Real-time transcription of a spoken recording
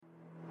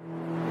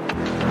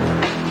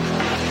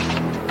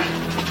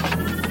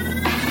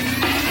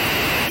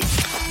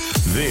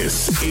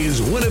is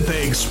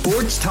Winnipeg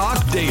Sports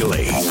Talk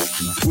Daily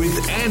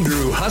with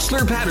Andrew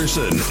Hustler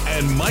Patterson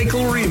and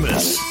Michael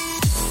Remus.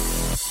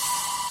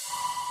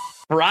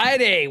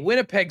 Friday,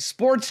 Winnipeg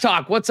Sports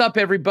Talk. What's up,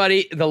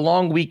 everybody? The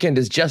long weekend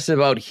is just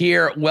about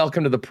here.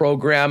 Welcome to the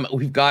program.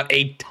 We've got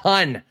a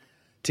ton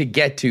to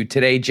get to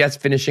today. Jets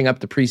finishing up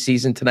the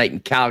preseason tonight in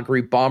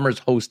Calgary. Bombers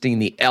hosting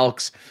the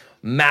Elks.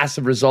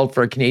 Massive result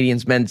for our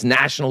Canadians men's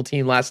national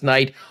team last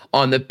night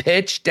on the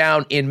pitch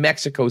down in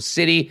Mexico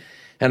City.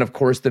 And, of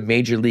course, the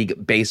Major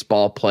League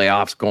Baseball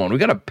playoffs going. We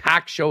got a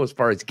packed show as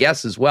far as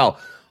guests as well.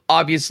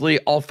 Obviously,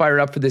 all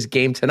fired up for this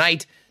game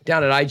tonight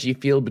down at IG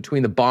Field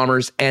between the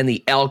Bombers and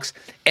the Elks.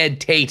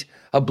 Ed Tait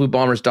of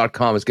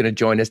BlueBombers.com is going to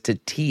join us to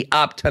tee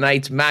up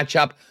tonight's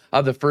matchup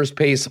of the first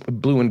place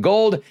Blue and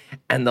Gold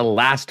and the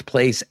last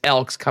place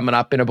Elks coming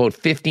up in about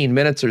 15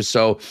 minutes or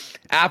so.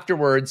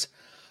 Afterwards,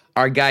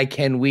 our guy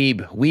Ken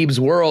Wiebe,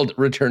 Wiebe's World,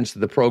 returns to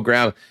the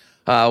program.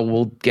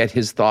 We'll get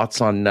his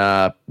thoughts on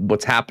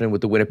what's happening with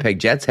the Winnipeg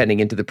Jets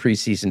heading into the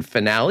preseason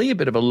finale. A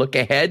bit of a look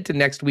ahead to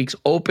next week's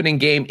opening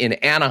game in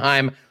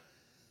Anaheim,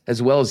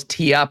 as well as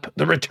tee up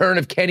the return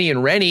of Kenny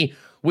and Rennie,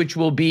 which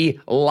will be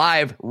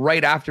live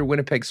right after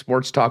Winnipeg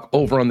Sports Talk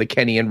over on the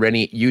Kenny and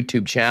Rennie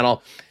YouTube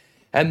channel.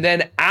 And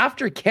then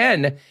after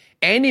Ken,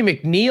 Andy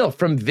MacNeil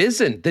from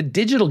Vizn, the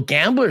digital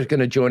gambler, is going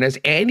to join us.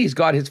 Andy's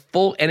got his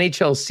full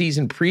NHL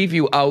season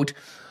preview out.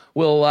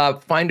 We'll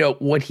find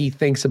out what he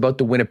thinks about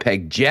the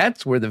Winnipeg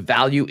Jets, where the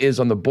value is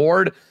on the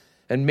board,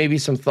 and maybe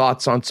some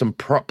thoughts on some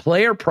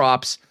player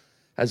props,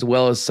 as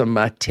well as some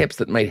tips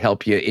that might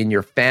help you in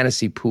your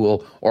fantasy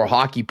pool or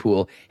hockey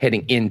pool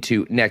heading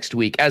into next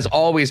week. As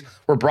always,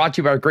 we're brought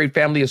to you by our great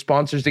family of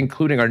sponsors,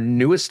 including our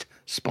newest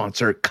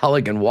sponsor,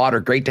 Culligan Water.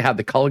 Great to have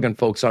the Culligan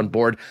folks on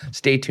board.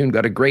 Stay tuned.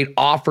 Got a great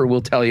offer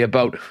we'll tell you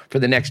about for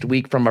the next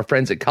week from our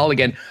friends at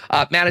Culligan.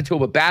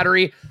 Manitoba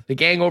Battery, the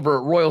gang over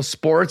at Royal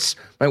Sports.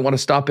 Might want to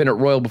stop in at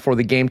Royal before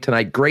the game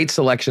tonight. Great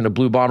selection of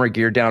Blue Bomber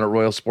gear down at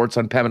Royal Sports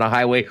on Pembina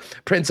Highway.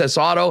 Princess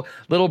Auto,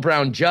 Little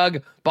Brown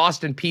Jug,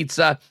 Boston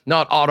Pizza,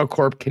 Not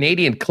AutoCorp,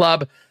 Canadian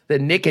Club, the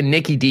Nick and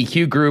Nikki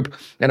DQ Group,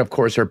 and of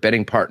course our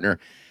betting partner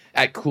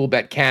at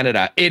CoolBet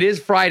Canada. It is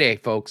Friday,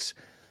 folks.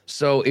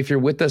 So if you're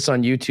with us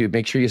on YouTube,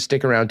 make sure you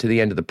stick around to the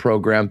end of the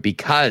program,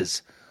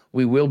 because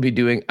we will be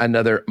doing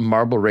another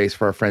marble race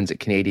for our friends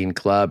at Canadian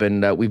Club,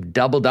 and we've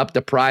doubled up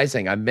the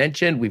prizing. I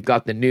mentioned we've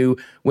got the new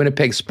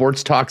Winnipeg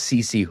Sports Talk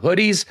CC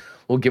hoodies.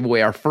 We'll give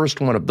away our first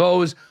one of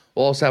those.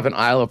 We'll also have an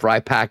Isle of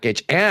Rye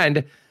package,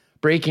 and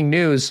breaking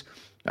news,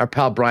 our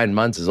pal Brian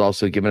Munz is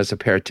also giving us a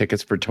pair of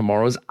tickets for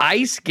tomorrow's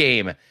ice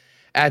game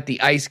at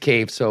the Ice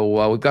Cave.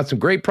 So we've got some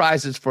great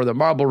prizes for the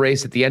marble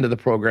race at the end of the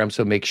program,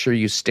 so make sure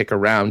you stick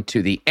around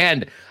to the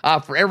end.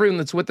 For everyone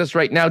that's with us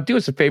right now, do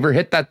us a favor,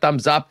 hit that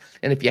thumbs up,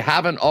 and if you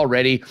haven't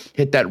already,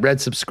 hit that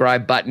red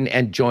subscribe button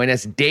and join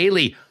us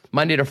daily,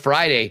 Monday to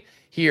Friday,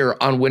 here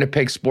on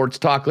Winnipeg Sports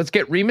Talk. Let's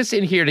get Remus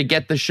in here to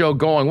get the show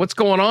going. What's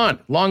going on?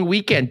 Long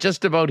weekend,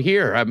 just about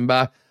here.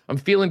 I'm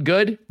feeling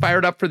good,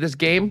 fired up for this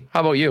game. How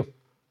about you?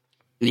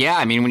 Yeah,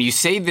 I mean, when you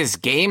say this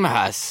game,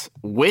 Huss,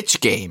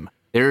 which game?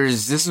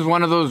 This is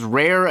one of those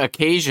rare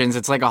occasions,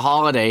 it's like a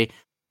holiday,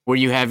 where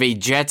you have a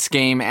Jets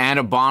game and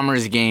a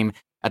Bombers game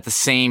at the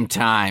same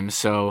time.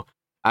 So,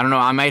 I don't know,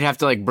 I might have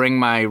to bring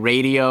my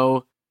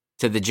radio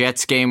to the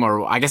Jets game,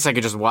 or I guess I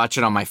could just watch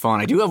it on my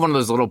phone. I do have one of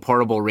those little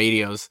portable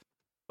radios,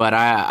 but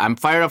I'm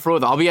fired up for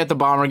it. I'll be at the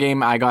Bomber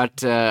game. I got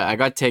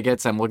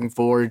tickets. I'm looking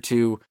forward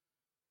to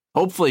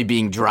hopefully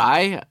being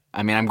dry.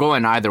 I mean, I'm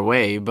going either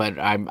way, but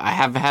I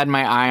have had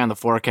my eye on the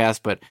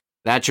forecast, but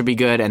that should be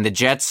good. And the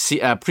Jets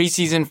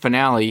preseason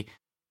finale,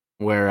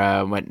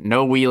 where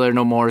no Wheeler,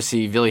 no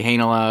Morrissey, Ville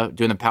Heinola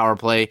doing the power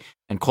play,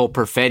 and Cole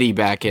Perfetti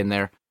back in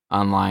there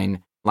on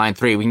line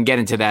 3. We can get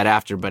into that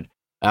after, but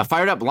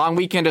fired up. Long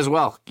weekend as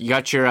well. You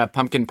got your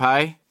pumpkin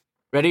pie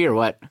ready or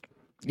what?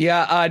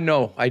 Yeah,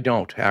 no, I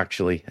don't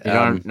actually.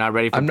 You're not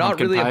ready for I'm not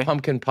really a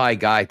pumpkin pie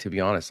guy, to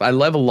be honest. I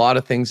love a lot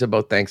of things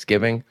about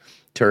Thanksgiving,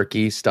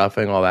 turkey,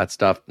 stuffing, all that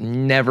stuff.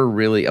 Never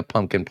really a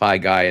pumpkin pie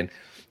guy, and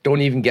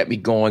don't even get me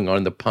going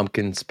on the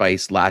pumpkin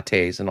spice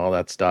lattes and all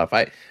that stuff.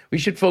 We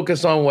should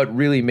focus on what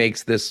really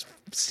makes this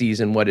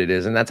season what it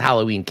is, and that's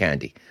Halloween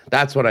candy.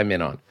 That's what I'm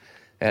in on.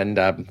 And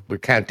we're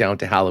countdown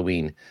to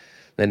Halloween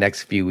the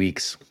next few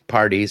weeks,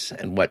 parties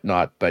and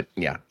whatnot. But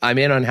yeah, I'm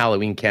in on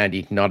Halloween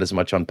candy, not as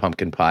much on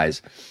pumpkin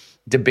pies.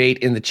 Debate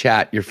in the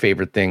chat your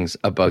favorite things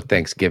about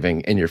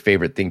Thanksgiving and your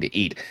favorite thing to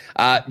eat.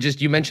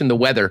 You mentioned the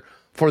weather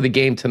for the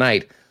game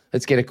tonight.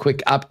 Let's get a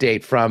quick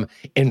update from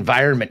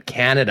Environment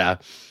Canada.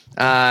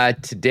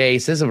 Today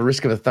says a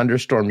risk of a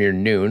thunderstorm near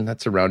noon.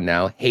 That's around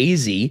now.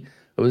 Hazy.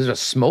 It was a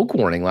smoke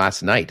warning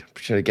last night.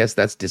 I guess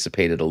that's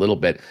dissipated a little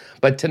bit.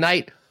 But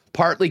tonight,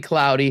 partly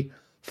cloudy.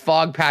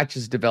 Fog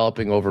patches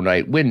developing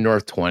overnight. Wind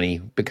north 20.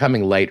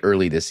 Becoming light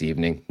early this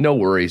evening. No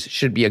worries.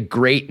 Should be a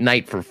great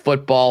night for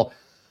football.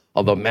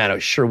 Although, man,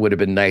 it sure would have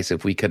been nice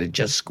if we could have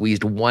just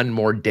squeezed one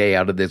more day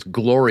out of this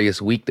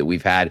glorious week that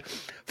we've had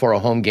for a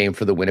home game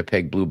for the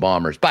Winnipeg Blue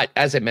Bombers. But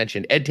as I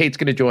mentioned, Ed Tait's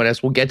going to join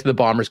us. We'll get to the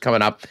Bombers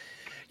coming up.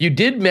 You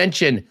did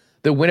mention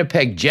the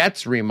Winnipeg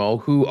Jets, Remo,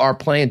 who are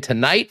playing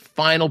tonight,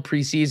 final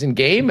preseason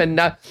game, and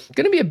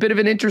going to be a bit of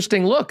an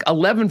interesting look.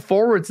 11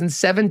 forwards and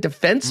 7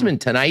 defensemen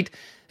tonight.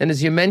 And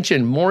as you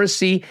mentioned,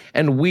 Morrissey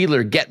and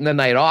Wheeler getting the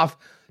night off.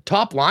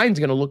 Top line's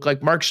going to look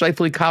like Mark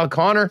Scheifele, Kyle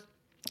Connor,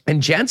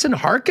 and Jansen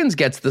Harkins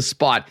gets the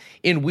spot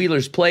in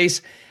Wheeler's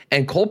place.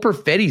 And Cole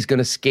Perfetti's going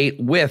to skate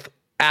with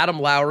Adam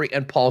Lowry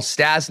and Paul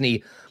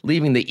Stastny,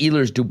 leaving the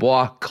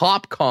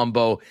Ehlers-Dubois-Kopp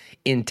combo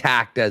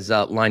intact as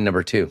line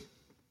number 2.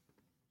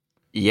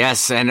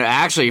 Yes, and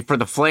actually for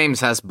the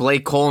Flames, as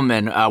Blake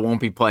Coleman won't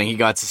be playing. He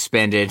got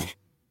suspended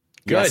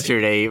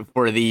yesterday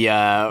for the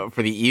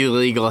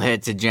illegal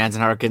hit to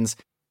Jansen Harkins.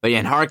 But yeah,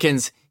 and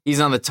Harkins, he's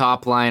on the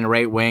top line,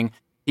 right wing.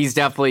 He's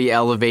definitely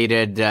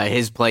elevated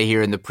his play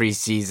here in the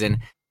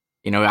preseason.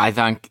 I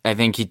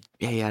think he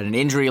had an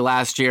injury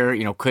last year.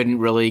 Couldn't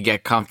really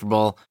get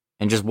comfortable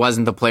and just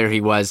wasn't the player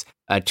he was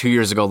 2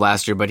 years ago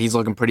last year. But he's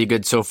looking pretty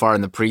good so far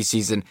in the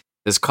preseason.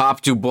 This Kopp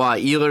Dubois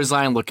Ehlers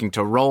line looking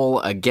to roll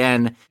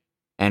again.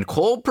 And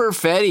Cole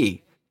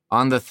Perfetti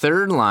on the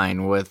third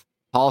line with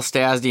Paul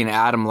Stastny and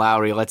Adam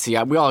Lowry. Let's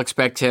see. We all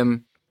expect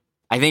him.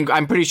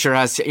 I'm pretty sure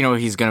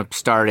he's going to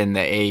start in the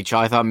AHL.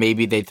 I thought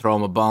maybe they'd throw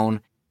him a bone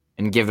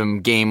and give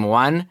him game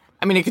 1.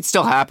 I mean, it could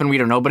still happen. We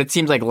don't know. But it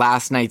seems like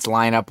last night's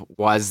lineup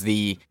was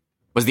the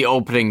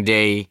opening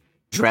day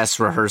dress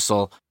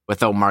rehearsal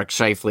without Mark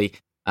Scheifele.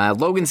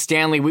 Logan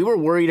Stanley, we were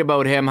worried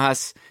about him,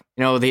 Huss.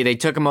 They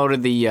took him out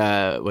of the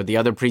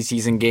other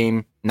preseason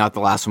game, not the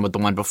last one, but the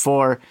one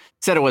before.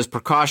 Said it was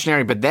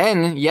precautionary, but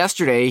then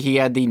yesterday he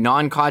had the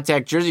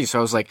non-contact jersey. So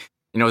I was like,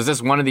 is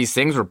this one of these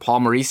things where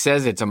Paul Maurice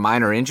says it's a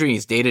minor injury?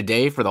 He's day to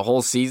day for the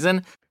whole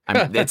season.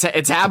 I mean,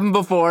 it's happened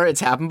before. It's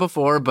happened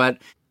before, but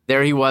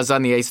there he was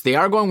on the ice. They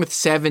are going with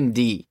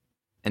 7D,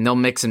 and they'll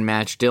mix and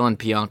match Dylan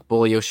Pionk,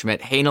 Bolio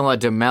Schmidt, Heinola,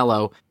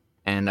 DeMello,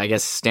 and I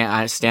guess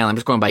Stanley. I'm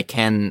just going by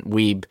Ken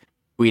Wiebe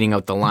tweeting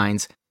out the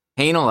lines.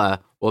 Heinola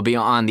will be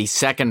on the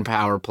second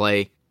power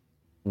play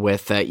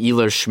with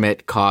Ehlers,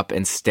 Schmidt, Kopp,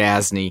 and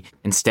Stastny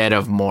instead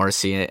of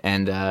Morrissey.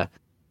 And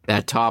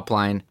that top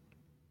line,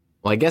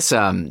 well, I guess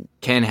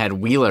Ken had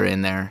Wheeler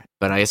in there,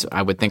 but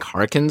I would think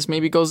Harkins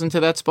maybe goes into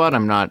that spot.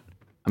 I'm not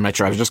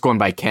sure. I was just going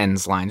by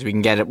Ken's lines. We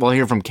can get it. We'll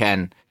hear from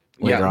Ken.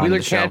 Yeah, Wheeler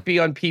can't be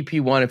on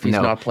PP1 if he's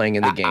not playing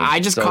in the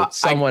game.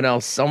 Someone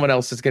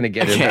else is going to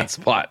get in that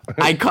spot.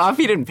 I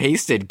copied and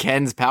pasted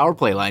Ken's power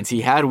play lines. He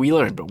had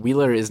Wheeler, but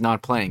Wheeler is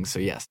not playing. So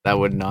yes, that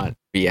would not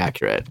be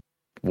accurate.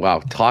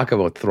 Wow, talk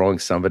about throwing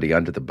somebody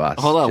under the bus.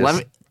 Hold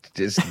on,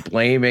 just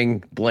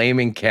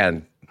blaming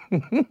Ken.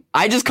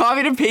 I just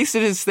copied and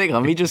pasted his thing.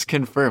 Let me just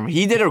confirm.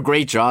 He did a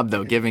great job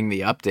though, giving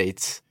the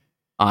updates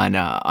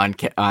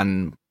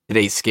on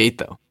today's skate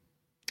though.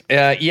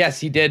 Yes,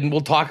 he did, and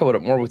we'll talk about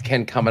it more with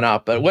Ken coming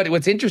up. But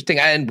what's interesting,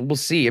 and we'll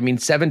see. I mean,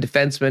 7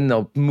 defensemen.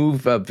 They'll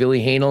move Ville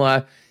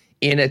Heinola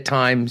in at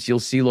times. You'll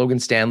see Logan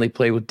Stanley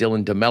play with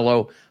Dylan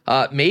DeMello.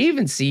 May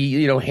even see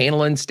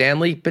Heinola and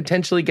Stanley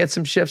potentially get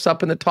some shifts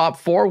up in the top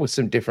 4 with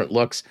some different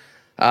looks.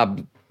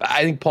 I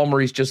think Paul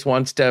Maurice just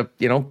wants to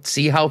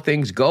see how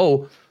things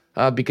go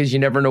because you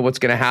never know what's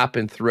going to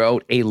happen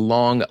throughout a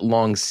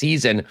long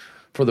season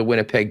for the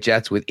Winnipeg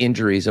Jets with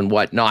injuries and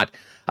whatnot.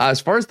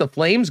 As far as the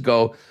Flames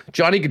go,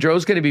 Johnny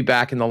Gaudreau's going to be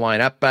back in the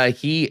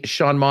lineup.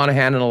 Sean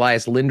Monahan and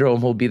Elias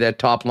Lindholm will be that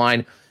top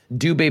line.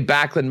 Dubé,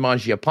 Backlund,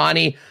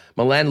 Mangiapane,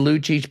 Milan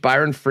Lucic,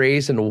 Byron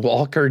Froese, and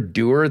Walker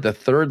Duehr, the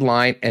third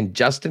line, and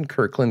Justin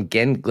Kirkland,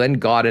 Glenn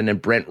Godden,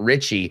 and Brent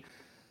Ritchie,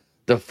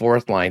 the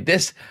fourth line.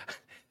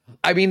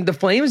 The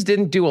Flames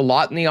didn't do a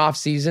lot in the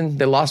offseason.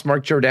 They lost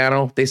Mark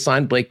Giordano. They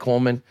signed Blake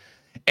Coleman.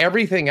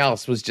 Everything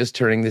else was just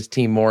turning this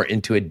team more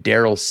into a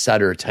Daryl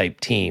Sutter type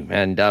team.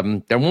 And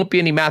there won't be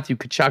any Matthew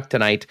Tkachuk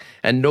tonight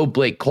and no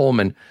Blake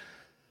Coleman.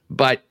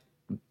 But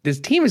this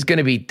team is going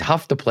to be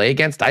tough to play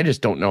against. I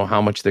just don't know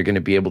how much they're going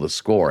to be able to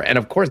score. And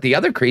of course, the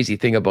other crazy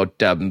thing about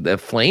the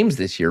Flames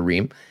this year,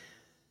 Reem,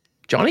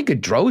 Johnny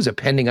Gaudreau is a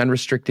pending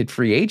unrestricted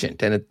free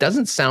agent. And it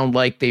doesn't sound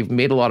like they've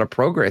made a lot of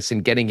progress in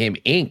getting him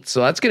inked.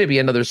 So that's going to be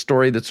another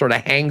story that sort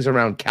of hangs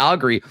around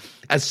Calgary,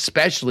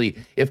 especially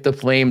if the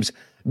Flames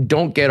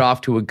don't get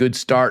off to a good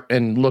start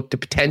and look to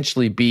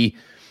potentially be,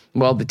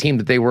 the team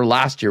that they were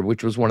last year,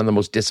 which was one of the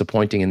most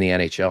disappointing in the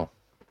NHL.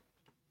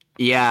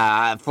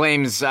 Yeah,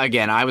 Flames,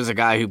 again, I was a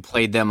guy who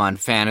played them on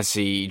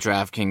fantasy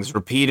DraftKings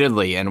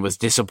repeatedly and was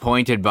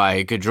disappointed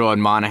by Gaudreau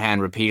and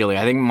Monahan repeatedly.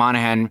 I think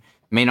Monahan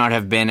may not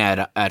have been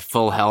at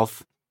full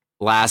health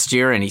last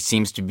year, and he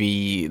seems to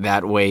be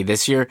that way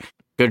this year.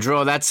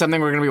 Gaudreau, that's something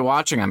we're going to be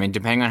watching. I mean,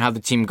 depending on how the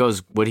team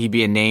goes, would he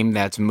be a name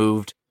that's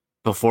moved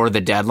before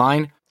the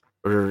deadline?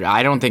 Or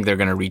I don't think they're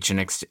going to reach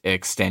an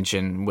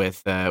extension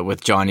with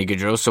Johnny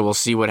Gaudreau, so we'll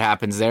see what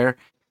happens there.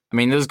 I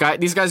mean, these guys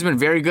have been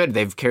very good.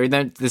 They've carried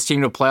this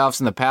team to playoffs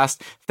in the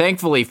past.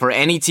 Thankfully, for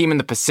any team in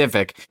the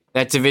Pacific,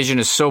 that division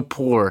is so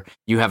poor,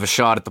 you have a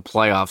shot at the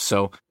playoffs.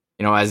 So,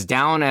 as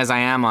down as I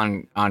am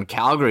on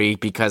Calgary,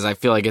 because I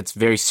feel like it's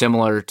very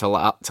similar to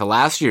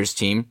last year's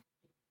team,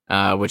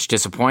 which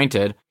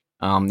disappointed,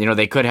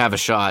 they could have a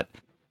shot.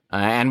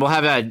 And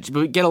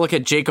we'll get a look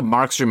at Jacob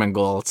Markstrom in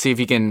goal. Let's see if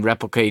he can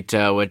replicate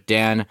what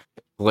Dan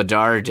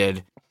Vladar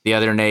did the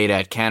other night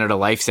at Canada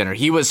Life Center.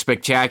 He was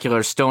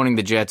spectacular, stoning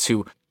the Jets,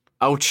 who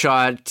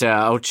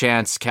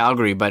outchanced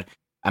Calgary, but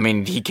I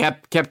mean, he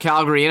kept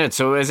Calgary in it.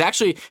 So it was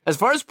actually, as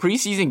far as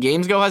preseason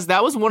games go,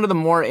 that was one of the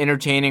more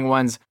entertaining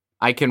ones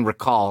I can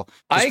recall.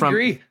 I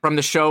agree. From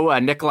the show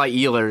Nikolai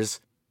Ehlers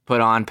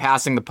put on,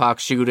 passing the puck,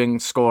 shooting,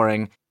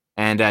 scoring,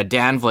 and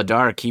Dan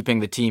Vladar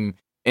keeping the team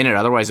in it.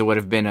 Otherwise, it would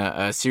have been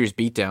a serious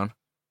beatdown.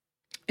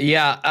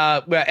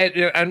 Yeah,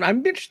 and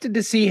I'm interested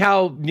to see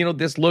how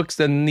this looks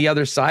on the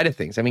other side of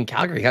things. I mean,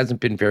 Calgary hasn't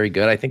been very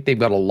good. I think they've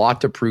got a lot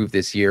to prove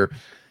this year.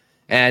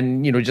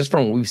 And, just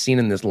from what we've seen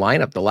in this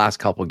lineup the last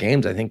couple of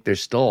games, I think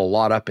there's still a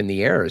lot up in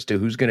the air as to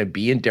who's going to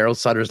be in Daryl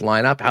Sutter's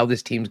lineup, how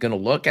this team's going to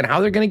look, and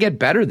how they're going to get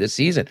better this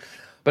season.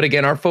 But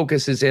again, our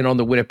focus is in on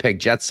the Winnipeg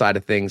Jets side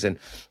of things, and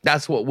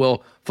that's what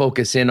we'll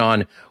focus in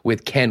on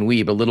with Ken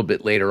Wiebe a little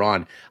bit later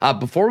on.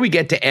 Before we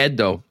get to Ed,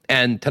 though,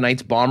 and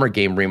tonight's Bomber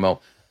game,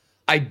 Remo,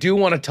 I do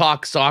want to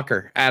talk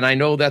soccer, and I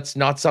know that's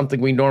not something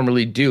we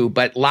normally do,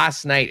 but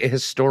last night, a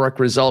historic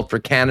result for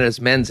Canada's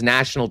men's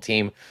national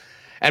team.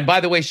 And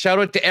by the way, shout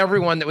out to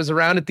everyone that was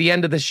around at the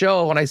end of the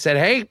show when I said,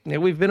 hey,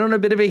 we've been on a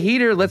bit of a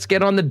heater. Let's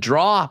get on the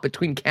draw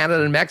between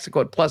Canada and Mexico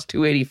at plus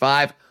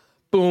 285.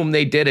 Boom,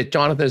 they did it.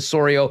 Jonathan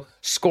Osorio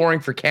scoring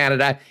for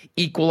Canada,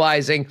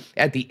 equalizing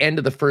at the end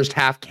of the first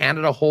half.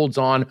 Canada holds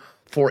on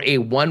for a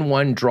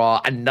 1-1 draw.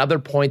 Another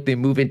point, they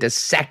move into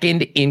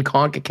second in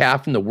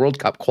CONCACAF in the World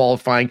Cup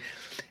qualifying.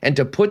 And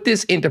to put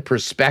this into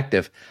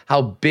perspective,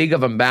 how big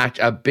of a match,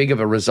 how big of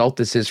a result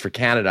this is for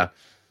Canada,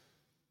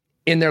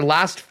 in their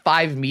last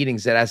 5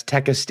 meetings at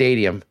Azteca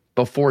Stadium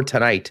before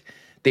tonight,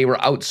 they were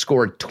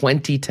outscored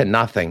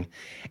 20-0.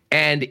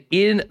 And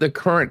in the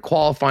current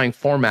qualifying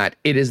format,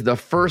 it is the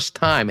first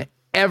time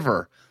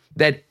ever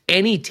that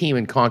any team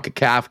in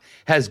CONCACAF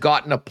has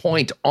gotten a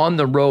point on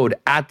the road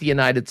at the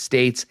United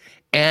States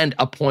and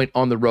a point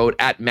on the road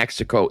at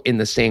Mexico in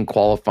the same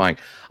qualifying.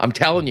 I'm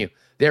telling you,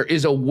 there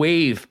is a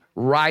wave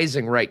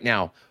rising right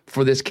now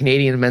for this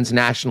Canadian men's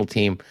national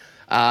team.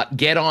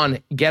 Get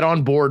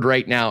on board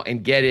right now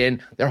and get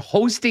in. They're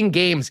hosting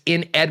games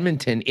in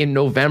Edmonton in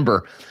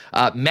November.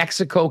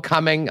 Mexico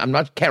coming.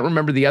 Can't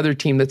remember the other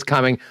team that's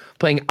coming,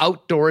 playing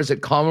outdoors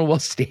at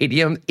Commonwealth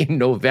Stadium in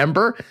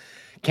November.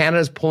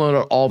 Canada's pulling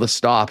out all the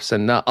stops.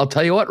 And I'll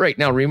tell you what right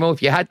now, Remo,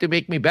 if you had to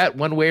make me bet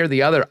one way or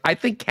the other, I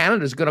think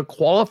Canada's going to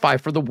qualify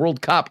for the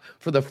World Cup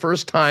for the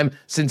first time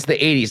since the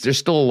 80s. There's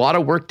still a lot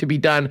of work to be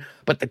done,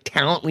 but the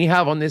talent we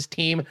have on this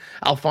team,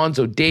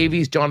 Alphonso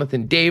Davies,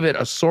 Jonathan David,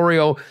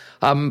 Osorio,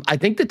 I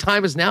think the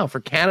time is now for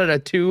Canada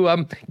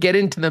to get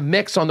into the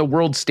mix on the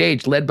world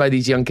stage led by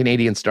these young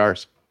Canadian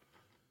stars.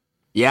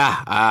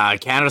 Yeah,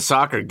 Canada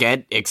Soccer,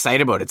 get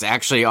excited about it. It's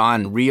actually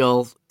on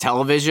real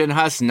television,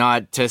 Huss,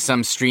 not to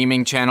some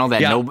streaming channel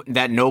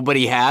that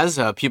nobody has.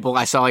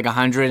 I saw like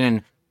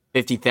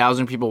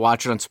 150,000 people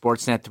watch it on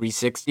Sportsnet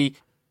 360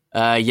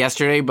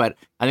 yesterday, but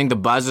I think the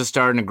buzz is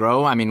starting to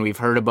grow. I mean, we've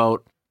heard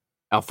about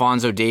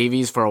Alphonso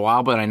Davies for a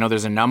while, but I know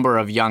there's a number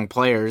of young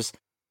players.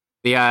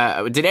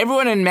 Did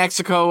everyone in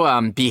Mexico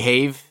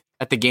behave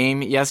at the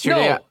game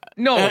yesterday?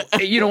 No.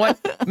 You know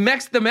what?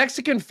 The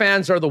Mexican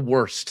fans are the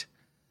worst.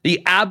 The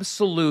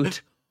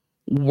absolute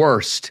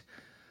worst.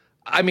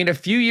 I mean, a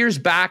few years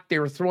back, they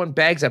were throwing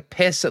bags of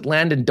piss at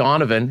Landon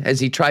Donovan as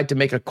he tried to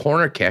make a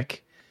corner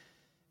kick.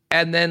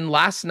 And then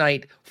last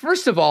night,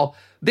 first of all,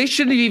 they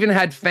shouldn't have even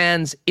had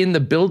fans in the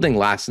building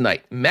last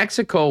night.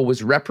 Mexico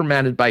was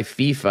reprimanded by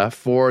FIFA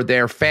for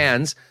their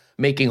fans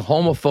making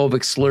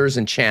homophobic slurs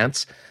and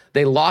chants.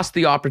 They lost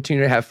the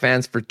opportunity to have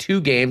fans for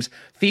 2 games.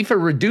 FIFA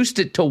reduced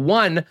it to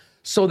 1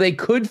 so they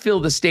could fill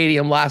the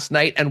stadium last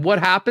night. And what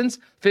happens?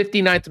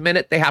 59th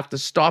minute, they have to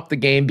stop the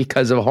game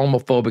because of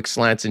homophobic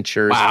slants and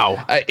cheers.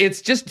 Wow.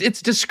 It's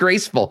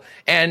disgraceful.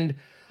 And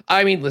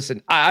I mean,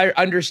 listen, I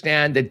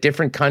understand that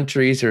different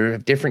countries or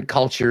different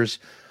cultures,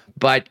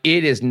 but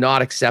it is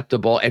not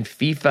acceptable. And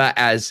FIFA,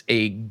 as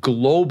a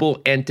global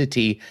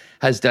entity,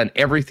 has done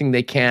everything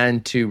they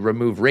can to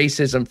remove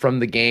racism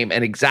from the game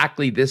and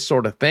exactly this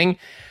sort of thing.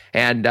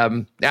 And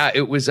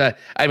it was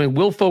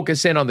we'll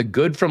focus in on the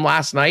good from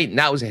last night, and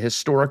that was a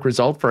historic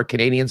result for our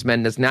Canadians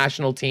men's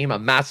national team, a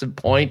massive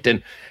point,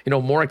 and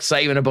more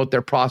excitement about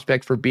their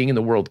prospects for being in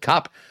the World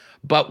Cup.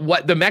 But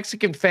what the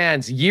Mexican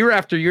fans, year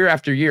after year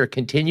after year,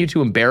 continue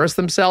to embarrass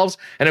themselves,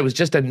 and it was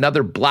just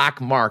another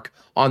black mark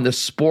on the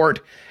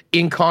sport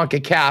in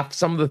CONCACAF,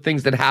 some of the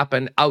things that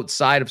happen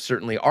outside of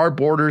certainly our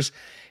borders,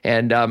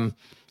 and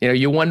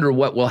you wonder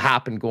what will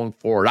happen going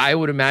forward. I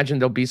would imagine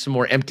there'll be some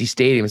more empty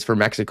stadiums for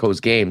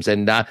Mexico's games.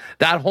 And that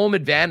home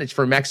advantage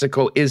for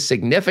Mexico is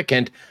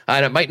significant.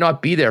 And it might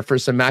not be there for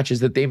some matches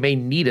that they may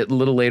need it a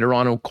little later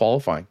on in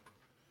qualifying.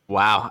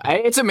 Wow.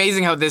 It's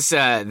amazing how this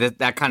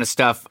that kind of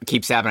stuff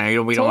keeps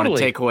happening. We don't want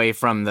to take away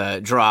from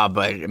the draw,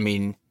 but I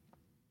mean,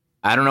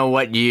 I don't know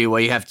what you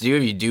have to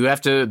do. You do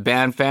have to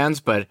ban fans,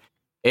 but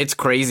it's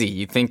crazy.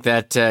 You think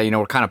that,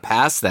 we're kind of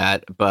past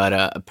that, but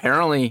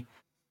apparently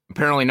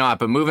not.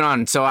 But moving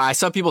on. So I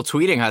saw people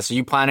tweeting us. Are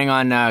you planning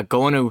on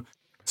going to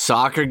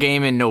soccer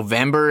game in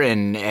November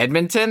in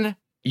Edmonton?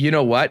 You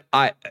know what?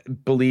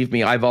 Believe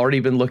me, I've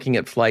already been looking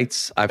at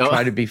flights. I've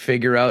tried to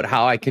figure out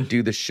how I could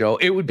do the show.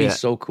 It would be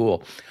so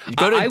cool. You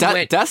go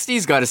to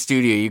Dusty's got a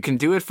studio. You can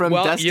do it from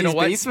Dusty's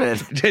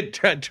basement.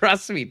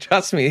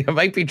 Trust me. I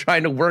might be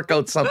trying to work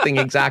out something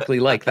exactly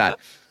like that.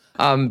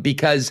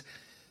 Because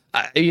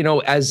I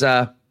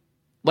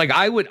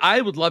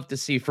would love to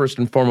see first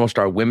and foremost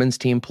our women's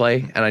team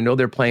play, and I know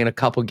they're playing a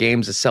couple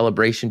games, a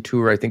celebration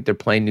tour. I think they're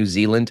playing New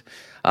Zealand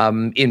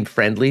in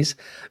friendlies.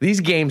 These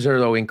games are,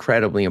 though,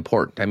 incredibly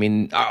important. I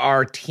mean,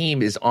 our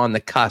team is on the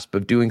cusp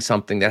of doing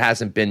something that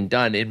hasn't been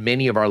done in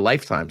many of our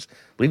lifetimes. I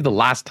believe the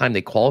last time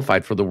they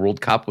qualified for the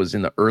World Cup was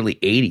in the early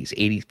 80s,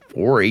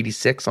 84,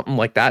 86, something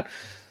like that.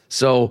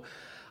 So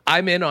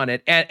I'm in on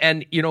it.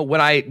 And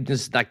when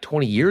this is like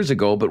 20 years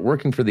ago, but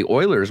working for the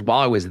Oilers while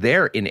I was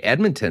there in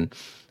Edmonton,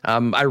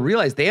 I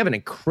realized they have an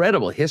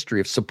incredible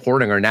history of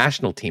supporting our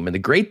national team. And the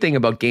great thing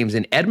about games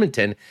in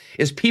Edmonton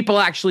is people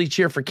actually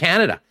cheer for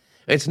Canada.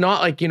 It's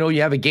not like,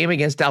 you have a game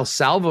against El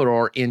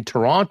Salvador in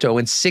Toronto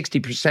and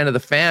 60% of the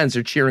fans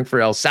are cheering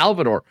for El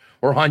Salvador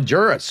or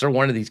Honduras or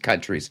one of these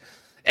countries.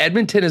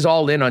 Edmonton is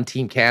all in on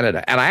Team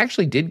Canada. And I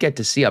actually did get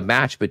to see a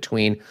match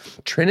between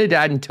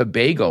Trinidad and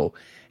Tobago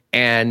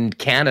and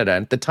Canada.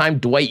 At the time,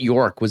 Dwight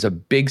York was a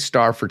big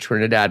star for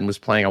Trinidad and was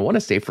playing, I want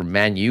to say, for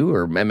Man U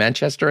or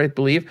Manchester, I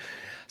believe.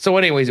 So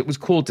anyways, it was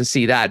cool to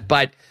see that.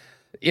 But,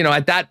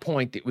 at that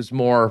point, it was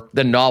more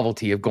the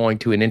novelty of going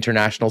to an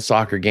international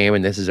soccer game,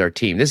 and this is our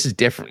team. This is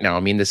different now. I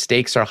mean, the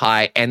stakes are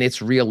high, and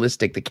it's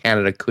realistic that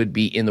Canada could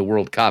be in the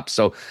World Cup.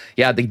 So,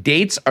 yeah, the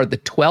dates are the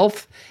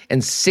 12th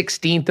and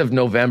 16th of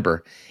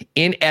November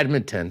in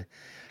Edmonton.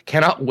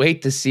 Cannot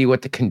wait to see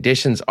what the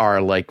conditions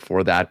are like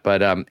for that.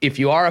 But if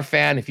you are a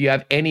fan, if you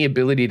have any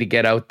ability to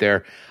get out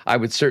there, I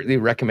would certainly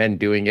recommend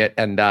doing it.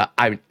 And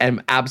I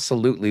am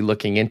absolutely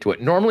looking into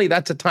it. Normally,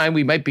 that's a time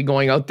we might be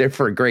going out there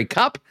for a Grey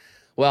Cup.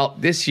 Well,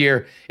 this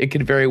year, it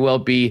could very well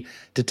be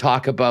to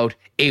talk about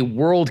a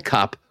World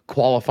Cup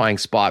qualifying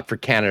spot for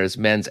Canada's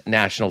men's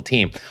national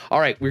team. All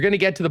right, we're going to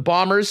get to the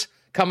Bombers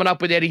coming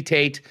up with Eddie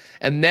Tait.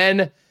 And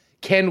then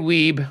Ken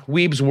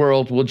Wiebe's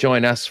World will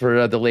join us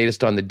for the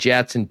latest on the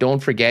Jets. And don't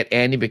forget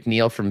Andy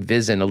MacNeil from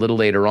Vision a little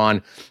later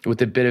on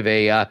with a bit of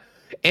a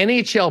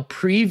NHL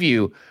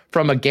preview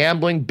from a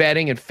gambling,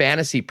 betting, and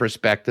fantasy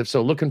perspective.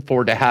 So looking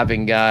forward to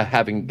having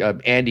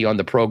Andy on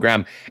the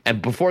program.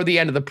 And before the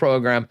end of the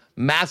program,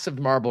 massive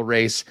marble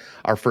race,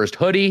 our first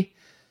hoodie,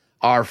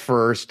 our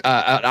first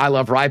I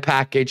Love Rye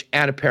package,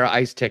 and a pair of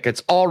ice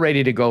tickets, all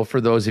ready to go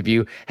for those of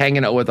you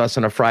hanging out with us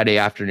on a Friday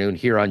afternoon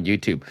here on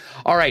YouTube.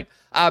 All right.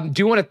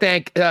 Do want to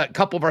thank a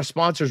couple of our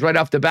sponsors right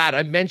off the bat.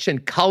 I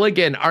mentioned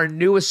Culligan, our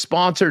newest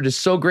sponsor. It is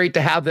so great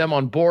to have them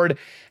on board.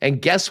 And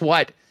guess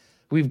what?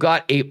 We've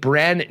got a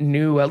brand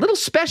new, little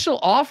special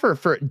offer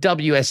for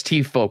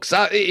WST folks.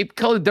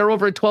 They're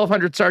over at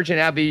 1200 Sergeant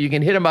Avenue. You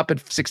can hit them up at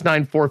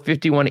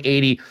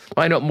 694-5180.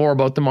 Find out more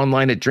about them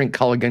online at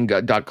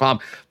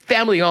drinkculligan.com.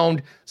 Family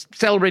owned,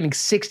 celebrating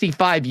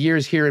 65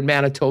 years here in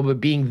Manitoba,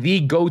 being the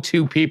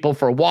go-to people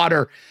for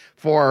water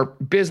for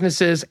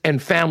businesses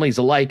and families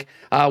alike.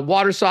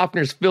 Water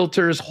softeners,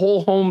 filters,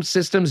 whole home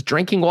systems,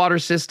 drinking water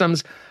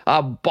systems,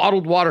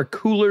 bottled water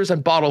coolers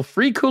and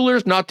bottle-free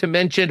coolers, not to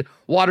mention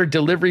water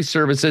delivery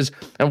services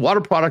and water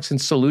products and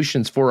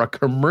solutions for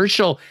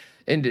commercial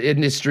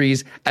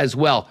industries as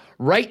well.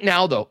 Right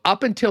now, though,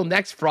 up until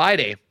next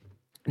Friday,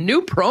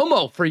 new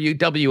promo for you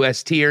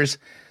WSTers.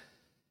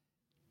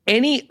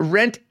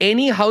 Rent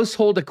any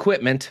household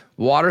equipment,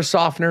 water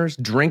softeners,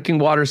 drinking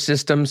water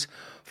systems,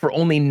 for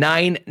only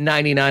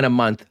 $9.99 a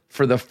month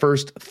for the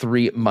first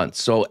 3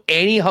 months. So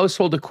any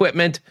household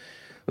equipment,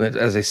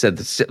 as I said,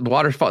 the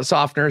water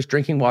softeners,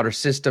 drinking water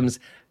systems,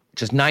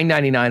 just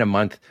 $9.99 a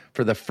month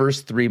for the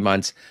first 3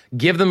 months.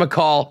 Give them a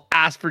call,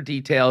 ask for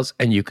details,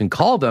 and you can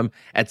call them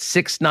at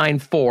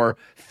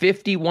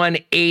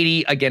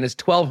 694-5180. Again, it's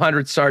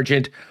 1200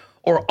 Sergeant,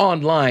 or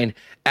online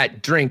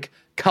at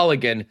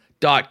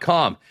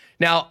drinkculligan.com.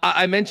 Now,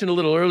 I mentioned a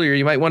little earlier,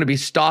 you might want to be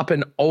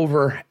stopping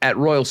over at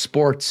Royal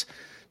Sports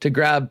to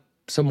grab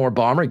some more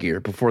Bomber gear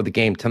before the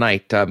game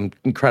tonight.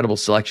 Incredible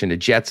selection of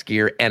Jets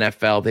gear,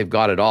 NFL, they've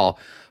got it all.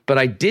 But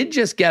I did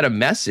just get a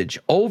message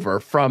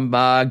over from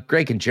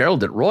Greg and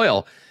Gerald at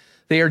Royal.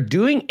 They are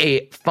doing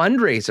a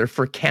fundraiser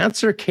for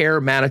Cancer Care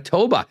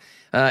Manitoba.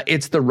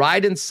 It's the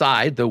Ride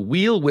Inside, the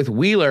Wheel with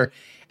Wheeler,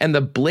 and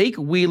the Blake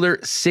Wheeler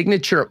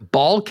Signature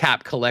Ball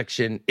Cap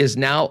Collection is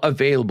now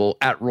available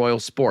at Royal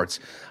Sports.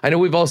 I know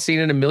we've all seen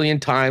it a million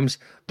times.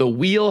 The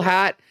wheel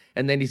hat,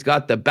 and then he's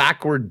got the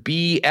backward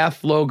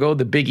BF logo,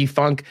 the Biggie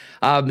Funk.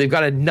 They've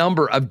got a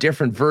number of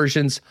different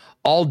versions,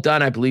 all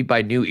done, I believe,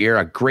 by New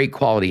Era. Great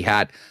quality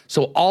hat.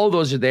 So all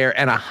those are there,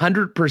 and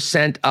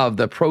 100% of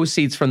the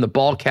proceeds from the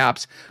ball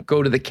caps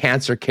go to the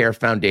Cancer Care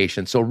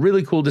Foundation. So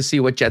really cool to see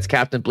what Jets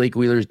captain Blake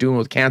Wheeler is doing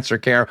with cancer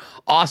care.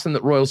 Awesome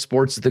that Royal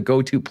Sports is the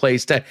go-to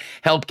place to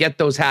help get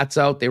those hats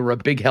out. They were a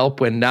big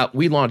help when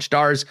we launched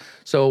ours.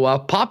 So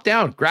pop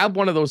down, grab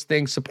one of those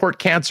things, support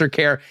cancer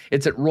care.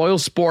 It's at Royal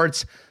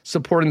Sports.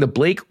 supporting the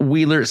Blake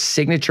Wheeler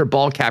signature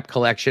ball cap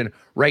collection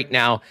right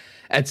now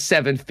at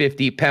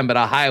 750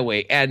 Pembina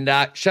Highway. And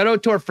shout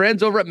out to our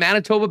friends over at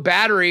Manitoba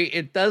Battery.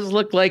 It does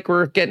look like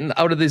we're getting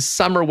out of this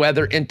summer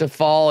weather into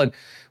fall, and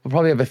we'll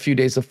probably have a few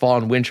days of fall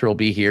and winter will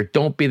be here.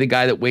 Don't be the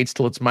guy that waits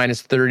till it's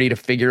minus 30 to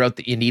figure out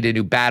that you need a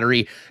new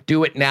battery.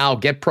 Do it now.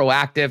 Get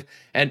proactive.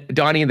 And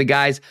Donnie and the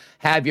guys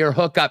have your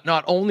hookup.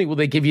 Not only will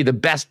they give you the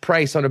best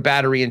price on a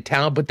battery in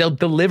town, but they'll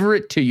deliver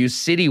it to you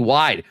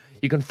citywide.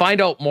 You can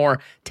find out more,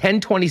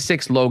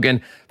 1026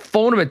 Logan.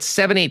 Phone them at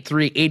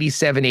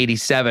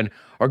 783-8787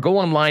 or go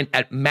online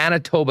at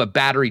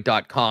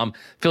manitobabattery.com.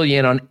 Fill you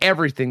in on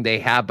everything they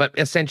have, but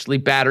essentially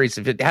batteries.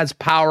 If it has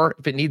power,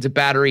 if it needs a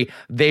battery,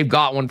 they've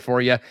got one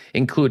for you,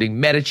 including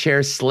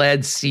Metachair,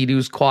 sleds,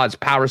 Sea-Doos, quads,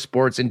 power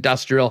sports,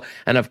 industrial,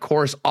 and of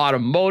course,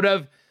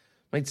 automotive.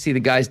 Might see the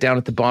guys down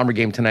at the Bomber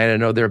game tonight. I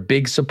know they're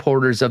big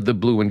supporters of the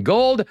blue and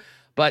gold,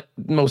 but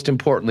most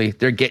importantly,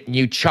 they're getting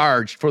you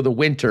charged for the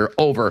winter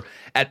over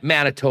at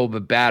Manitoba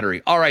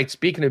Battery. All right,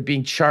 speaking of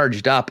being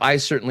charged up, I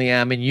certainly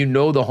am, and you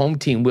know the home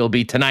team will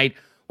be tonight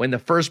when the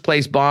first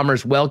place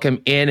Bombers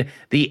welcome in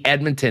the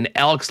Edmonton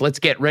Elks. Let's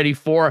get ready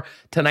for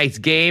tonight's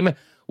game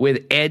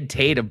with Ed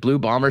Tait of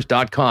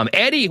BlueBombers.com.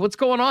 Eddie, what's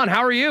going on?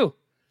 How are you?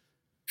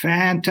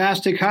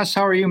 Fantastic, Huss.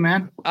 How are you,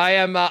 man? I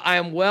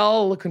am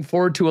well. Looking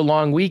forward to a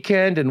long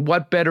weekend, and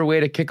what better way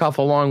to kick off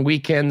a long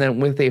weekend than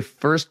with a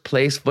first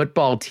place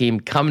football team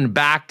coming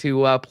back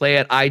to play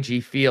at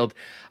IG Field.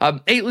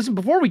 Hey, listen,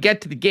 before we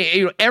get to the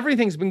game,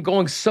 everything's been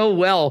going so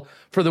well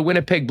for the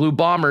Winnipeg Blue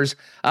Bombers,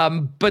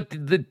 but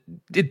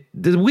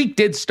the week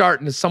did start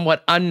in a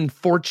somewhat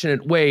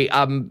unfortunate way.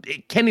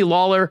 Kenny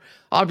Lawler,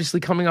 obviously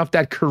coming off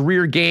that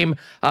career game,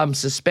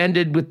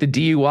 suspended with the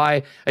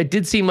DUI. It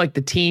did seem like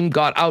the team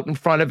got out in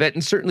front of it,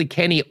 and certainly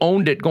Kenny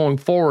owned it going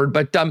forward.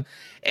 But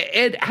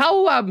Ed,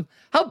 how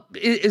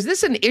is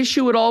this an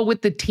issue at all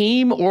with the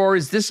team, or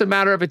is this a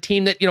matter of a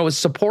team that is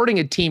supporting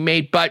a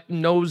teammate but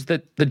knows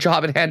that the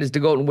job at hand is to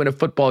go out and win a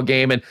football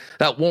game, and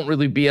that won't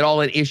really be at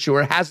all an issue,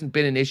 or hasn't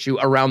been an issue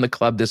around the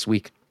club this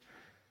week?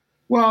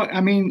 Well,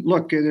 I mean,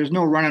 look, there's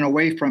no running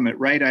away from it,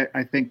 right?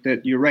 I think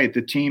that you're right.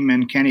 The team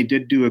and Kenny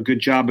did do a good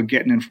job of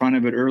getting in front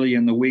of it early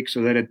in the week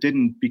so that it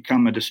didn't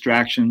become a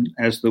distraction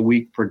as the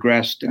week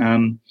progressed.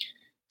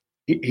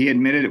 He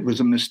admitted it was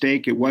a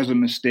mistake. It was a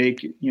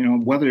mistake.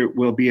 Whether it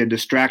will be a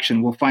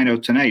distraction, we'll find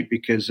out tonight,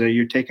 because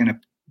you're taking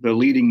the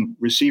leading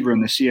receiver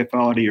in the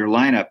CFL out of your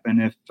lineup.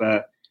 And if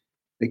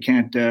they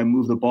can't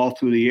move the ball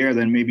through the air,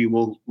 then maybe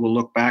we'll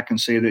look back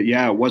and say that,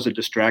 yeah, it was a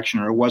distraction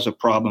or it was a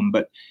problem.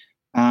 But,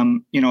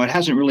 it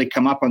hasn't really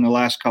come up on the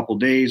last couple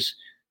of days.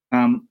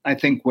 I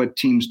think what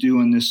teams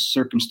do in this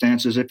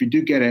circumstance is if you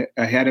do get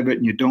ahead of it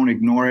and you don't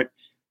ignore it,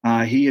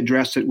 he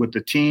addressed it with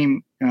the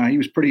team. He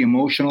was pretty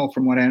emotional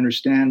from what I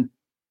understand.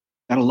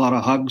 Got a lot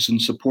of hugs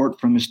and support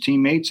from his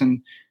teammates.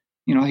 And,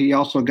 he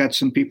also got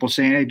some people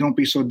saying, hey, don't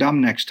be so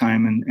dumb next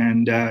time.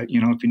 And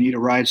if you need a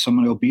ride,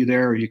 someone will be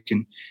there, or you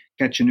can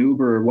catch an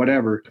Uber or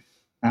whatever.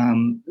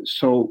 Again,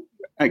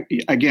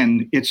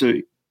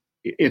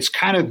 it's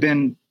kind of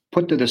been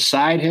put to the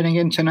side heading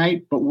in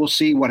tonight, but we'll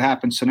see what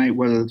happens tonight,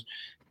 whether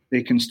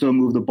they can still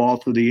move the ball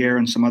through the air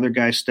and some other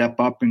guys step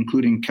up,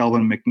 including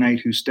Kelvin McKnight,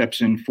 who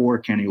steps in for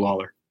Kenny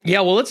Lawler. Yeah,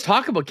 well, let's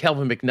talk about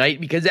Kelvin McKnight,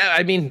 because,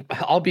 I mean,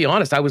 I'll be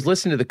honest, I was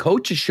listening to the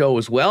coach's show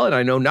as well, and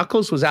I know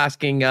Knuckles was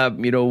asking,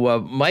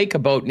 Mike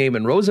about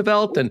Naaman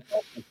Roosevelt, and,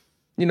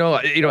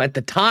 at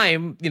the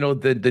time,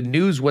 the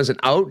news wasn't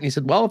out, and he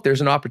said, well, if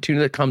there's an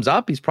opportunity that comes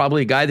up, he's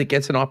probably a guy that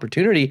gets an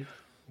opportunity,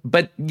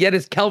 but yet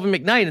it's Kelvin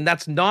McKnight, and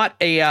that's not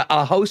a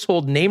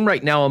household name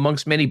right now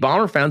amongst many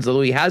Bomber fans,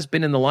 although he has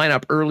been in the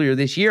lineup earlier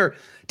this year.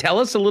 Tell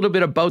us a little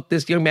bit about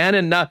this young man,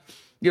 and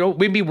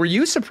maybe were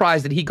you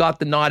surprised that he got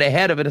the nod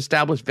ahead of an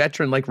established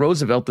veteran like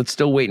Roosevelt that's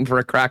still waiting for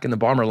a crack in the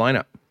Bomber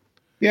lineup?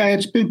 Yeah,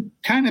 it's been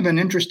kind of an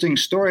interesting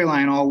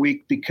storyline all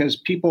week, because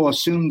people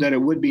assumed that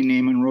it would be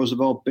Naaman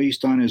Roosevelt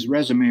based on his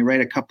resume,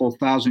 right? A couple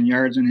thousand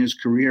yards in his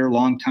career,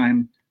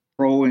 long-time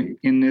pro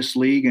in this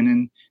league, and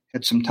then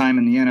had some time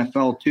in the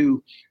NFL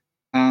too.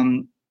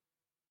 Kelvin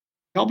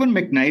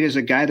McKnight is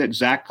a guy that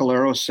Zach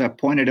Collaros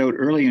pointed out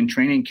early in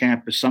training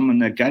camp as someone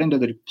that got into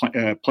the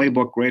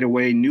playbook right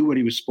away, knew what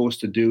he was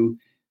supposed to do.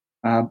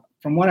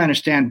 From what I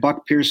understand,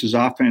 Buck Pierce's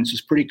offense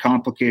is pretty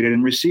complicated,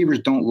 and receivers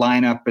don't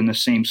line up in the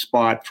same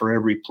spot for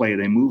every play.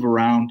 They move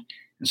around.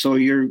 And so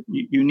you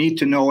need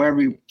to know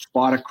every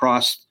spot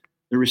across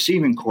the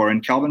receiving core.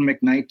 And Kelvin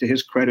McKnight, to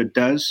his credit,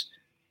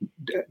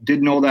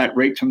 did know that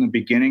right from the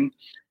beginning.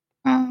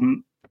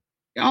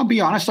 I'll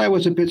be honest, I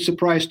was a bit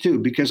surprised too,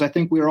 because I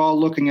think we were all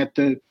looking at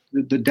the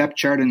depth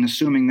chart and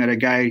assuming that a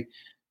guy,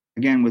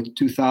 again, with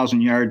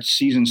 2,000 yard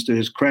seasons to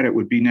his credit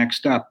would be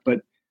next up.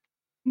 But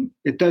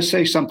it does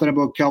say something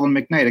about Kelvin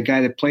McKnight, a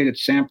guy that played at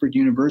Samford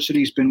University.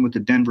 He's been with the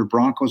Denver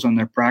Broncos on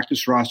their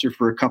practice roster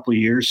for a couple of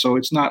years, so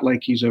it's not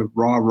like he's a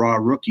raw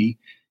rookie.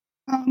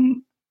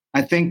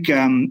 I think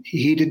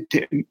he did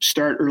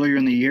start earlier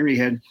in the year. He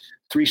had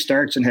 3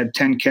 starts and had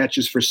 10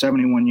 catches for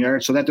 71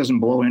 yards, so that doesn't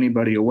blow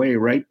anybody away,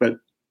 right? But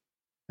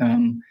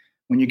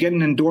when you get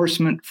an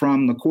endorsement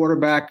from the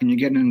quarterback and you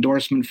get an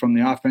endorsement from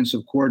the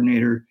offensive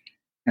coordinator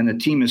and the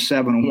team is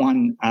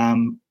 7-1,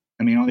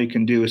 all you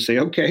can do is say,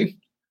 okay,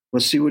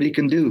 let's see what he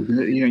can do.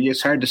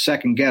 It's hard to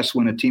second guess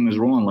when a team is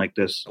rolling like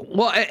this.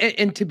 Well,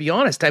 and to be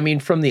honest,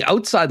 from the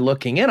outside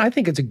looking in, I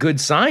think it's a good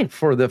sign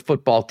for the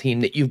football team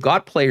that you've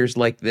got players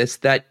like this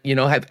that,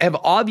 have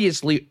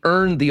obviously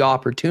earned the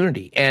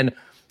opportunity. And,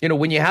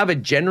 when you have a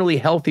generally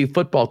healthy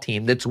football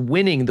team that's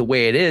winning the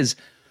way it is,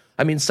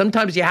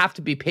 sometimes you have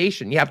to be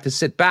patient. You have to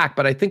sit back.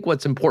 But I think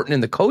what's important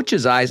in the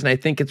coach's eyes, and I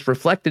think it's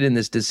reflected in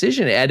this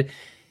decision, Ed,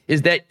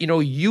 is that,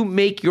 you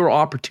make your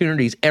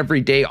opportunities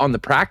every day on the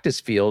practice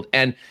field.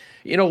 And,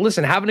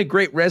 listen, having a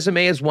great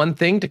resume is one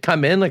thing. To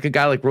come in like a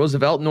guy like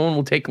Roosevelt, no one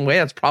will take him away.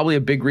 That's probably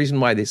a big reason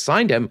why they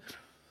signed him.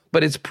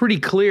 But it's pretty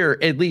clear,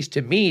 at least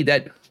to me,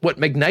 that what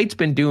MacNeil's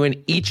been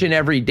doing each and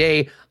every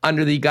day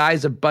under the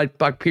guise of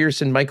Buck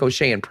Pearson, Mike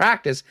O'Shea in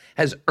practice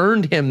has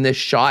earned him this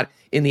shot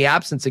in the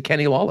absence of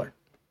Kenny Lawler.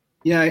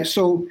 Yeah,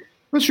 so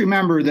let's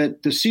remember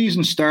that the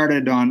season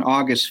started on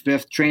August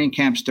 5th. Training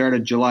camp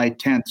started July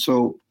 10th.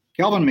 So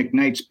Kelvin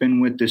MacNeil's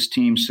been with this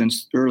team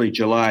since early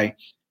July.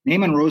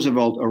 Naaman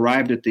Roosevelt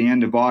arrived at the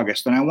end of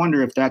August, and I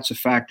wonder if that's a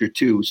factor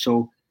too.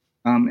 So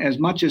as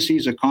much as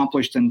he's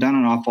accomplished and done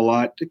an awful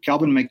lot,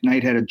 Kelvin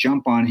MacNeil had a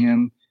jump on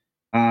him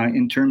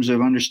in terms of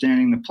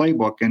understanding the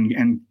playbook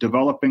and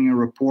developing a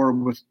rapport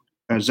with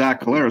Zach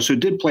Collaros, who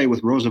did play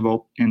with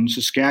Roosevelt in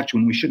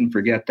Saskatchewan. We shouldn't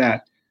forget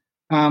that.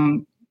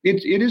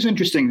 It is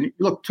interesting.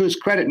 Look, to his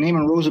credit,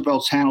 Naaman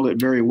Roosevelt's handled it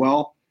very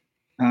well,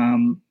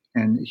 and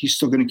he's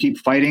still going to keep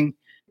fighting.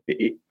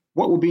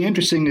 What will be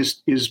interesting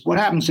is what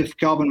happens if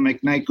Kelvin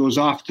MacNeil goes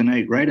off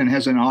tonight, right, and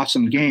has an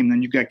awesome game.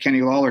 Then you've got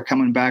Kenny Lawler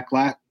coming back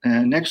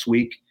next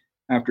week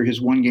after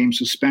his one-game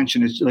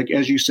suspension. It's like,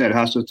 as you said,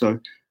 Huss, it's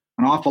an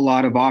awful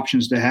lot of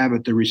options to have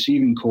at the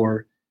receiving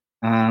core,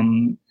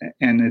 and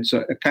it's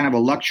a kind of a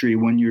luxury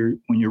when you're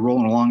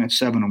rolling along at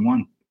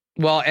 7-1.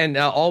 Well, and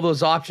all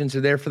those options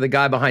are there for the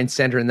guy behind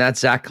center, and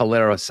that's Zach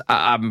Collaros.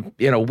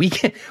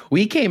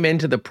 We came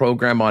into the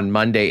program on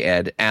Monday,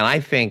 Ed, and I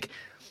think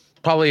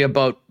probably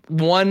about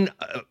one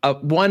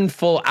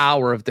full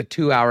hour of the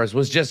 2 hours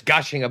was just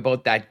gushing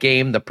about that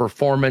game, the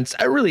performance,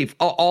 really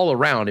all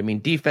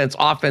around. Defense,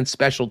 offense,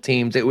 special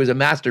teams. It was a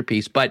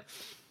masterpiece. But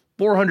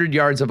 400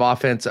 yards of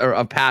offense or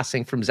of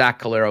passing from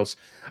Zach Collaros,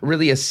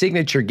 really a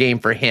signature game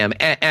for him,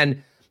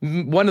 and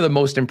one of the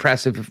most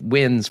impressive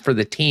wins for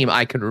the team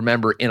I can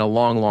remember in a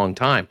long, long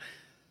time.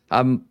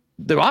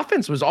 The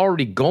offense was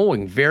already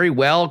going very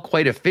well,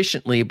 quite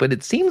efficiently, but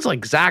it seems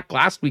like Zach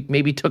last week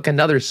maybe took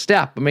another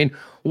step.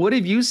 What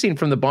have you seen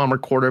from the Bomber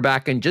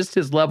quarterback and just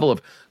his level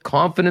of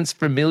confidence,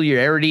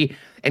 familiarity,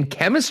 and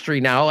chemistry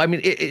now?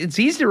 It's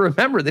easy to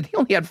remember that he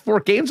only had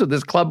 4 games with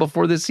this club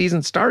before this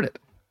season started.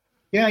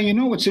 Yeah,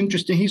 what's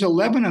interesting? He's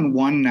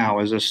 11-1 now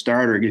as a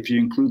starter, if you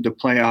include the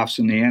playoffs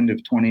in the end of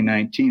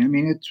 2019.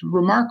 It's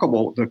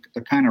remarkable the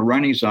kind of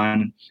run he's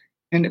on.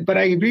 But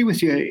I agree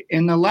with you.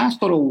 In the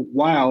last little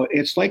while,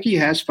 it's like he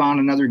has found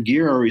another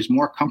gear, or he's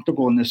more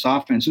comfortable in this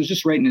offense. I was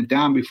just writing it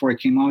down before I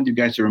came on with you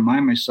guys to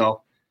remind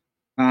myself.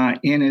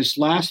 In his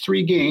last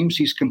 3 games,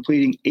 he's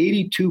completing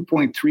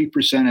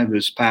 82.3% of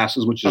his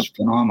passes, which is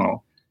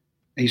phenomenal.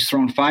 He's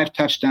thrown 5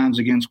 touchdowns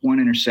against 1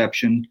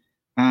 interception.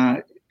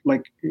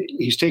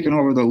 He's taken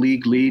over the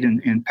league lead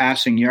in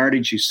passing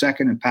yardage. He's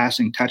second in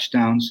passing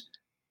touchdowns.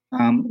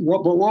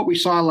 What we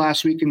saw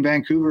last week in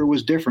Vancouver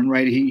was different,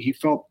 right?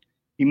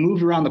 He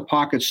moved around the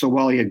pocket so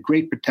well. He had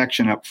great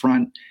protection up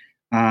front.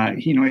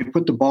 He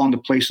put the ball into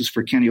places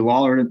for Kenny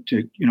Lawler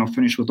to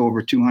finish with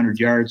over 200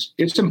 yards.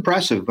 It's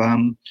impressive.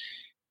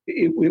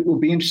 It will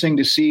be interesting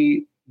to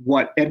see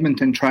what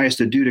Edmonton tries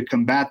to do to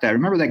combat that.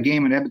 Remember that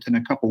game in Edmonton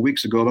a couple of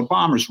weeks ago? The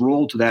Bombers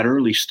rolled to that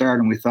early start,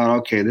 and we thought,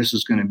 okay, this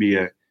is going to be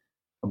a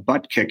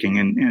butt kicking.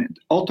 And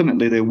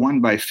ultimately, they won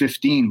by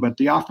 15, but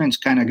the offense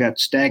kind of got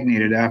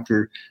stagnated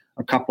after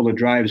a couple of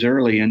drives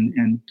early,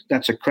 and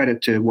that's a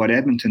credit to what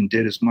Edmonton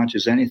did as much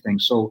as anything.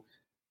 So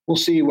we'll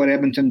see what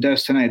Edmonton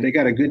does tonight. They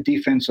got a good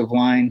defensive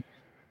line.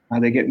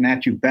 They get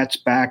Matthew Betts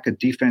back, a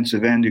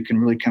defensive end who can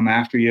really come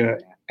after you.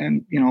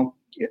 And,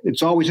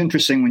 it's always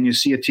interesting when you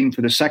see a team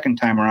for the second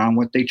time around,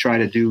 what they try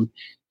to do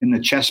in the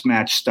chess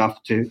match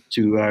stuff to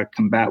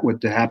combat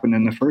what happened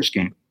in the first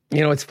game.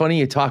 It's funny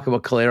you talk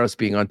about Collaros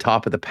being on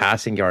top of the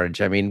passing yardage.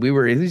 it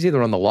was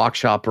either on the Lock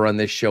Shop or on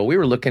this show. We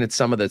were looking at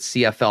some of the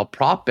CFL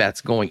prop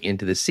bets going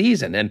into the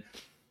season. And,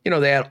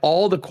 they had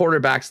all the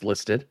quarterbacks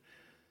listed.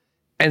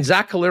 And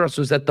Zach Collaros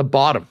was at the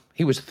bottom.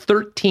 He was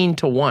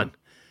 13-1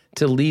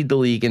 to lead the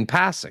league in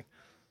passing.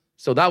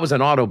 So that was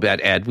an auto bet,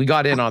 Ed. We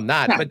got in on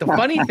that. But the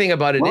funny thing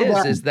about it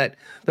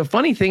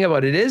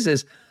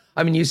is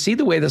you see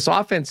the way this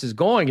offense is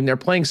going, and they're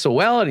playing so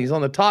well, and he's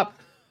on the top.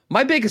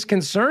 My biggest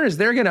concern is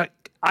they're going to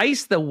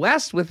ice the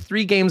West with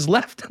 3 games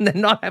left and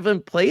then not have him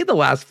play the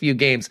last few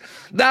games.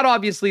 That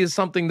obviously is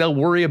something they'll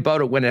worry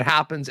about it when it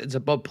happens. It's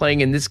about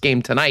playing in this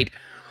game tonight.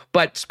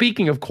 But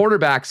speaking of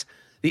quarterbacks,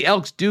 the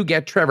Elks do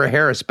get Trevor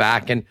Harris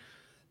back, and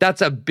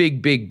that's a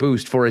big, big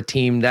boost for a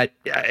team that,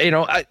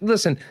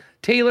 listen,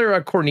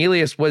 Taylor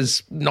Cornelius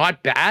was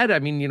not bad. I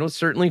mean,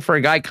 certainly for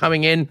a guy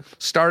coming in,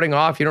 starting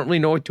off, you don't really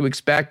know what to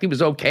expect. He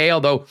was okay,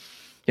 although,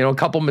 a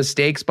couple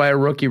mistakes by a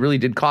rookie really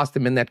did cost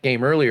him in that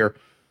game earlier.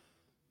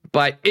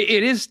 But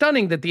it is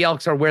stunning that the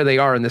Elks are where they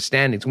are in the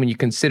standings when you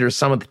consider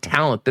some of the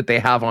talent that they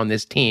have on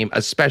this team,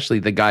 especially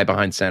the guy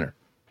behind center.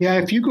 Yeah,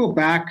 if you go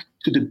back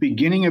to the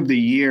beginning of the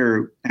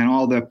year and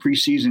all the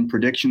preseason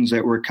predictions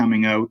that were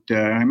coming out,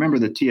 I remember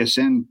the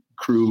TSN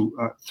crew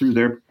threw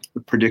their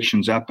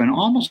predictions up, and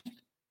almost,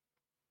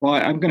 well,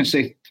 I'm going to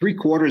say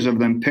 3/4 of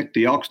them picked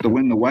the Elks to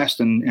win the West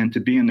and to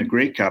be in the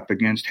Grey Cup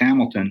against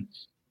Hamilton.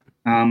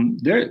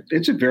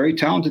 It's a very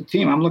talented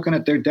team. I'm looking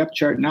at their depth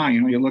chart now.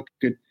 You look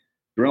at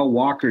Darrell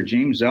Walker,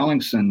 James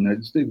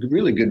Ellingson, they're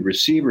really good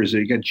receivers.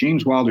 You got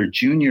James Wilder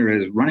Jr.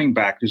 as running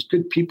back. There's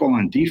good people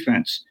on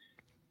defense.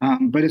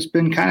 But it's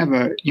been kind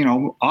of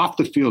off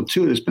the field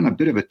too. There's been a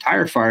bit of a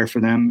tire fire for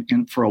them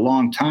for a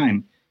long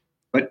time.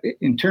 But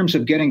in terms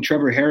of getting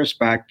Trevor Harris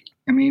back,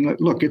 I mean,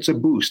 look, it's a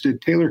boost.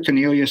 Taylor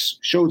Cornelius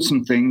showed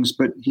some things,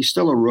 but he's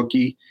still a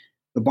rookie.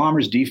 The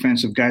Bombers'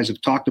 defensive guys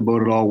have talked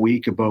about it all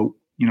week about,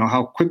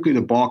 how quickly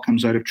the ball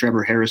comes out of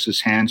Trevor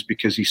Harris's hands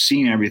because he's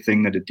seen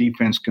everything that the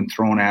defense can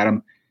throw at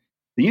him.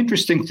 The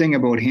interesting thing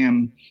about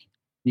him,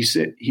 he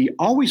said he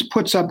always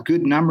puts up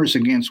good numbers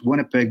against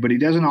Winnipeg, but he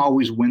doesn't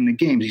always win the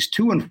games. He's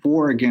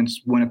 2-4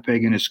 against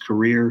Winnipeg in his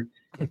career.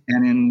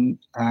 And in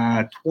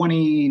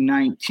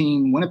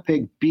 2019,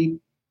 Winnipeg beat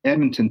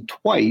Edmonton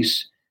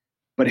twice,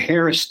 but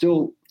Harris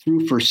still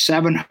threw for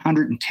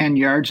 710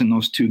 yards in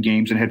those two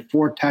games and had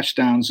 4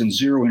 touchdowns and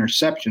 0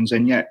 interceptions,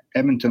 and yet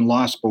Edmonton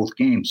lost both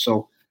games.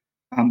 So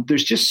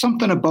there's just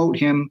something about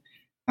him.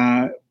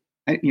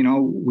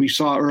 We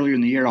saw earlier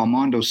in the year,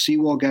 Almondo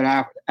Sewell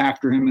got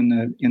after him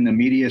in the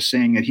media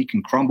saying that he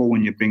can crumble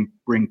when you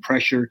bring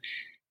pressure.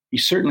 He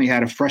certainly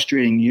had a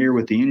frustrating year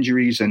with the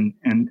injuries and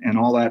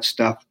all that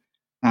stuff.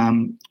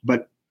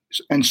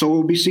 So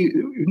it'll be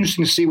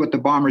interesting to see what the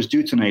Bombers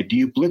do tonight. Do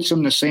you blitz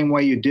them the same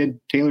way you did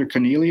Taylor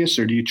Cornelius,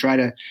 or do you try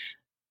to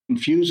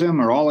confuse them,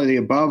 or all of the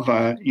above?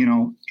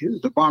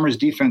 The Bombers'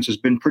 defense has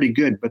been pretty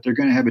good, but they're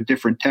going to have a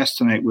different test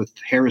tonight with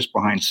Harris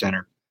behind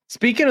center.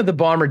 Speaking of the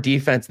Bomber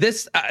defense,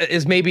 this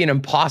is maybe an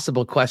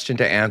impossible question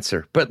to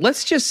answer, but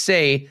let's just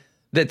say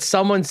that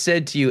someone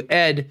said to you,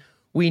 Ed,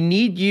 we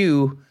need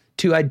you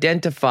to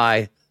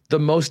identify the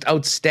most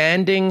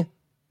outstanding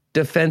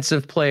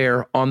defensive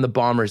player on the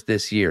Bombers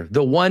this year.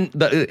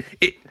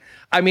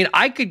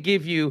 I could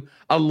give you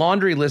a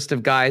laundry list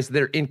of guys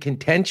that are in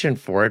contention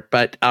for it,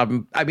 but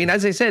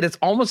as I said, it's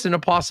almost an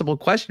impossible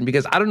question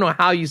because I don't know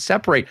how you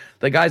separate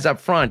the guys up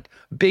front,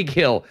 Big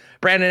Hill,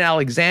 Brandon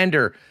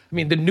Alexander,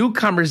 the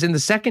newcomers in the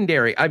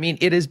secondary.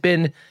 It has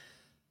been,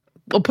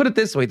 I'll put it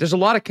this way, there's a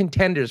lot of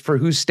contenders for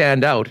who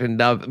stand out,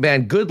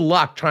 and good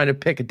luck trying to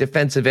pick a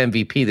defensive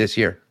MVP this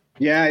year.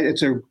 Yeah,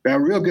 it's a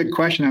real good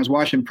question. I was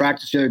watching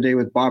practice the other day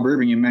with Bob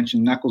Irving. You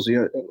mentioned Knuckles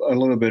a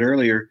little bit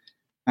earlier.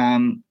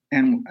 And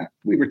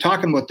we were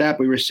talking about that.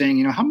 We were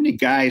saying, how many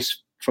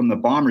guys from the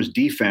Bombers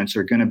defense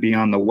are going to be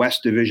on the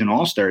West Division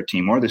All-Star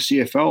team or the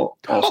CFL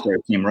All-Star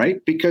team,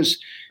 right? Because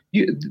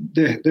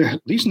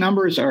these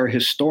numbers are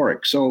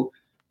historic. So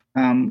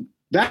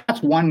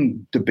that's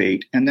one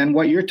debate. And then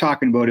what you're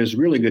talking about is a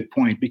really good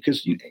point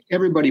because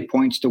everybody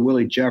points to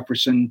Willie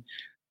Jefferson.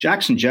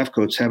 Jackson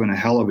Jeffcoat's having a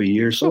hell of a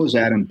year. So is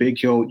Adam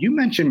Bighill. You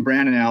mentioned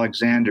Brandon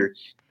Alexander.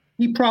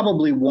 He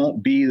probably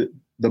won't be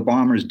the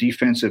Bombers'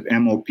 defensive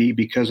MOP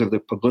because of the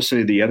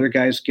publicity the other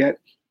guys get.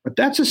 But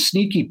that's a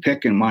sneaky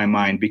pick in my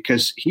mind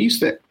because he's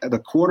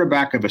the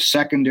quarterback of a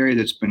secondary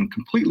that's been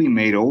completely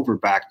made over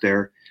back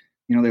there.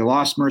 They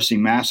lost Mercy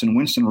Masson.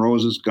 Winston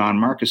Rose is gone.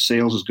 Marcus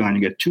Sales is gone.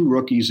 You get 2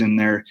 rookies in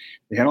there.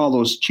 They had all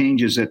those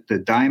changes at the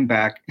dime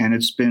back, and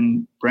it's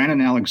been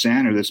Brandon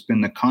Alexander that's been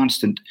the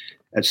constant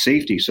at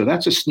safety. So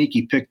that's a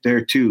sneaky pick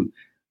there too.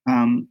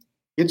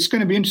 It's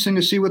going to be interesting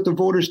to see what the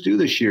voters do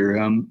this year.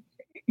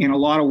 In a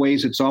lot of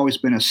ways, it's always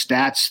been a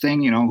stats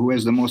thing, who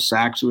has the most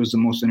sacks, who has the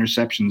most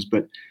interceptions.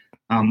 But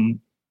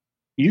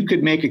you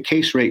could make a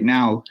case right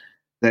now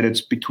that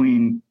it's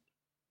between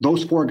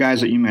those 4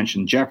 guys that you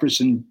mentioned,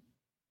 Jefferson,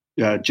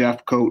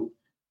 Jeffcoat,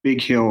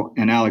 Big Hill,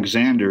 and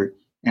Alexander.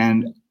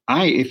 And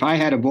if I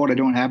had a vote, I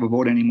don't have a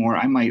vote anymore,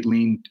 I might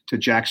lean to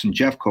Jackson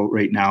Jeffcoat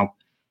right now.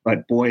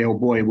 But boy, oh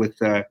boy, with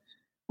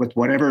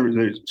whatever,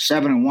 the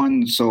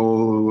 7-1.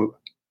 So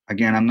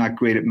again, I'm not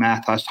great at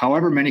math.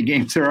 However many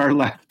games there are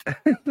left.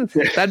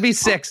 That'd be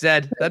 6,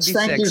 Ed. That'd be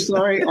 6. Thank you.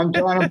 Sorry, I'm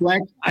drawing a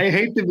blank. I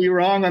hate to be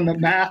wrong on the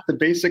math, the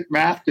basic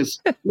math,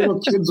 because little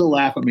kids will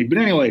laugh at me. But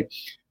anyway,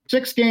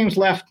 6 games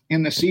left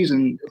in the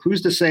season.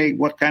 Who's to say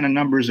what kind of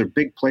numbers or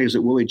big plays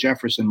that Willie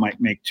Jefferson might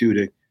make too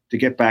to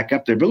get back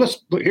up there? But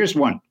here's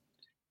one.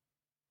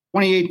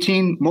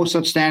 2018, most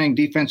outstanding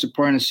defensive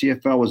player in the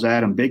CFL was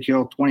Adam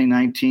Bighill.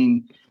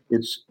 2019,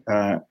 it's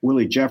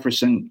Willie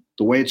Jefferson.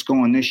 The way it's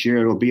going this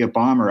year, it'll be a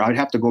Bomber. I'd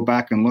have to go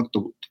back and look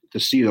to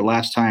see the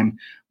last time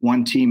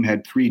one team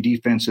had 3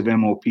 defensive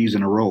MOPs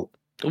in a row.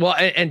 Well,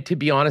 and to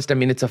be honest,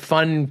 it's a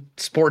fun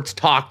sports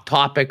talk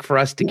topic for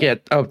us to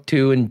get up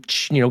to and,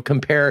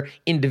 compare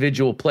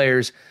individual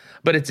players.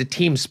 but it's a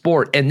team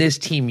sport, and this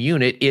team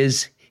unit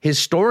is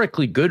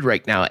historically good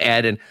right now,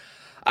 Ed. And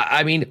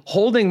I mean,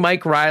 holding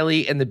Mike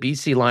Riley and the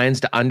BC Lions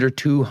to under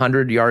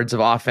 200 yards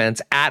of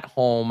offense at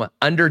home,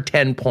 under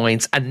 10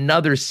 points,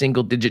 another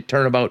single-digit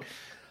turnabout.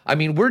 I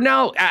mean, we're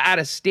now at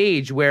a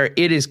stage where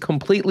it is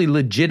completely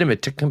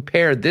legitimate to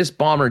compare this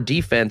Bomber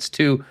defense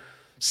to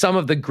some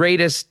of the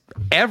greatest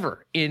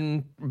ever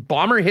in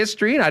Bomber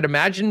history, and I'd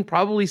imagine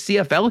probably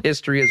CFL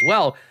history as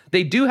well.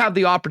 They do have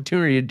the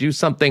opportunity to do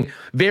something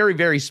very,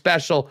 very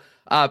special.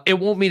 It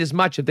won't mean as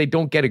much if they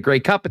don't get a Grey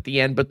Cup at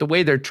the end, but the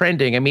way they're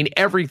trending, I mean,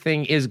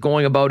 everything is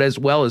going about as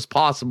well as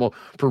possible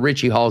for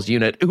Richie Hall's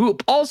unit, who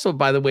also,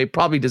 by the way,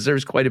 probably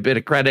deserves quite a bit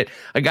of credit.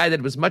 A guy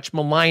that was much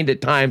maligned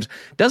at times,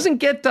 doesn't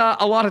get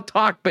a lot of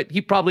talk, but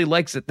he probably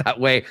likes it that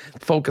way.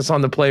 Focus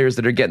on the players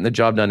that are getting the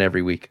job done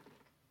every week.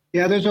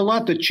 Yeah, there's a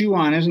lot to chew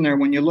on, isn't there,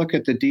 when you look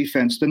at the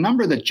defense? The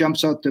number that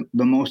jumps out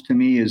the most to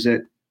me is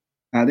that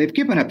they've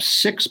given up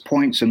 6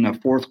 points in the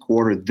fourth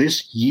quarter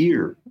this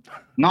year,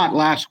 not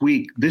last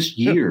week, this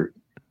year.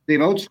 They've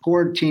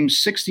outscored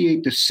teams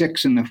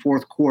 68-6 in the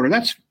fourth quarter.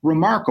 That's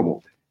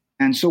remarkable.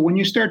 And so when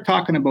you start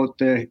talking about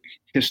the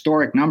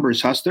historic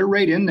numbers, Huss, they're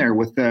right in there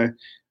with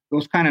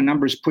those kind of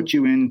numbers put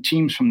you in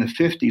teams from the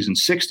 50s and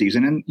 60s.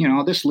 And then, you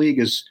know, this league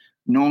is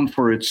known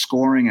for its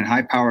scoring and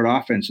high-powered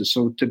offenses.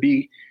 So to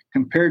be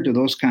compared to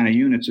those kind of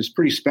units is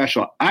pretty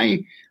special.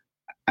 I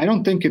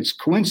don't think it's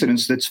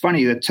coincidence. That's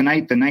funny that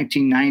tonight the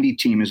 1990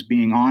 team is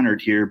being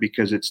honored here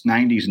because it's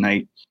 90s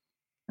night.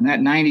 And that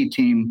 90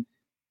 team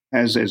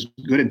has as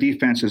good a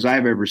defense as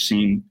I've ever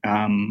seen.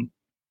 And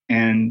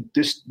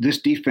this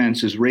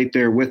defense is right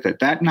there with it.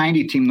 That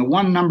 90 team, the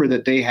one number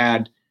that they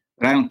had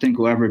that I don't think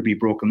will ever be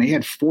broken, they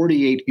had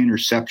 48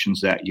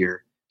 interceptions that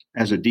year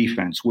as a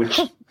defense,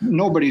 which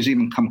nobody's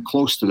even come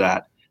close to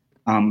that.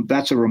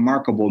 That's a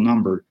remarkable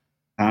number.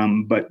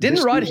 But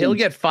didn't Rod Hill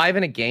get 5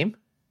 in a game?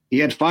 He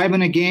had 5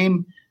 in a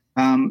game.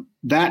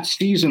 That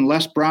season,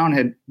 Les Brown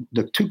had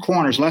the two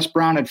corners. Les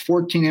Brown had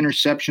 14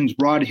 interceptions.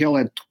 Rod Hill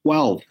had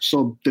 12.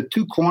 So the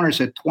two corners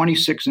had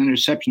 26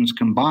 interceptions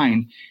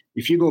combined.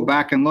 If you go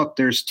back and look,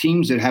 there's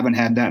teams that haven't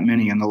had that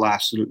many in the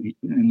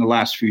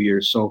last few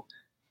years. So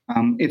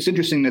it's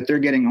interesting that they're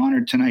getting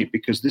honored tonight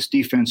because this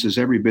defense is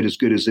every bit as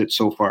good as it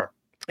so far.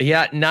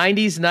 Yeah,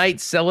 90s night,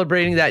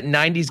 celebrating that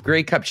 90s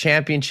Grey Cup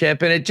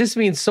championship. And it just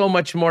means so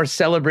much more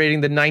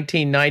celebrating the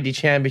 1990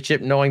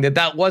 championship, knowing that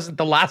that wasn't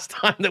the last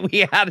time that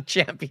we had a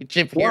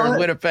championship here in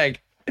Winnipeg.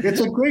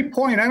 It's a great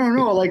point. I don't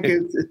know.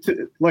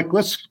 Like,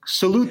 let's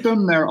salute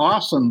them. They're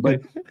awesome.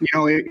 But, you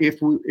know, if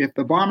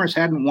the Bombers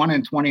hadn't won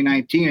in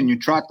 2019 and you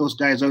trot those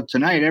guys out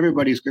tonight,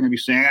 everybody's going to be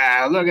saying,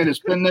 look at it. It's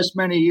been this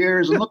many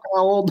years. And look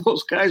how old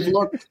those guys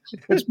look.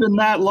 It's been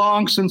that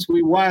long since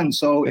we won.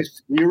 So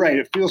you're right.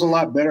 It feels a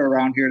lot better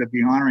around here to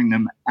be honoring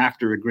them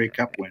after a Grey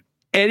Cup win.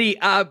 Eddie,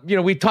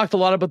 we talked a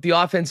lot about the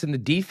offense and the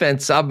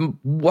defense.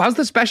 How's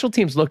the special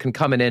teams looking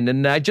coming in?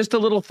 And just a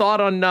little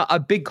thought on a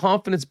big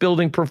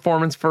confidence-building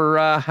performance for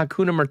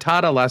Hakuna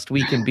Matata last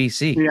week in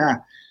BC.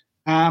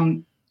 Yeah.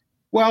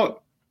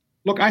 Well,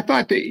 look, I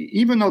thought that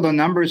even though the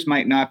numbers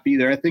might not be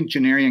there, I think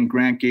Janarian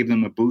Grant gave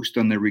them a boost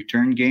on their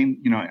return game.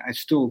 You know, I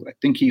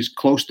think he's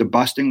close to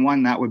busting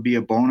one. That would be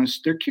a bonus.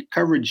 Their kick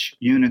coverage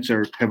units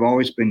have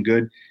always been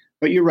good.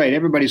 But you're right.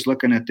 Everybody's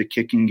looking at the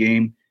kicking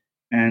game.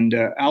 And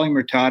Ali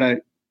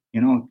Murtada,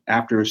 you know,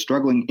 after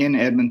struggling in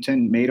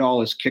Edmonton, made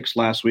all his kicks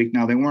last week.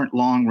 Now, they weren't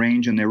long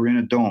range and they were in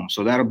a dome.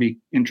 So that'll be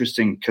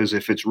interesting because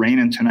if it's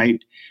raining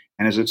tonight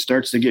and as it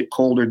starts to get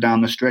colder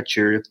down the stretch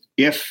here,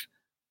 if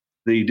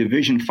the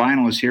division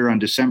final is here on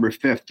December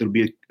 5th,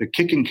 the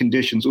kicking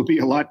conditions will be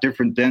a lot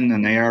different then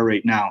than they are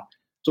right now.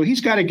 So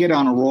he's got to get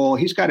on a roll.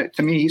 He's got to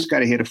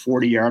hit a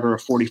 40-yarder or a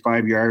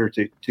 45-yarder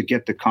to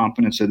get the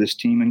confidence of this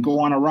team and go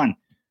on a run.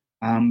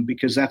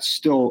 Because that's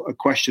still a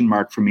question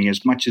mark for me.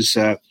 As much as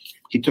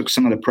he took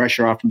some of the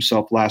pressure off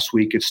himself last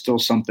week, it's still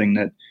something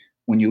that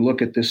when you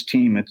look at this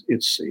team,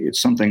 it's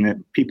something that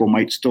people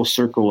might still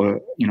circle,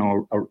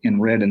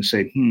 in red and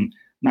say,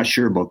 not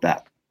sure about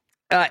that.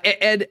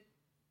 Ed,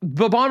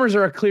 the Bombers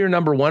are a clear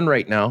number one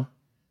right now.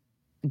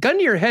 Gun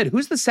to your head,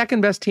 who's the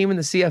second best team in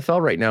the CFL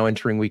right now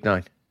entering Week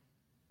 9?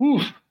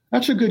 Ooh,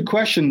 that's a good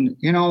question.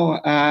 You know,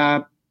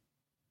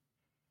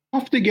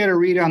 tough to get a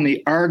read on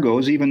the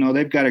Argos, even though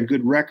they've got a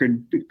good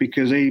record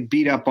because they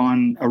beat up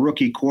on a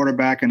rookie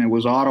quarterback, and it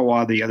was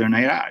Ottawa the other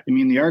night. I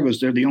mean, the Argos,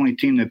 they're the only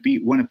team that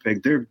beat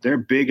Winnipeg. They're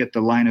big at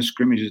the line of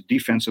scrimmage,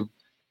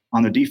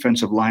 on the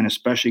defensive line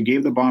especially.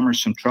 Gave the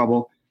Bombers some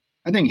trouble.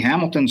 I think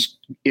Hamilton's,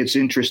 it's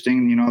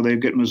interesting. You know, they've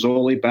got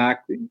Mazzoli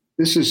back.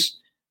 This isn't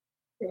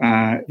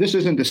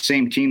the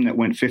same team that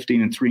went 15-3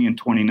 in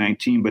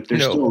 2019, but they're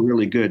still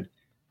really good.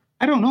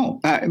 I don't know.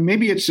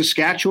 Maybe it's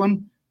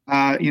Saskatchewan.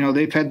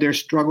 They've had their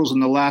struggles in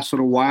the last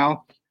little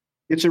while.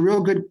 It's a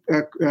real good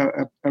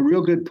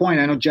point.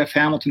 I know Jeff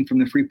Hamilton from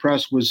the Free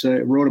Press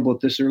wrote about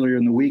this earlier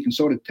in the week, and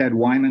so did Ted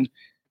Wyman.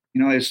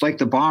 You know, it's like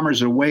the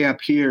Bombers are way up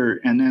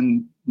here, and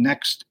then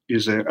next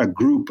is a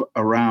group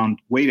around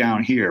way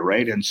down here,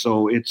 right? And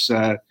so it's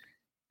a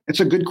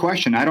good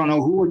question. I don't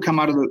know who would come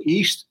out of the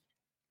East.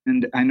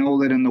 And I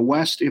know that in the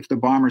West, if the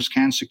Bombers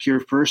can secure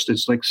first,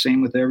 it's like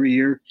same with every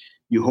year.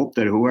 You hope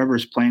that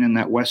whoever's playing in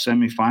that West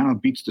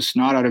semifinal beats the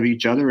snot out of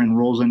each other and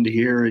rolls into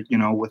here,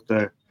 with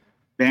the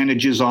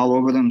bandages all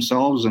over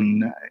themselves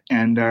and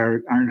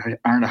aren't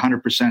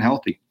 100%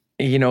 healthy.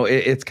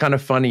 It's kind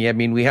of funny. I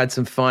mean, we had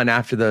some fun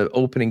after the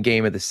opening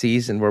game of the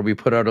season where we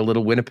put out a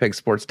little Winnipeg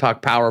Sports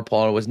Talk power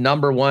poll. It was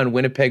number 1,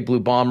 Winnipeg Blue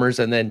Bombers,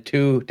 and then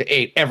 2 to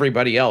 8,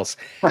 everybody else.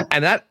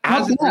 And that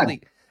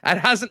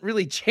hasn't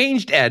really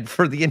changed, Ed,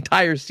 for the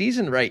entire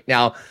season right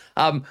now.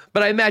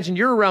 But I imagine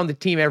you're around the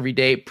team every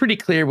day. Pretty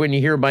clear when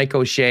you hear Mike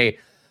O'Shea.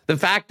 The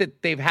fact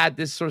that they've had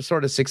this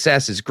sort of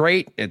success is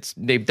great.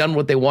 They've done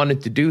what they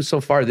wanted to do so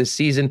far this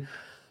season,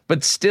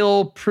 but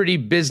still pretty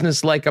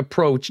business-like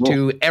approach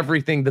to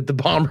everything that the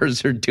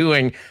Bombers are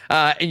doing.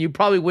 And you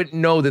probably wouldn't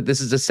know that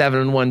this is a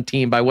 7-1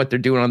 team by what they're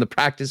doing on the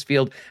practice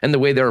field and the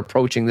way they're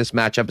approaching this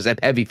matchup as a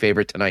heavy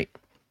favorite tonight.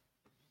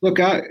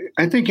 Look, I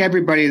think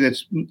everybody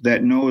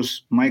that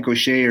knows Mike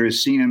O'Shea or has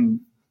seen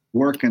him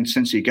working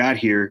since he got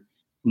here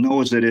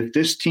knows that if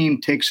this team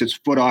takes its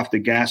foot off the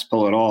gas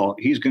pedal at all,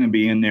 he's going to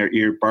be in their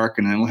ear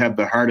barking, and they'll have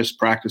the hardest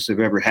practice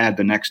they've ever had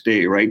the next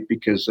day, right?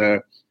 Because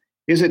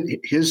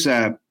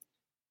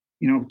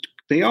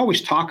they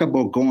always talk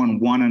about going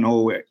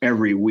 1-0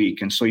 every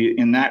week, and so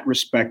in that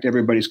respect,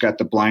 everybody's got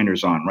the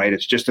blinders on, right?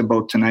 It's just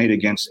about tonight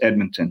against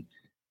Edmonton.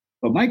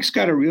 But Mike's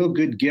got a real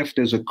good gift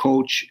as a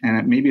coach,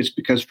 and maybe it's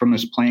because from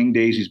his playing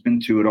days he's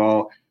been through it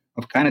all,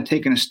 of kind of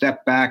taking a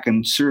step back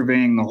and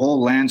surveying the whole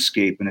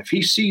landscape. And if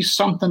he sees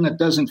something that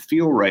doesn't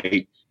feel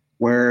right,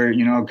 where,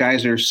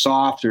 guys are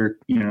soft or,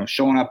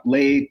 showing up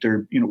late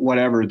or,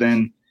 whatever,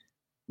 then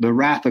the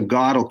wrath of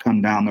God will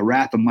come down. The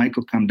wrath of Mike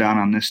will come down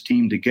on this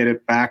team to get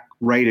it back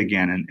right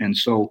again. And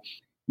so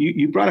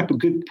you brought up a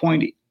good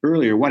point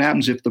earlier. What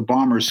happens if the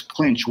Bombers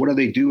clinch? What do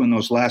they do in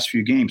those last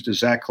few games? Does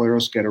Zach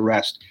Collaros get a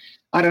rest?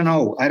 I don't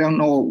know. I don't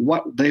know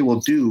what they will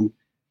do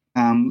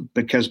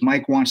because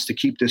Mike wants to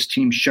keep this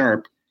team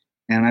sharp.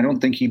 And I don't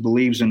think he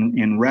believes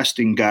in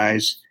resting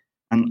guys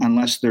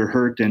unless they're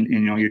hurt and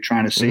you're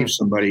trying to save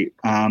somebody.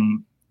 I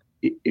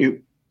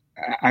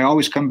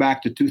always come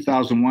back to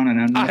 2001,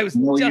 and I was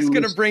just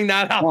going to bring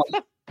that up.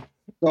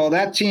 So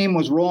that team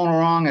was rolling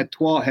along at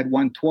 12, had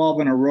won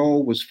 12 in a row,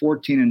 was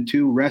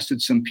 14-2, rested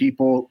some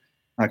people.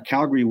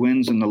 Calgary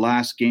wins in the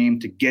last game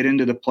to get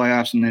into the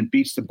playoffs, and then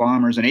beats the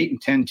Bombers. An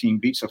 8-10 team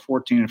beats a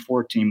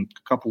 14-4 team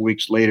a couple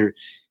weeks later.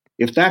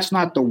 If that's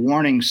not the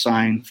warning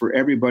sign for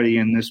everybody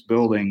in this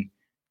building.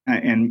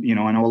 And,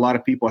 I know a lot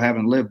of people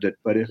haven't lived it,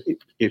 but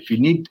if you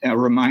need a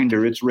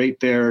reminder, it's right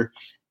there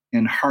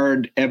in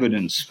hard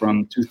evidence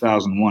from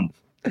 2001.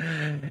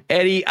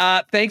 Eddie,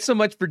 thanks so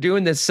much for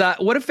doing this.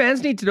 What do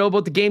fans need to know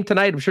about the game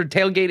tonight? I'm sure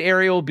tailgate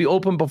area will be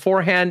open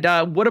beforehand.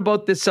 What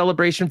about this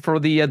celebration for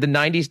the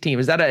 90s team?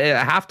 Is that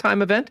a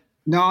halftime event?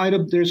 No,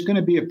 there's going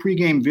to be a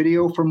pregame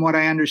video from what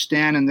I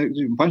understand, and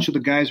a bunch of the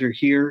guys are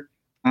here.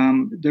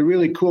 The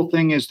really cool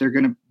thing is they're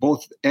going to,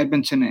 both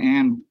Edmonton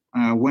and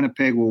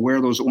Winnipeg will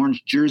wear those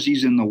orange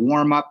jerseys in the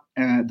warm-up.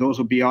 Those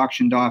will be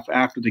auctioned off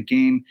after the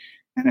game.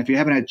 And if you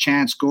haven't had a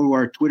chance, go to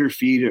our Twitter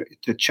feed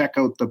to check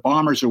out the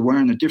Bombers are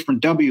wearing a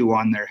different W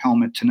on their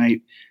helmet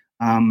tonight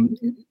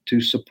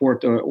to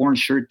support the Orange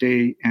Shirt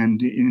Day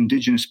and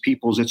Indigenous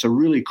peoples. It's a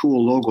really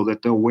cool logo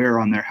that they'll wear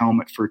on their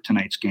helmet for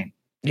tonight's game.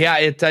 Yeah,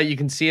 you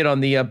can see it on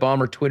the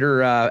Bomber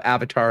Twitter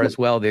avatar as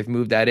well. They've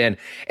moved that in.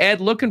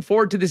 Ed, looking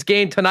forward to this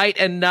game tonight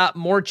and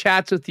more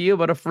chats with you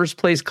about a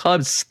first-place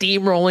club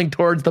steamrolling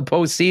towards the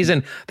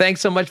postseason. Thanks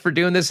so much for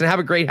doing this, and have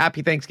a great,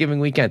 happy Thanksgiving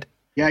weekend.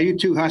 Yeah, you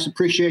too, Huss.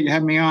 Appreciate you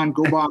having me on.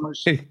 Go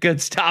Bombers.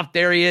 Good stuff.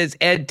 There he is,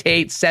 Ed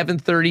Tait,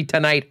 7:30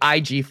 tonight,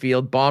 IG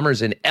Field,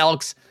 Bombers and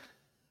Elks.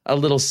 A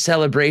little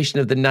celebration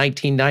of the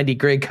 1990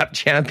 Grey Cup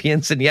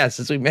champions. And yes,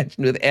 as we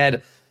mentioned with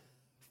Ed,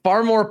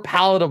 far more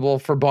palatable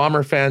for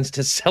Bomber fans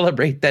to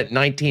celebrate that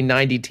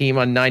 1990 team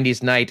on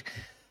 90s night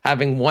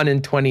having won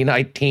in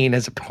 2019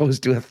 as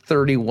opposed to a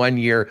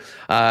 31-year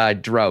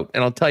drought.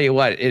 And I'll tell you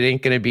what, it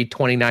ain't going to be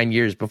 29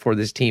 years before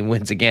this team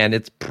wins again.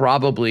 It's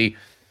probably,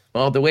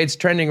 well, the way it's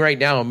trending right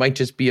now, it might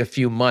just be a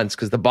few months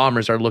because the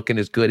Bombers are looking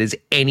as good as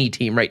any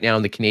team right now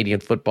in the Canadian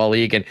Football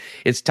League. And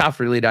it's tough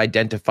really to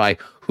identify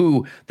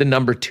who the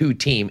number 2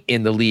 team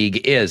in the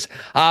league is.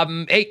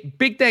 Hey,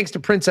 big thanks to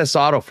Princess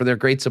Auto for their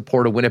great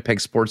support of Winnipeg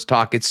Sports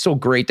Talk. It's so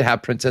great to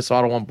have Princess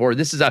Auto on board.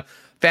 This is a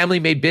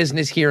family-made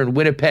business here in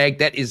Winnipeg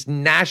that is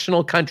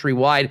national,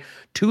 countrywide.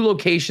 2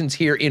 locations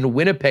here in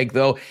Winnipeg,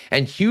 though,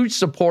 and huge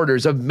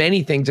supporters of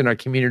many things in our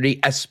community,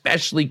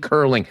 especially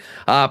curling.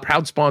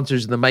 Proud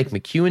sponsors of the Mike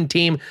McEwen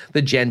team.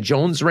 The Jen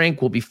Jones rink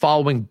will be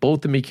following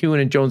both the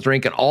McEwen and Jones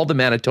rink and all the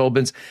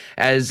Manitobans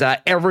as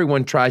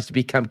everyone tries to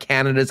become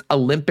Canada's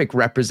Olympic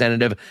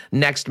representative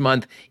next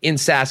month in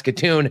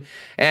Saskatoon.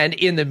 And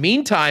in the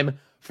meantime,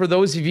 for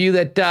those of you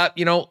that,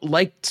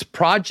 like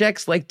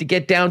projects, like to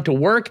get down to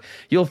work,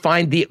 you'll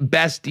find the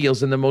best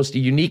deals and the most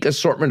unique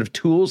assortment of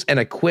tools and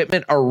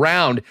equipment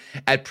around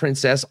at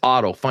Princess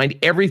Auto. Find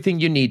everything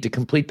you need to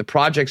complete the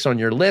projects on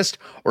your list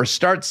or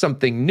start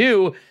something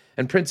new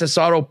And Princess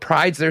Auto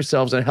prides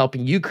themselves on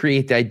helping you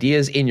create the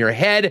ideas in your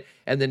head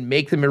and then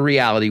make them a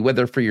reality.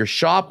 Whether for your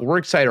shop,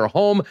 worksite, or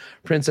home,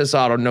 Princess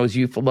Auto knows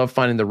you love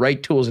finding the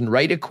right tools and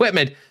right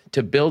equipment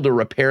to build or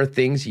repair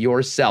things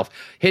yourself.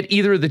 Hit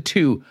either of the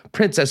two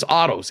Princess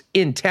Autos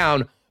in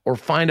town or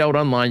find out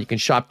online. You can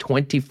shop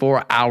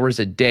 24 hours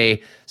a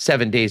day,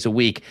 7 days a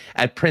week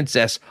at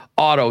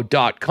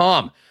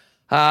princessauto.com.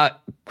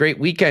 Great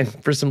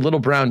weekend for some Little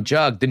Brown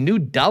Jug. The new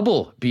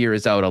double beer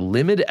is out, a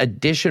limited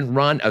edition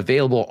run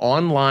available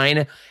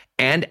online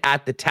and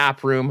at the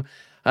tap room.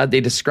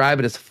 They describe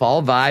it as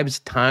fall vibes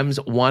times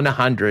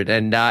 100.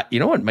 And you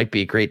know what might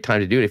be a great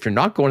time to do it? If you're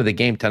not going to the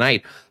game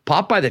tonight,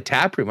 pop by the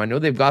tap room. I know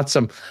they've got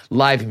some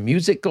live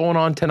music going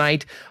on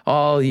tonight.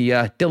 All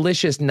the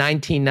delicious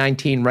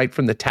 1919 right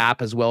from the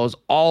tap, as well as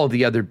all of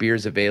the other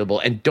beers available.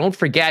 And don't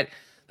forget,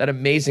 that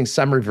amazing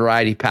summer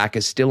variety pack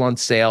is still on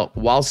sale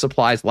while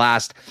supplies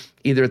last,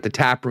 either at the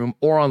tap room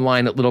or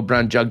online at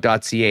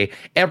littlebrownjug.ca.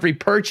 Every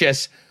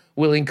purchase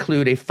will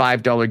include a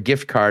 $5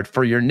 gift card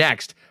for your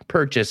next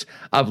purchase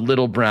of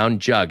Little Brown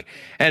Jug.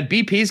 And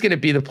BP is going to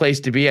be the place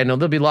to be. I know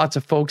there'll be lots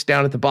of folks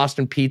down at the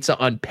Boston Pizza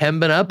on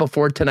Pembina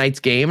before tonight's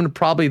game, and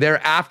probably there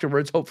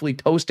afterwards, hopefully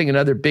toasting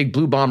another big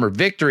Blue Bomber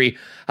victory.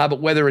 But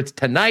whether it's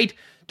tonight,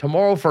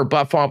 tomorrow for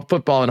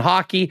football and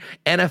hockey,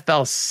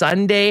 NFL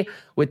Sunday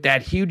with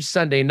that huge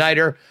Sunday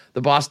nighter,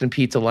 the Boston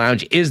Pizza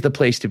Lounge is the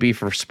place to be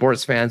for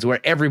sports fans, where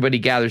everybody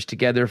gathers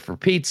together for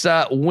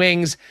pizza,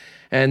 wings,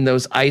 and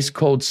those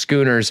ice-cold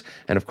schooners.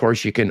 And, of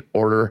course, you can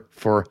order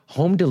for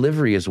home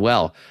delivery as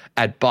well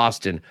at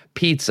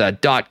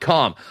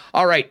bostonpizza.com.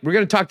 All right, we're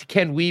going to talk to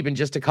Ken Wiebe in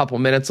just a couple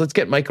minutes. Let's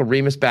get Michael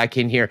Remus back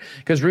in here,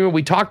 because, Rima,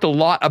 we talked a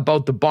lot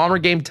about the Bomber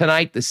game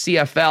tonight, the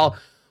CFL.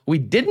 We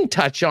didn't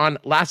touch on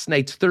last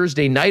night's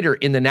Thursday nighter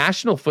in the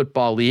National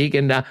Football League,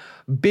 and a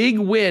big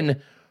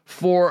win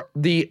for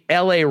the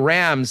LA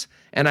Rams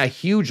and a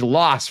huge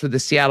loss for the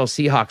Seattle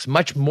Seahawks.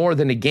 Much more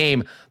than a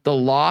game, the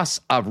loss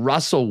of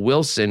Russell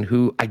Wilson,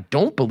 who I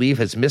don't believe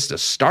has missed a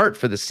start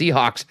for the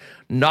Seahawks,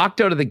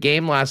 knocked out of the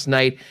game last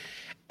night.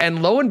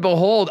 And lo and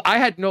behold, I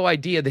had no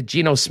idea that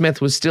Geno Smith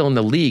was still in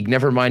the league,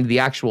 never mind the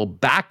actual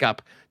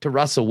backup to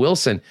Russell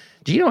Wilson.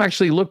 Geno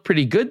actually looked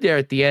pretty good there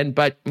at the end,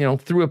 but,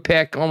 threw a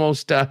pick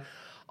almost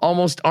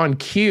on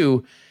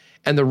cue,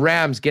 and the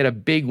Rams get a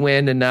big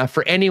win. And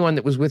for anyone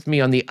that was with me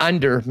on the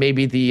under,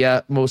 maybe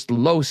the most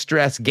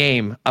low-stress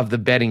game of the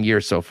betting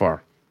year so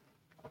far.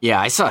 Yeah,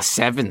 I saw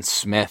Seven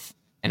Smith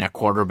in a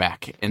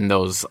quarterback in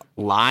those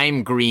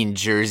lime green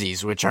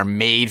jerseys, which are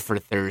made for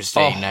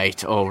Thursday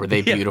night. Oh, were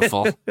they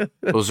beautiful?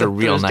 Those are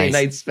real Thursday nice.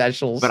 Night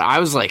specials. But I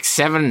was like,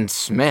 Seven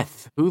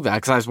Smith, who that?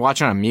 Because I was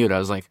watching on mute. I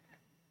was like,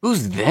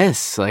 who's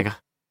this? Like,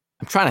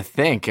 I'm trying to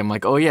think. I'm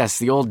like, oh, yes,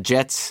 the old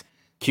Jets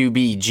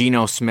QB,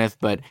 Geno Smith.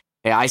 But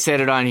hey, I said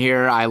it on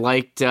here. I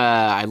liked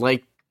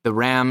the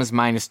Rams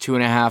minus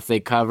 2.5. They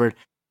covered.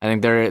 I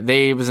think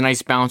it was a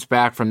nice bounce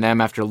back from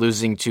them after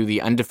losing to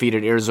the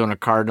undefeated Arizona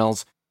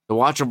Cardinals. So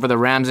watch out for the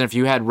Rams. And if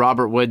you had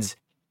Robert Woods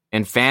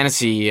in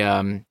fantasy,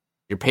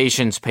 your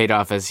patience paid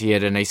off, as he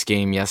had a nice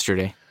game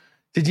yesterday.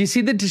 Did you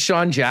see the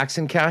Deshaun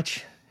Jackson catch?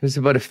 It was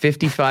about a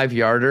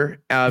 55-yarder.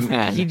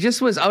 He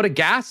just was out of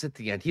gas at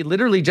the end. He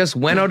literally just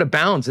went out of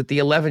bounds at the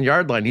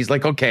 11-yard line. He's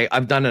like, okay,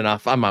 I've done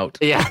enough. I'm out.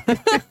 Yeah.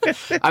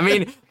 I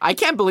mean, I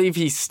can't believe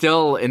he's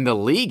still in the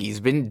league. He's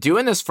been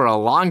doing this for a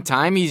long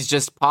time. He's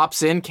just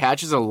pops in,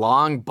 catches a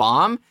long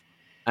bomb.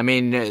 I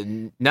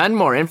mean, none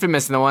more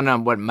infamous than the one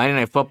on Monday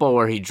Night Football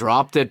where he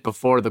dropped it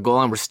before the goal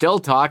line. We're still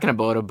talking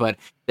about it, but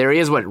there he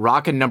is,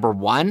 rocking number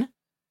 1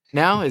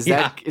 now? Is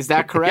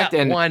that correct?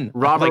 Yeah, and 1.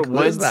 Robert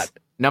Woods,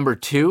 number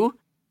 2.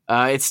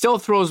 It still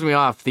throws me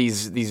off,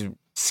 these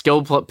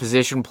skill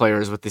position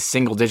players with the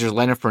single digits.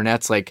 Leonard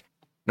Fournette's like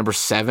number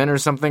 7 or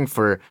something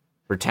for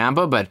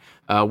Tampa, but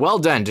well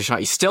done, Deshaun.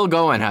 He's still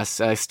going, Huss.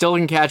 Still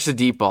can catch the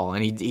deep ball,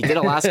 and he did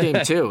it last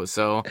game too,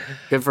 so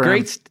good for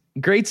him.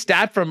 Great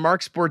stat from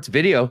Mark Sports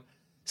Video.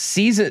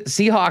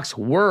 Seahawks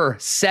were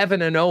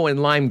 7-0 in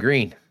lime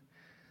green.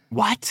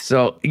 What?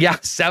 So, yeah,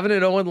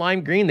 7-0 in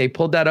lime green. They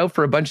pulled that out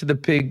for a bunch of the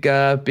big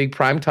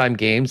primetime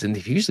games, and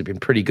they've usually been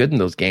pretty good in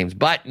those games,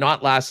 but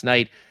not last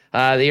night.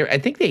 I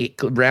think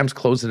Rams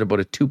closed at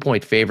about a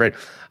 2-point favorite,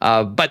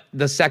 but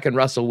the second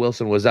Russell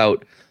Wilson was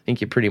out, I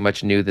think you pretty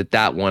much knew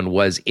that one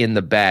was in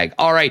the bag.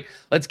 All right,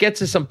 let's get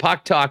to some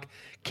puck talk.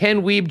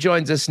 Ken Wiebe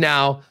joins us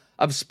now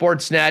of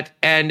Sportsnet,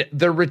 and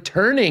the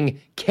returning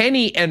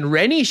Kenny and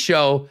Rennie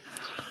show.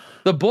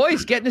 The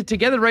boys getting it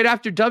together right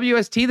after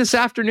WST this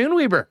afternoon,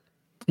 Weber.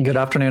 Good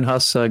afternoon,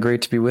 Huss.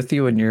 Great to be with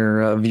you and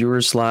your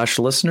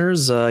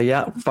viewers/listeners.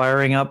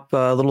 Firing up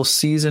a little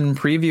season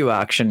preview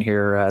action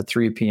here at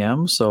 3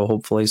 p.m. So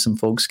hopefully some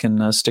folks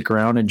can stick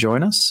around and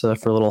join us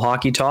for a little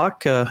hockey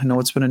talk. I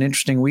know it's been an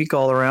interesting week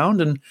all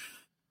around and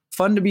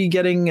fun to be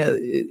getting,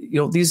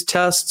 these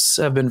tests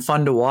have been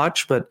fun to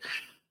watch, but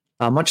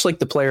much like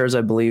the players,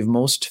 I believe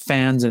most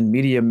fans and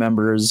media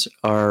members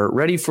are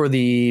ready for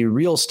the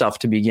real stuff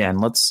to begin.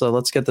 Let's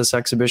get this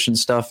exhibition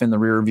stuff in the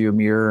rearview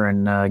mirror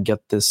and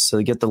get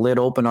the lid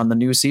open on the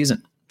new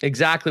season.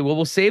 Exactly. Well,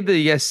 we'll save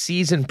the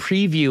season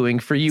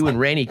previewing for you and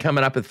Rennie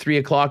coming up at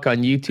 3:00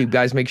 on YouTube.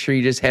 Guys, make sure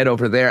you just head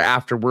over there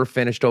after we're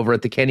finished over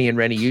at the Kenny and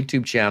Rennie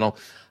YouTube channel.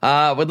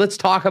 But let's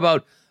talk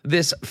about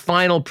this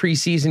final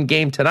preseason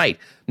game tonight.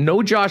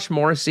 No Josh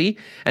Morrissey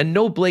and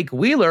no Blake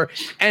Wheeler.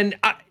 And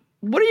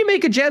what do you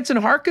make of Jansen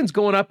Harkins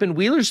going up in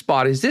Wheeler's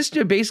spot? Is this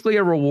basically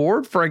a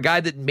reward for a guy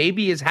that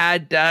maybe has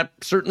had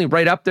certainly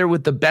right up there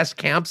with the best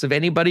camps of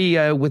anybody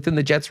within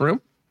the Jets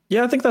room?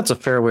 Yeah, I think that's a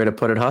fair way to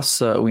put it,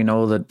 Huss. We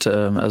know that,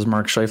 as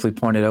Mark Scheifele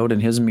pointed out in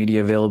his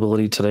media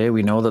availability today,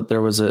 we know that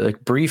there was a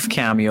brief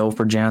cameo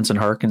for Jansen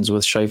Harkins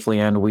with Scheifele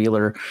and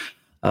Wheeler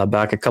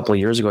back a couple of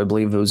years ago. I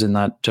believe it was in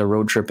that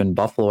road trip in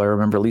Buffalo. I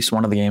remember at least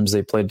one of the games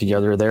they played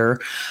together there.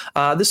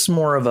 This is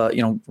more of a,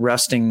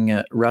 resting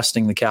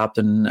the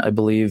captain, I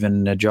believe,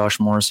 and Josh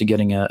Morrissey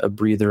getting a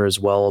breather as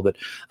well. But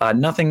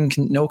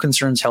no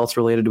concerns health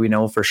related, we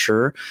know for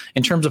sure.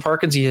 In terms of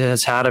Harkins, he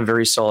has had a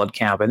very solid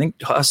camp. I think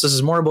this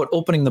is more about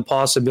opening the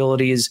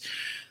possibilities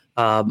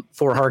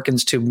for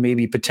Harkins to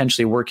maybe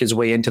potentially work his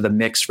way into the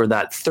mix for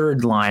that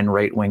third line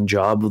right wing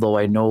job, although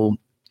I know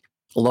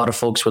a lot of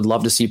folks would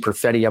love to see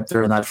Perfetti up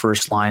there in that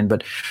first line,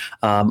 but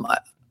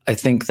I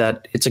think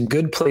that it's a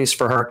good place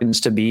for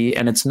Harkins to be,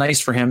 and it's nice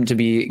for him to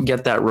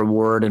get that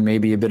reward and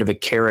maybe a bit of a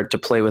carrot to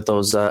play with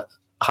those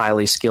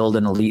highly skilled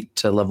and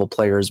elite level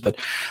players. But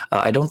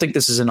I don't think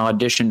this is an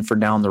audition for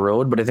down the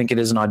road, but I think it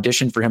is an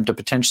audition for him to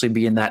potentially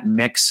be in that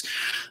mix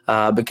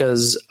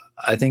because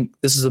I think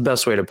this is the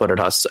best way to put it,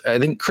 Huss. I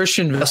think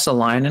Christian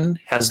Vesalainen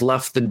has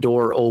left the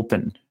door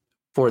open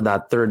for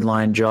that third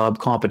line job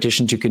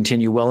competition to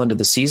continue well into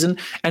the season.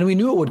 And we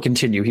knew it would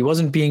continue. He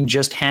wasn't being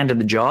just handed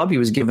the job. He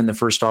was given the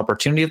first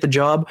opportunity at the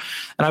job.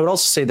 And I would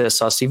also say this,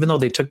 Huss, even though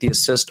they took the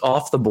assist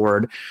off the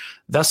board,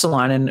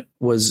 Vesalainen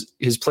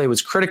his play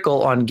was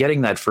critical on getting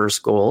that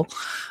first goal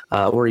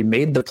where he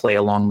made the play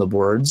along the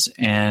boards.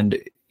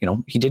 And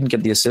he didn't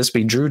get the assist, but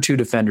he drew two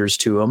defenders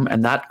to him,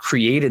 and that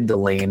created the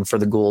lane for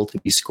the goal to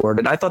be scored.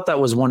 And I thought that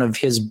was one of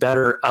his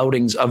better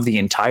outings of the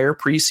entire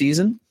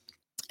preseason.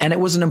 And it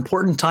was an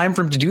important time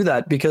for him to do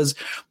that because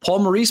Paul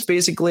Maurice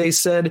basically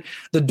said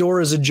the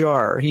door is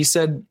ajar. He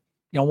said,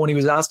 when he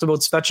was asked about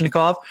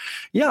Svechnikov,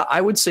 yeah,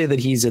 I would say that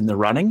he's in the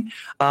running.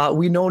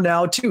 We know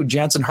now too,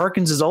 Jansen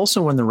Harkins is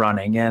also in the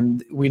running,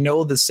 and we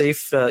know the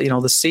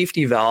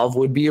safety valve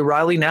would be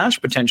Riley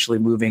Nash potentially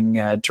moving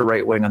to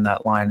right wing on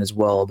that line as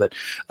well. But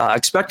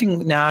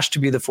expecting Nash to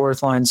be the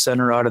fourth line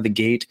center out of the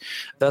gate,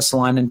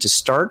 Vesalainen to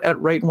start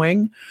at right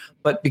wing.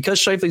 But because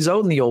Scheifele's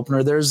out in the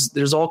opener,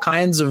 there's all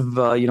kinds of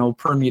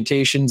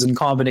permutations and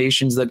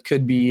combinations that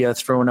could be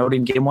thrown out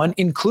in game one,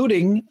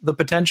 including the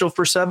potential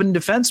for 7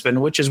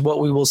 defensemen, which is what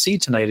we will see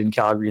tonight in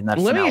Calgary in that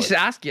finale. Let me just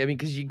ask you,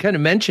 because you kind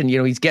of mentioned,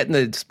 he's getting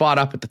the spot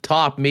up at the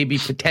top, maybe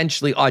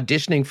potentially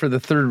auditioning for the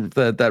third,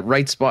 that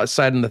right spot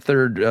side on the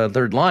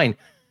third line.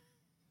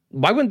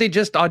 Why wouldn't they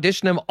just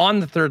audition him on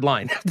the third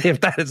line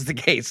if that is the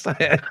case?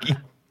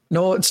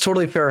 No, it's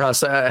totally fair,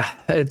 Huss.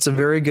 It's a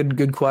very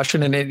good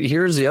question. And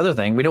here's the other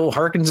thing. We know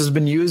Harkins has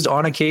been used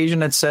on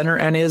occasion at center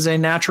and is a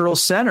natural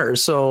center.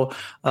 So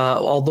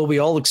although we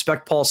all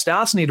expect Paul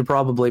Stastny to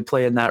probably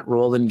play in that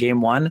role in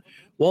game one,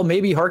 well,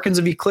 maybe Harkins,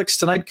 if he clicks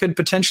tonight, could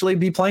potentially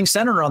be playing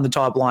center on the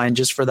top line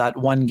just for that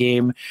one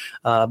game,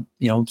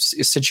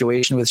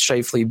 situation with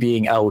Scheifele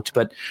being out.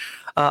 But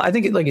I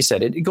think, like you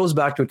said, it goes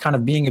back to it kind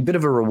of being a bit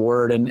of a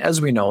reward. And as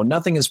we know,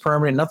 nothing is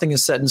permanent. Nothing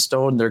is set in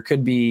stone. There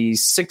could be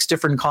 6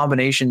 different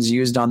combinations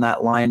used on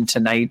that line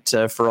tonight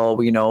for all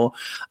we know.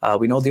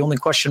 We know the only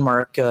question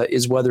mark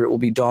is whether it will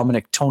be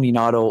Dominic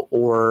Toninato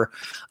or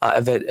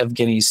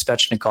Evgeny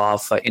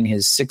Svechnikov in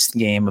his 6th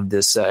game of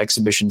this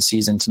exhibition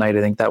season tonight.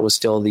 I think that was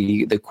still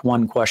the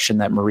one question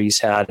that Maurice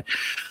had.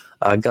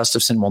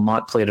 Gustafsson will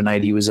not play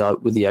tonight. He was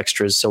out with the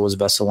extras. So was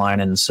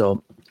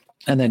Vesalainen.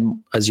 And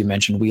then, as you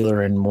mentioned,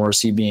 Wheeler and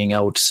Morrissey being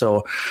out.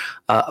 So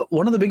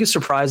one of the biggest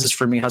surprises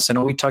for me, Huss, I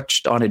know we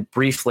touched on it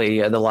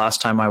briefly the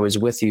last time I was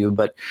with you,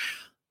 but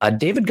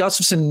David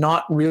Gustafsson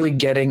not really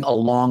getting a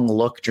long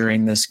look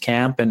during this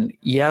camp. And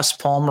yes,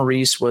 Paul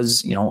Maurice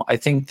was, I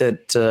think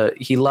that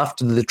he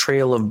left the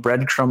trail of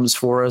breadcrumbs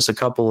for us a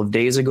couple of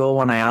days ago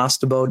when I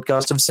asked about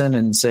Gustafsson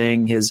and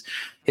saying his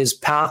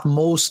path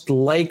most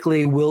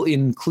likely will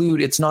include,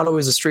 it's not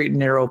always a straight and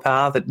narrow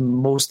path. It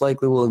most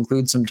likely will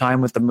include some time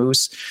with the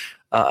Moose.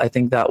 I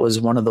think that was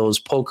one of those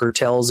poker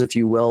tells, if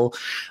you will.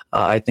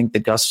 I think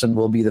that Gustafsson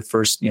will be the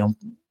first,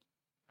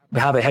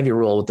 have a heavy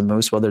role with the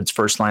Moose, whether it's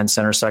first line,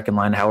 center, second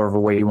line, however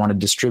way you want to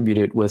distribute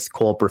it, with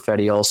Cole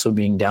Perfetti also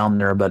being down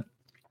there. But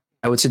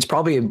I would say it's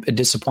probably a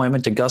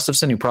disappointment to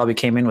Gustafsson, who probably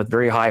came in with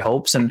very high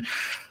hopes. And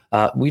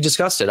we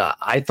discussed it.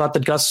 I thought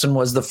that Gustafsson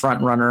was the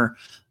front runner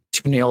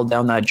to nail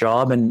down that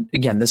job. And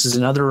again, this is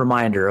another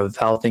reminder of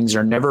how things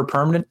are never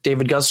permanent.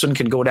 David Gustafsson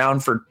could go down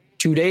for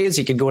 2 days.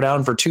 He could go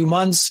down for 2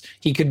 months.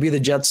 He could be the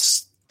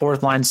Jets'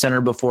 fourth line center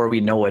before we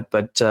know it.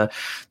 But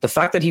the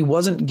fact that he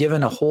wasn't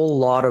given a whole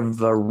lot of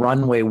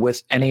runway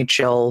with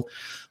NHL,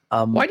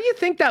 why do you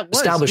think that was?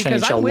 Established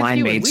because NHL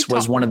line mates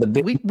was one of the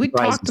big we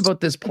talked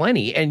about this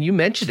plenty, and you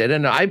mentioned it.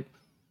 And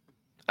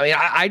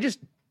I just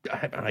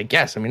I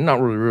guess, I mean,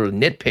 not really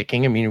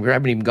nitpicking. I mean, we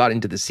haven't even got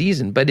into the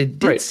season, but it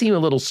did seem a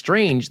little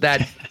strange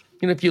that,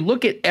 if you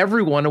look at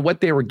everyone and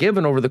what they were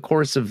given over the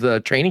course of the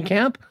training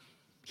camp,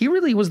 he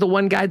really was the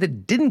one guy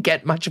that didn't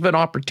get much of an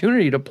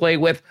opportunity to play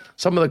with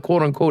some of the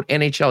quote unquote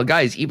NHL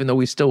guys, even though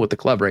he's still with the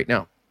club right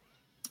now.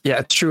 Yeah,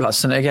 it's true,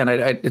 Huss. And again,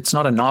 it's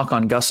not a knock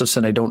on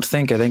Gustafsson, I don't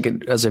think. I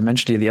think, as I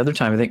mentioned to you the other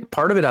time, I think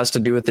part of it has to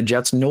do with the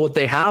Jets know what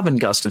they have in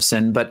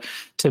Gustafsson. But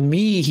to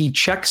me, he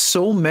checks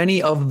so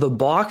many of the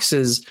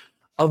boxes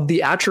of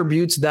the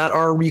attributes that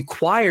are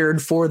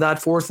required for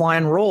that fourth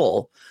line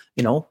role.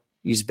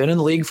 He's been in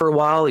the league for a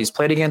while. He's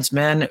played against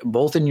men,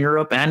 both in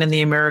Europe and in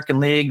the American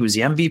League. He was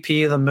the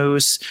MVP of the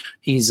Moose.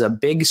 He's a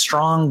big,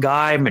 strong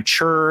guy,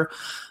 mature,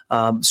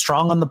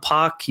 strong on the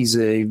puck. He's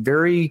a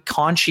very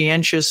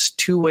conscientious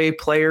two-way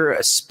player,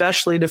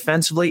 especially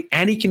defensively,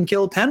 and he can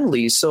kill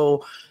penalties.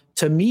 So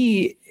to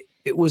me,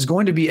 it was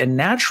going to be a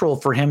natural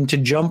for him to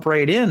jump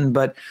right in,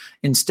 but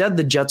instead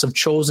the Jets have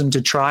chosen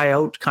to try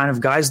out kind of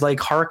guys like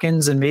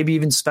Harkins and maybe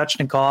even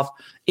Svechnikov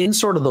in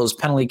sort of those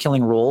penalty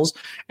killing roles.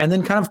 And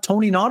then kind of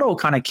Tony Nato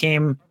kind of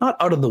came not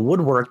out of the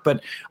woodwork,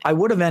 but I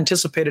would have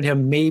anticipated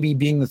him maybe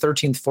being the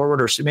 13th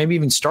forward or maybe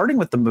even starting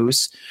with the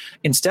Moose.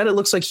 Instead, it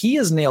looks like he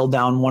has nailed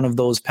down one of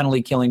those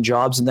penalty killing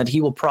jobs and that he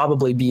will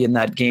probably be in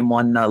that game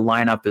one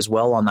lineup as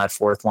well on that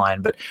fourth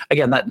line. But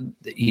again, that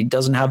he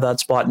doesn't have that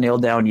spot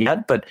nailed down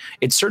yet, but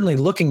it's certainly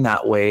looking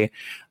that way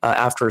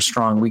after a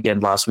strong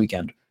weekend last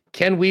weekend.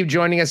 Ken Wiebe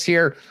joining us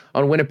here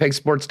on Winnipeg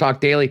Sports Talk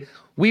Daily.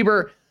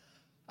 Weber,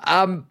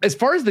 as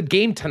far as the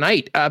game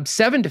tonight,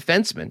 7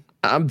 defensemen.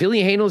 Ville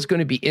Heinola is going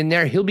to be in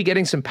there. He'll be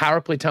getting some power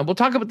play time. We'll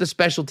talk about the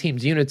special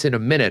teams units in a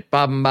minute.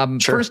 Sure.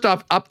 First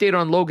off, update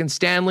on Logan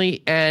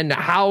Stanley, and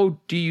how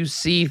do you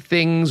see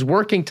things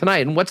working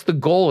tonight? And what's the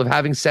goal of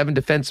having 7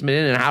 defensemen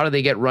in, and how do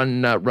they get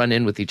run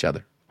in with each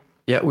other?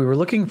 Yeah, we were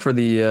looking for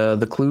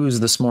the clues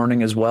this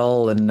morning as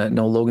well, and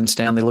Logan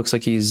Stanley looks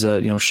like he's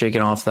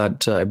shaking off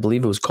that I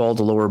believe it was called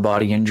a lower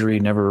body injury.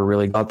 Never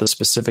really got the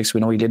specifics.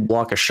 We know he did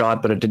block a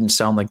shot, but it didn't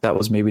sound like that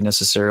was maybe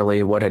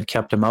necessarily what had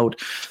kept him out.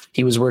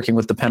 He was working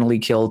with the penalty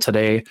kill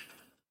today.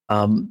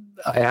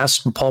 I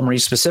asked Paul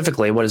Maurice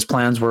specifically what his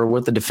plans were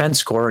with the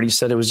defense corps, and he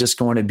said it was just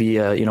going to be,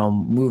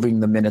 moving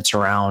the minutes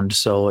around.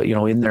 So,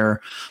 in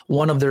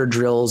one of their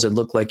drills, it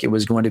looked like it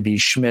was going to be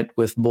Schmidt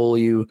with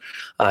Beaulieu,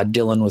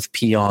 Dillon with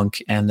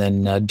Pionk, and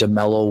then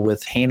DeMello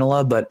with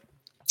Heinola. But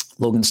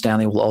Logan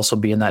Stanley will also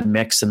be in that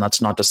mix, and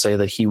that's not to say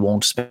that he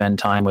won't spend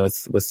time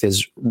with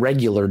his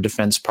regular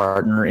defense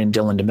partner in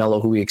Dylan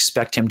DeMello, who we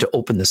expect him to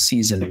open the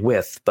season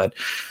with. But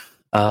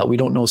we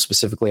don't know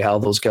specifically how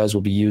those guys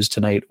will be used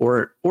tonight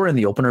or in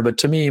the opener. But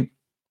to me,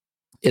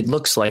 it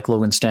looks like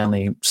Logan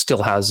Stanley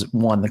still has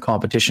won the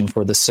competition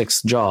for the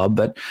 6th job.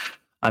 But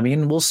I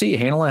mean, we'll see.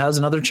 Heinola has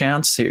another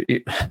chance.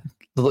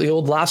 The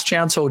old last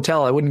chance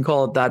hotel. I wouldn't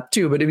call it that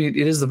too, but I mean,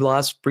 it is the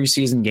last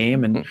preseason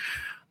game, and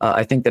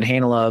I think that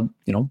Heinola,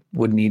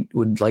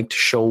 would like to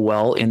show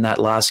well in that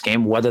last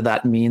game. Whether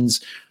that means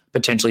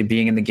potentially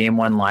being in the game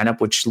one lineup,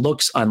 which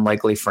looks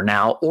unlikely for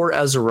now, or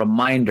as a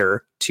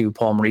reminder to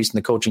Paul Maurice and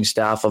the coaching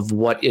staff of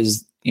what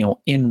is,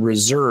 in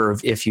reserve,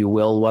 if you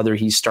will, whether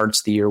he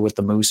starts the year with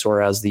the Moose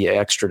or as the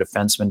extra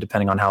defenseman,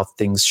 depending on how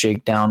things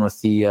shake down with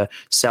the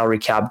salary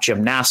cap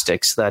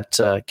gymnastics that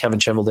Kevin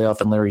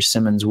Cheveldayoff and Larry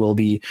Simmons will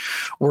be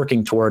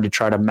working toward to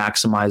try to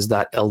maximize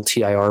that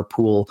LTIR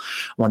pool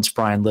once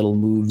Brian Little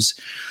moves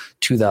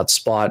to that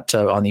spot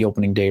on the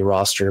opening day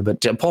roster.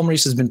 But Paul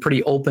Maurice has been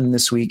pretty open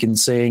this week in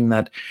saying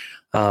that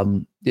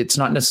it's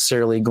not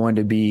necessarily going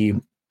to be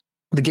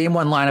the game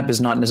one lineup is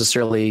not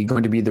necessarily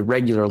going to be the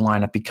regular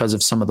lineup because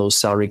of some of those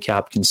salary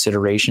cap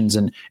considerations.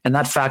 And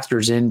that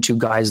factors into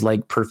guys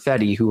like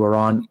Perfetti, who are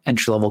on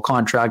entry-level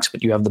contracts,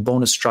 but you have the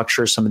bonus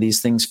structure. Some of these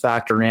things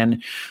factor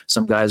in.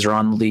 Some guys are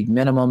on league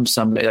minimum.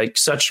 Some, like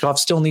Suchkov,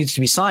 still needs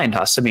to be signed,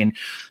 Huss. I mean,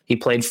 he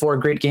played 4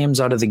 great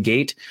games out of the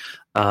gate.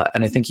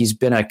 And I think he's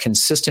been a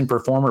consistent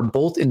performer,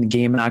 both in the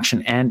game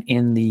action and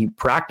in the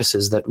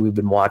practices that we've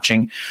been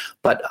watching.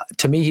 But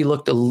to me, he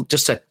looked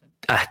just a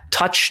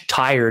touch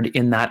tired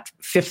in that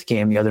 5th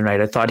game the other night.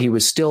 I thought he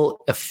was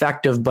still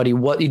effective, but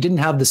he didn't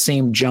have the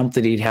same jump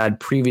that he'd had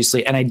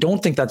previously. And I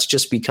don't think that's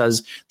just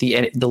because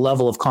the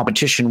level of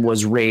competition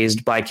was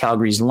raised by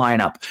Calgary's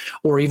lineup,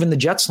 or even the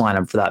Jets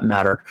lineup for that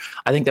matter.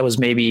 I think that was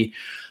maybe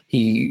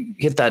he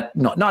hit that,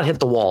 not hit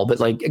the wall, but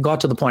like it got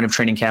to the point of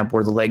training camp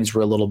where the legs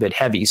were a little bit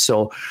heavy.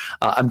 So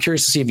I'm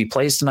curious to see if he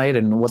plays tonight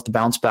and what the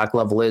bounce back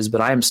level is,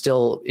 but I am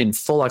still in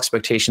full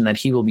expectation that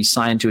he will be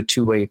signed to a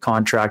 2-way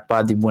contract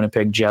by the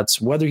Winnipeg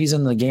Jets. Whether he's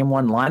in the game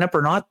one lineup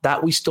or not,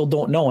 that we still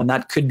don't know. And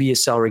that could be a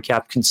salary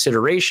cap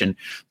consideration.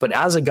 But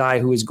as a guy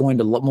who is going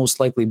to most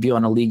likely be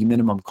on a league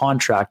minimum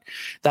contract,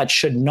 that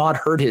should not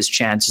hurt his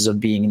chances of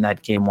being in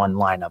that game one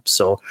lineup.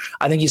 So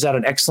I think he's had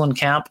an excellent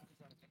camp.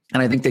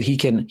 And I think that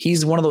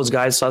he's one of those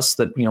guys, Huss,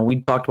 that,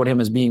 we talked about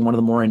him as being one of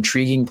the more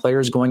intriguing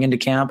players going into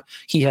camp.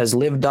 He has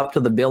lived up to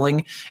the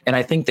billing. And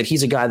I think that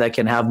he's a guy that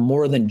can have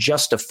more than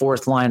just a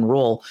fourth line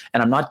role.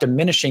 And I'm not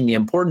diminishing the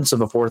importance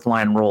of a fourth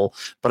line role,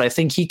 but I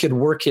think he could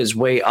work his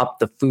way up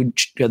the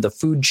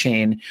food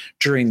chain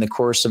during the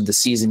course of the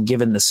season,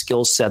 given the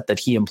skill set that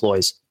he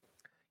employs.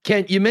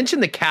 Ken, you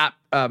mentioned the cap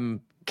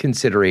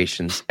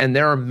considerations, and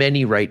there are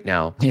many right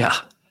now. Yeah.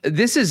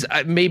 This is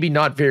maybe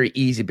not very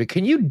easy, but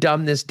can you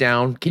dumb this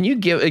down? Can you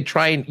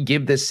try and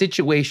give the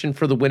situation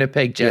for the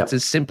Winnipeg Jets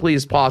as simply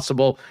as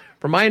possible?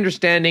 From my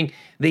understanding,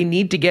 they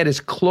need to get as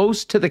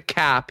close to the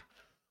cap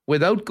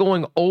without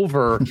going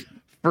over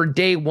for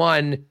day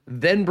one.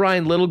 Then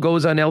Brian Little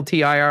goes on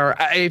LTIR.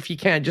 If you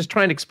can, just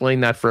try and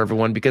explain that for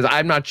everyone, because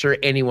I'm not sure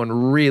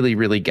anyone really,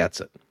 really gets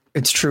it.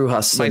 It's true,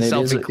 Huss.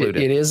 Myself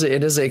included. It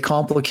is a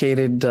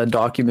complicated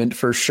document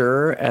for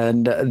sure.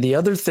 And the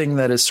other thing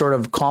that is sort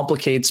of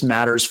complicates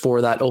matters for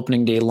that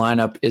opening day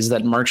lineup is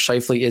that Mark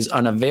Scheifele is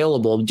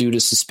unavailable due to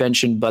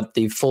suspension, but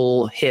the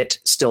full hit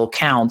still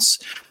counts.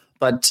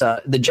 But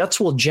the Jets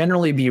will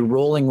generally be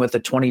rolling with a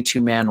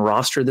 22-man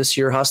roster this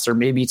year, Huss. There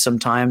may be some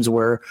times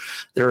where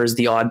there is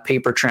the odd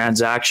paper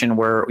transaction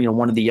where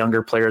one of the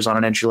younger players on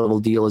an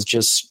entry-level deal is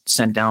just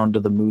sent down to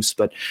the Moose.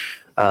 But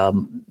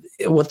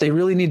what they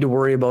really need to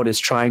worry about is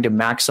trying to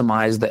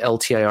maximize the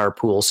LTIR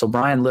pool. So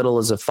Brian Little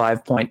is a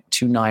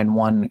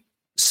 5.291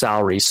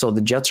 salary. So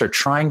the Jets are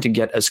trying to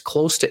get as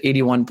close to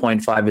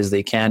 81.5 as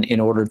they can in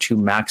order to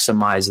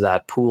maximize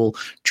that pool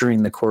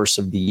during the course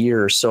of the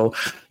year. So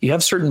you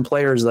have certain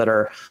players that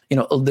are,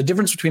 the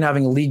difference between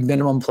having a league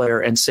minimum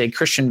player and, say,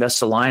 Christian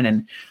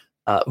Vesalainen,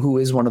 who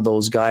is one of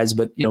those guys.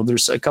 But,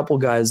 there's a couple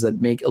guys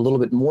that make a little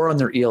bit more on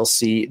their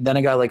ELC than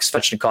a guy like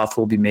Svechnikov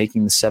who will be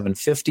making the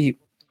 750.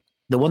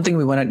 The one thing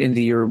we went into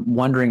the year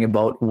wondering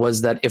about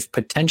was that if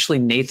potentially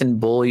Nathan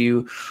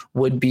Beaulieu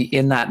would be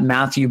in that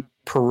Matthew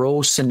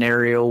Perreault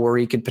scenario where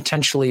he could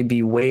potentially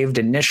be waived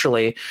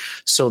initially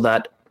so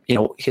that,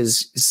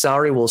 his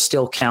salary will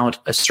still count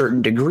a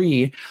certain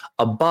degree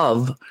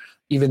above,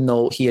 even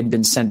though he had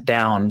been sent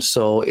down.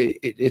 So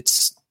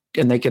it's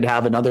and they could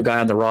have another guy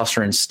on the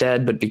roster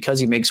instead. But because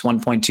he makes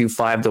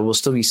 1.25, there will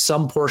still be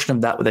some portion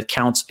of that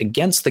counts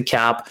against the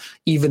cap,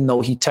 even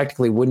though he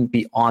technically wouldn't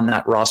be on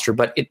that roster.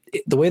 But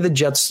the way the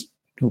Jets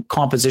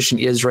composition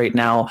is right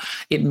now,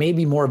 it may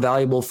be more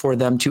valuable for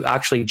them to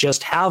actually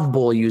just have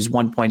Beaulieu's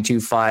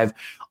 1.25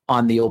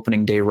 on the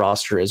opening day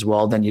roster as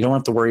well. Then you don't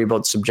have to worry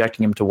about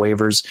subjecting him to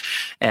waivers.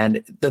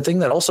 And the thing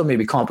that also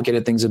maybe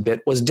complicated things a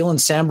bit was Dylan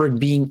Samberg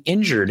being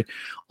injured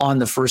on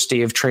the first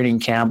day of training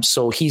camp.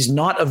 So he's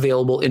not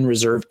available in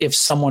reserve. If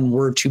someone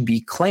were to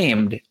be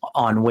claimed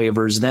on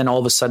waivers, then all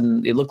of a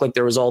sudden it looked like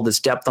there was all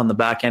this depth on the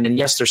back end. And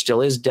yes, there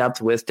still is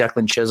depth with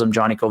Declan Chisholm,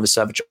 Johnny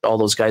Kovacevic, all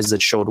those guys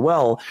that showed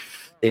well.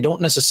 They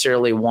don't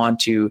necessarily want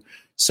to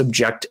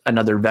subject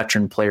another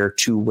veteran player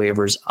to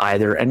waivers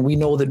either. And we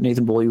know that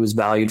Nathan Beaulieu is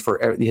valued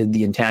for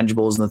the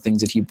intangibles and the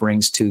things that he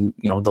brings to,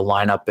 the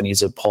lineup, and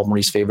he's a Paul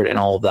Maurice favorite and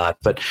all of that.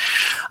 But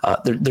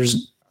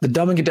there's the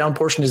dumbing it down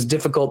portion is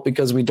difficult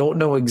because we don't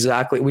know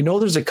exactly. We know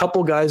there's a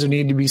couple guys who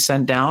need to be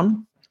sent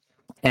down.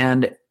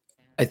 And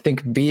I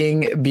think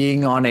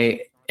being on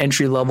a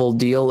entry level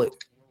deal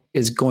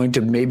is going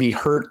to maybe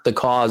hurt the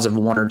cause of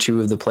one or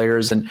two of the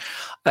players. And,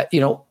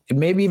 it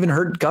maybe even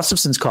hurt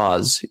Gustafson's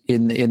cause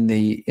in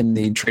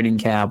the training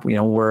camp,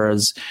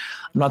 whereas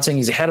I'm not saying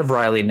he's ahead of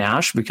Riley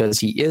Nash because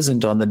he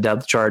isn't on the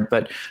depth chart,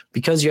 but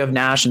because you have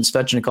Nash and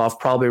Svechnikov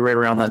probably right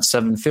around that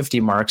 750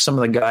 mark, some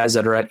of the guys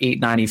that are at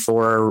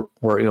 894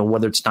 or,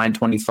 whether it's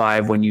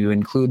 925, when you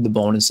include the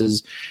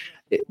bonuses,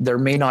 there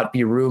may not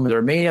be room.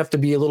 There may have to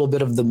be a little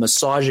bit of the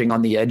massaging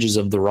on the edges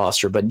of the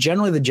roster, but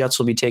generally the Jets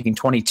will be taking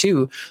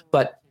 22,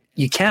 but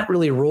you can't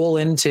really roll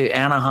into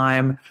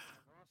Anaheim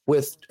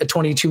with a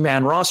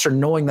 22-man roster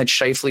knowing that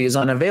Scheifele is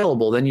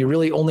unavailable. Then you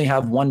really only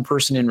have one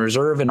person in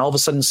reserve, and all of a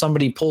sudden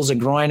somebody pulls a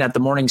groin at the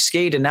morning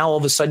skate, and now all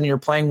of a sudden you're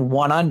playing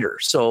one under.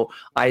 So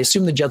I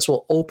assume the Jets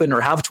will open or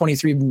have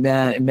 23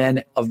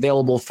 men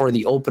available for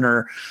the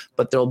opener,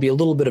 but there'll be a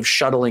little bit of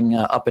shuttling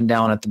up and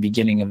down at the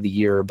beginning of the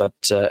year.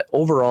 But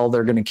overall,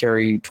 they're going to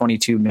carry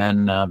 22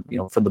 men,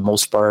 for the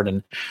most part.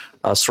 And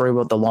sorry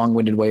about the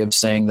long-winded way of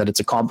saying that it's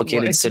a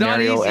complicated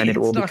scenario, and it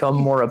will become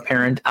more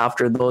apparent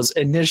after those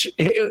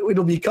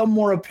it'll become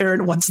more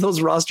apparent once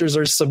those rosters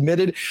are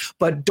submitted.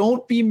 But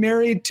don't be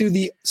married to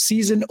the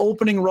season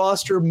opening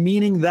roster,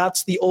 meaning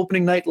that's the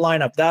opening night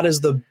lineup. That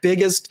is the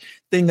biggest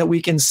thing that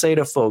we can say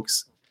to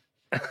folks.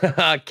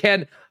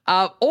 Ken,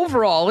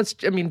 overall,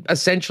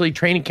 essentially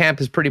training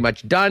camp is pretty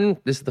much done.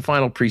 This is the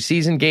final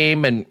preseason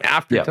game, and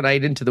after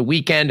tonight into the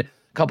weekend,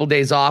 couple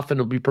days off, and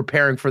we'll be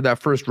preparing for that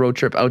first road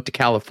trip out to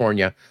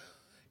California.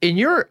 In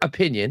your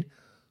opinion,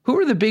 who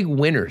are the big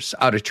winners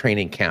out of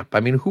training camp?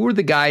 Who are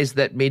the guys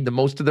that made the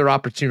most of their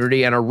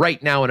opportunity and are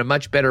right now in a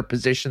much better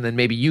position than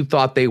maybe you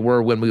thought they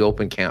were when we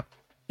opened camp?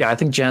 Yeah, I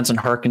think Jansen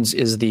Harkins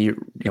is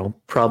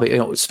probably,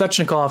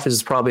 Svechnikov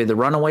is probably the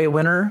runaway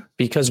winner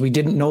because we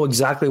didn't know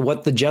exactly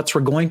what the Jets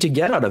were going to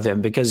get out of him.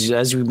 Because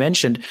as we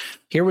mentioned,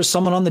 here was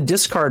someone on the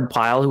discard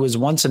pile who was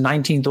once a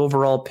 19th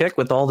overall pick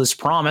with all this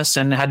promise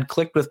and had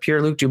clicked with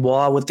Pierre-Luc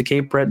Dubois with the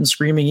Cape Breton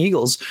Screaming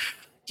Eagles.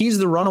 He's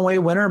the runaway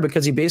winner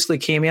because he basically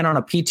came in on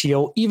a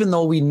PTO, even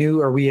though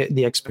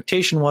the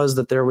expectation was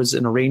that there was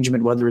an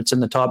arrangement, whether it's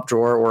in the top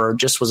drawer or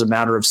just was a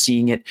matter of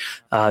seeing it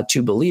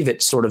to believe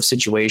it sort of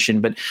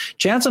situation. But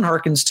Jansen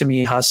Harkins, to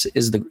me, Huss,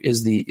 is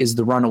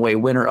the runaway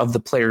winner of the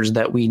players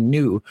that we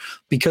knew,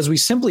 because we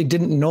simply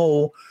didn't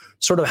know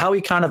sort of how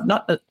he kind of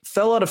not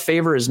fell out of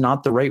favor is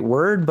not the right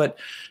word, but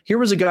here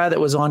was a guy that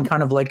was on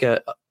kind of like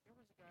a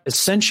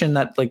ascension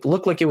that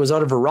looked like it was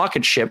out of a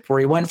rocket ship,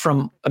 where he went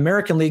from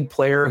American League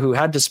player who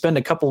had to spend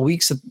a couple of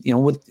weeks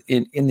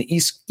in the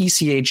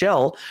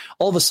ECHL,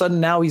 all of a sudden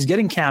now he's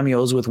getting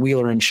cameos with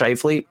Wheeler and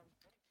Scheifele,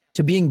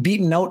 to being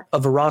beaten out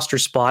of a roster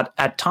spot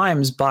at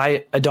times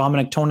by a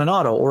Dominic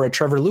Toninato or a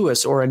Trevor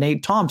Lewis or a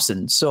Nate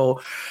Thompson.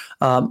 So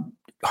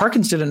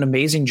Harkins did an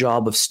amazing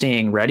job of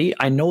staying ready.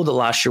 I know that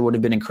last year would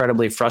have been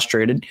incredibly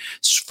frustrating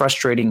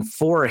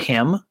for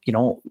him,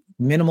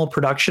 minimal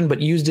production, but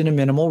used in a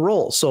minimal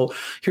role. So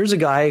here's a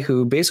guy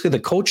who basically the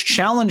coach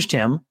challenged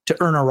him to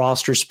earn a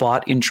roster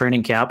spot in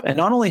training camp. And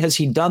not only has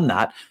he done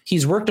that,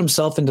 he's worked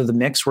himself into the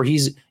mix where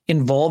he's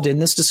involved in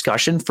this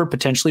discussion for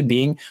potentially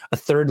being a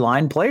third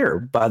line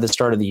player by the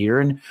start of the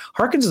year. And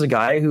Harkins is a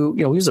guy who,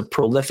 he's a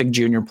prolific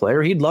junior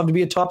player. He'd love to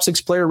be a top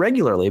 6 player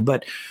regularly,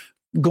 but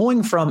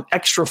going from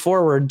extra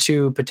forward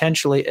to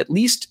potentially at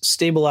least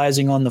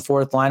stabilizing on the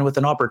fourth line with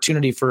an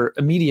opportunity for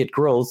immediate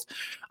growth,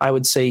 I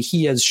would say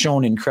he has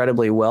shown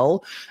incredibly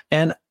well.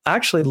 And I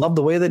actually love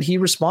the way that he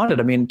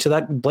responded. I mean, to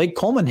that Blake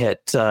Coleman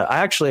hit,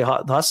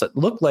 it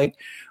looked like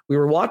we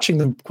were watching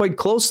them quite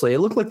closely. It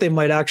looked like they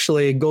might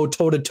actually go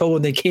toe-to-toe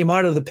when they came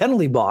out of the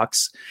penalty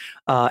box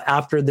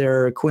after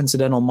their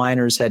coincidental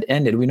minors had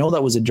ended. We know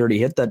that was a dirty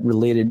hit that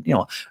related,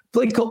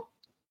 Blake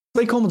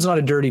Coleman's not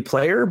a dirty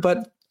player,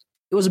 but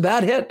it was a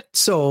bad hit.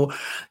 So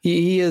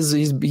he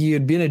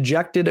had been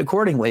ejected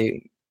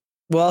accordingly.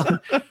 Well,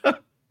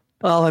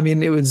 I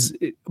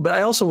mean, but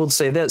I also will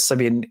say this. I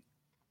mean,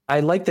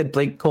 I like that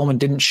Blake Coleman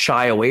didn't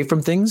shy away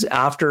from things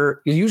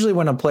after. Usually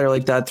when a player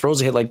like that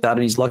throws a hit like that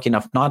and he's lucky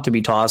enough not to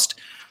be tossed,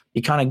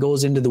 he kind of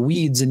goes into the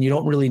weeds and you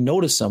don't really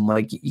notice him.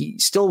 Like, he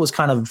still was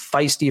kind of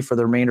feisty for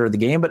the remainder of the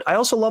game. But I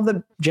also love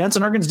that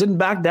Jansen Harkins didn't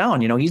back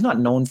down. He's not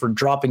known for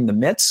dropping the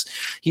mitts.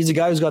 He's a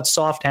guy who's got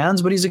soft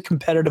hands, but he's a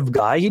competitive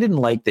guy. He didn't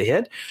like the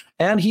hit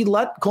and he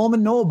let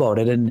Coleman know about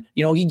it. And,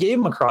 he gave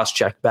him a cross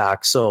check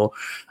back. So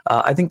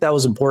I think that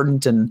was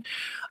important. And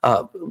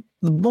the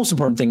most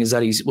important thing is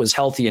that he was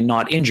healthy and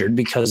not injured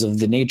because of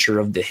the nature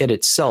of the hit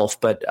itself.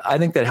 But I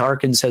think that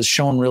Harkins has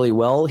shown really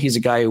well. He's a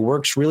guy who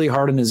works really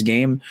hard in his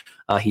game.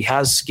 He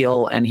has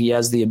skill and he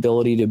has the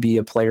ability to be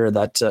a player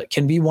that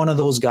can be one of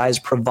those guys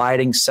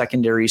providing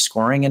secondary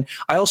scoring. And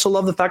I also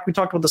love the fact we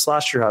talked about this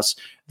last year, Huss.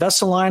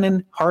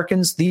 Vesalainen,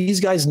 Harkins, these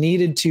guys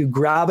needed to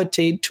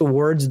gravitate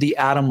towards the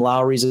Adam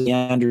Lowrys and the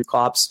Andrew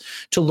Kopps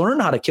to learn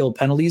how to kill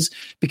penalties,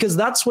 because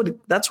that's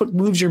what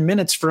moves your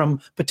minutes from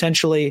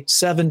potentially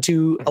 7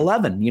 to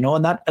 11,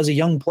 and that as a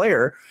young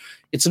player,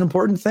 it's an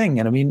important thing.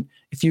 And I mean,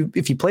 if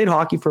you played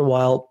hockey for a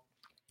while,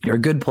 you're a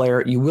good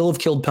player. You will have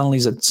killed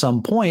penalties at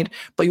some point,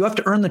 but you have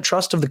to earn the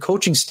trust of the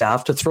coaching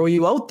staff to throw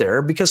you out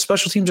there, because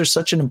special teams are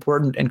such an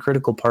important and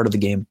critical part of the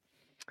game.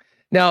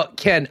 Now,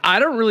 Ken, I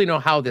don't really know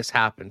how this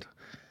happened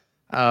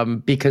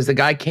because the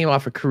guy came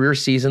off a career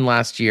season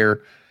last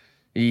year.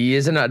 He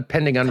isn't a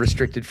pending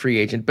unrestricted free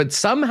agent, but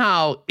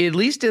somehow, at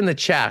least in the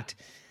chat,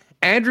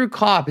 Andrew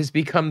Kopp has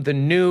become the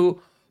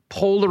new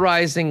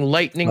polarizing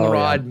lightning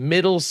rod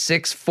middle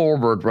 6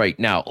 forward right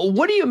now.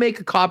 What do you make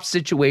of Kopp's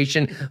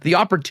situation, the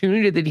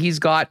opportunity that he's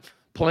got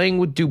playing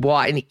with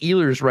Dubois and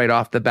Ehlers right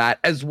off the bat,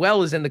 as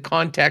well as in the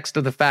context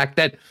of the fact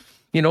that,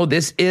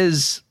 this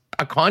is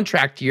a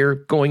contract year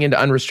going into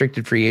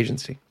unrestricted free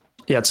agency?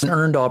 Yeah, it's an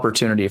earned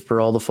opportunity for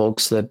all the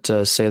folks that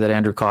say that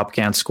Andrew Kopp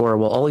can't score.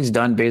 Well, all he's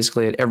done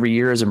basically every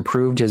year is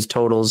improved his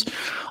totals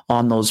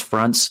on those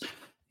fronts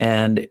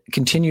and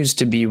continues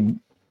to be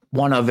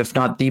one of, if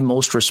not the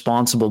most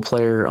responsible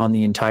player on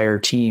the entire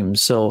team.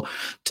 So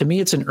to me,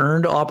 it's an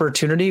earned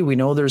opportunity. We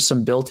know there's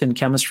some built-in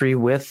chemistry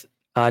with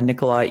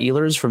Nikolai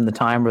Ehlers from the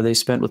time where they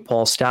spent with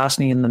Paul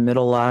Stastny in the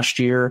middle last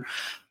year.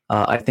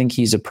 I think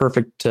he's a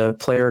perfect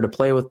player to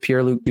play with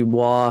Pierre-Luc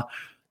Dubois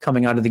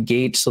coming out of the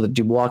gate so that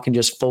Dubois can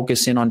just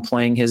focus in on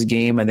playing his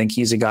game. I think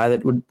he's a guy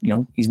that would,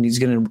 he's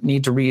going to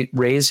need to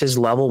raise his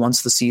level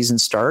once the season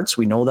starts.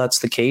 We know that's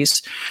the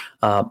case.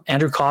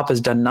 Andrew Kopp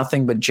has done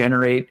nothing but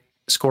generate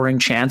scoring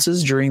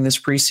chances during this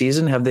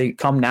preseason. Have they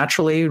come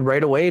naturally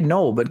right away?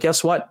 No, but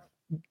guess what?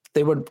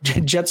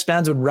 Jets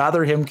fans would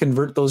rather him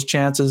convert those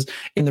chances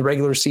in the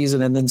regular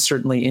season and then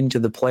certainly into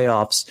the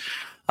playoffs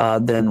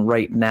than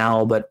right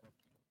now. But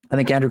I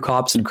think Andrew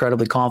Kopp's an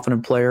incredibly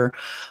confident player.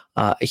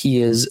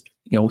 He is,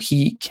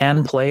 he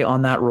can play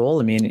on that role.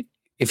 I mean,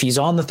 if he's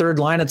on the third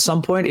line at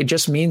some point, it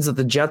just means that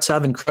the Jets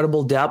have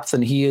incredible depth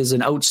and he is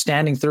an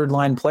outstanding third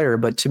line player.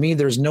 But to me,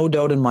 there's no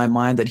doubt in my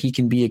mind that he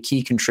can be a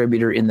key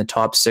contributor in the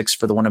top six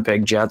for the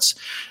Winnipeg Jets.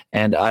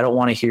 And I don't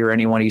want to hear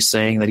anyone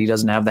saying that he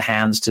doesn't have the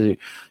hands to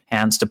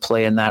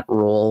play in that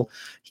role.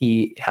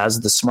 He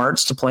has the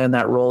smarts to play in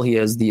that role. He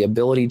has the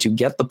ability to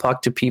get the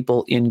puck to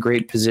people in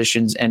great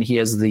positions, and he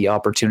has the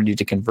opportunity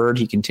to convert.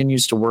 He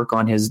continues to work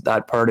on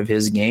that part of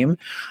his game.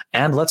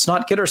 And let's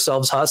not kid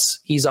ourselves, Huss.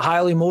 He's a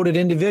highly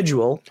motivated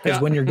individual, because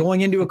when you're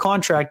going into a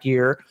contract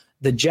year,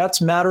 the Jets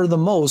matter the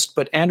most,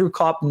 but Andrew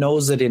Kopp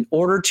knows that in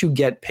order to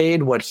get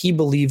paid what he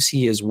believes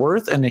he is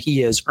worth and he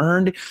has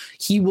earned,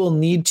 he will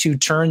need to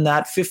turn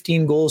that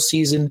 15-goal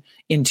season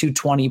into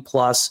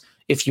 20-plus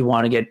if you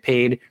want to get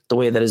paid the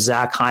way that a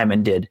Zach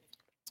Hyman did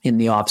in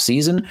the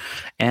offseason.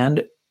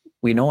 And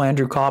we know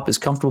Andrew Kopp is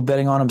comfortable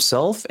betting on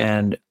himself,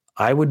 and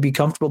I would be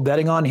comfortable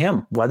betting on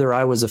him, whether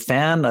I was a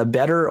fan, a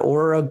bettor,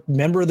 or a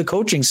member of the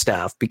coaching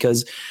staff,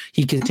 because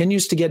he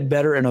continues to get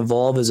better and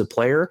evolve as a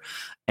player.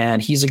 And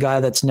he's a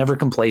guy that's never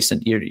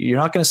complacent. You're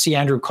not going to see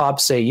Andrew Kopp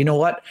say, you know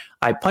what,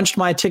 I punched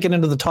my ticket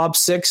into the top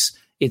six.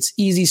 It's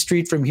easy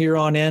street from here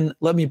on in.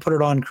 Let me put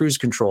it on cruise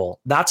control.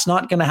 That's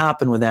not going to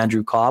happen with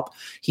Andrew Kopp.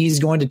 He's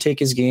going to take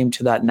his game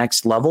to that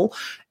next level,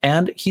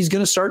 and he's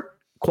going to start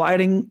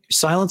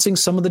silencing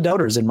some of the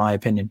doubters, in my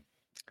opinion.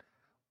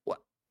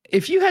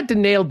 If you had to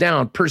nail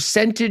down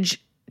percentage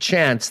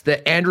chance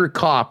that Andrew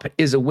Kopp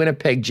is a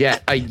Winnipeg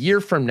Jet a year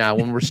from now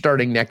when we're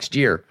starting next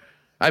year,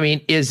 I mean,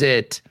 is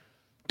it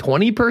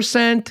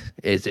 20%?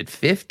 Is it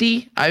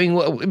 50%? I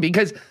mean,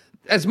 because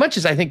as much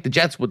as I think the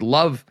Jets would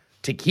love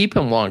to keep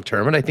him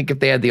long-term, and I think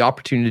if they had the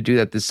opportunity to do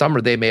that this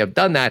summer, they may have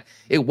done that.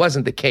 It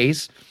wasn't the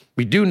case.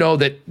 We do know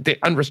that the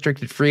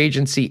unrestricted free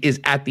agency is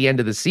at the end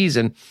of the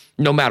season,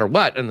 no matter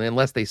what, and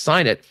unless they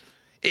sign it.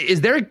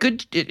 Is there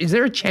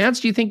a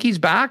chance, do you think he's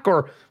back,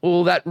 or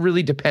will that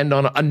really depend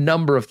on a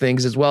number of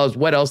things, as well as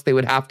what else they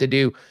would have to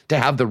do to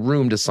have the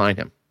room to sign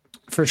him?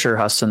 For sure,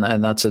 Huston,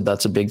 and that's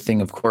a big thing,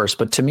 of course.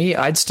 But to me,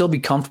 I'd still be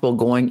comfortable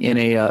going in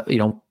a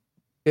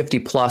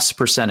 50+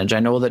 percentage. I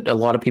know that a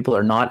lot of people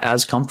are not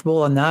as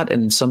comfortable on that,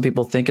 and some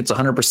people think it's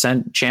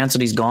 100% chance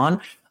that he's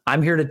gone.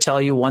 I'm here to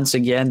tell you once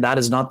again, that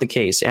is not the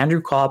case.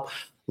 Andrew Kopp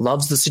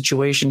loves the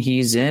situation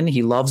he's in.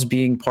 He loves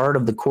being part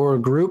of the core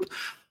group,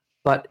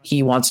 but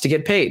he wants to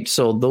get paid.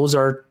 So those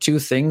are two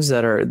things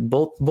that are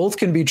both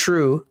can be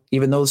true,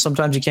 even though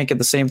sometimes you can't get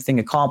the same thing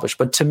accomplished.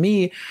 But to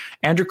me,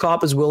 Andrew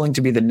Kopp is willing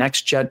to be the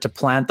next Jet to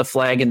plant the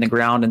flag in the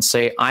ground and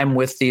say, I'm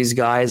with these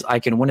guys. I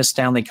can win a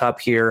Stanley Cup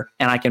here,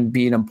 and I can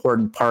be an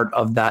important part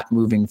of that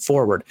moving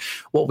forward.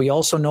 What we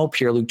also know,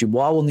 Pierre-Luc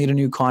Dubois will need a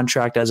new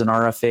contract as an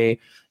RFA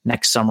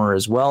next summer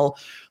as well.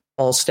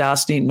 Paul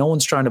Stastny, no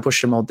one's trying to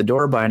push him out the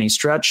door by any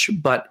stretch,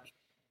 but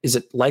is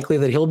it likely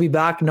that he'll be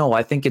back? No,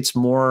 I think it's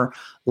more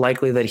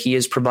likely that he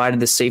has provided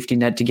the safety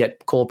net to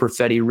get Cole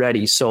Perfetti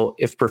ready. So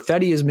if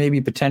Perfetti is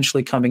maybe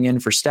potentially coming in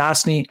for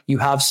Stastny, you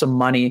have some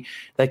money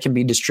that can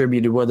be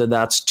distributed, whether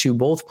that's to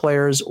both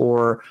players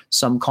or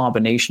some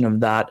combination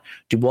of that.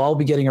 Dubois will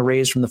be getting a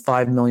raise from the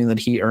 $5 million that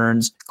he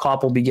earns.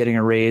 Kopp will be getting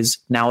a raise.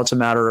 Now it's a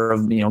matter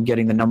of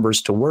getting the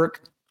numbers to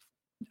work.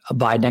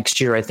 By next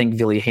year, I think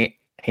Ville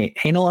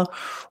Heinola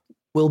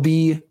will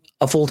be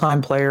a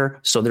full-time player.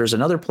 So there's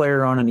another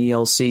player on an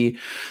ELC.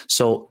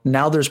 So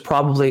now there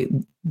probably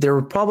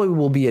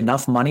will be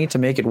enough money to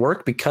make it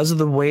work because of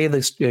the way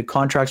the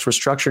contracts were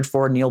structured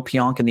for Neil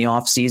Pionk in the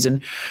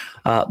offseason.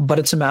 But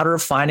it's a matter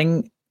of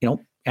finding,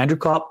 Andrew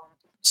Kopp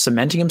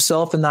cementing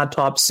himself in that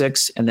top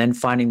six and then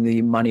finding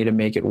the money to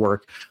make it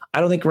work.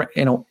 I don't think,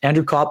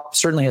 Andrew Kopp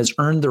certainly has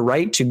earned the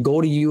right to go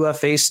to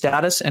UFA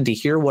status and to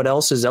hear what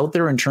else is out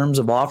there in terms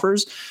of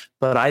offers.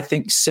 But I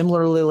think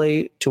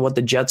similarly to what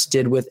the Jets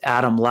did with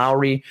Adam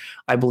Lowry,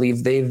 I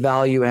believe they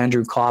value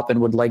Andrew Kopp and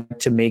would like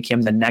to make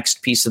him the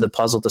next piece of the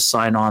puzzle to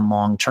sign on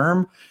long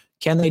term.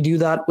 Can they do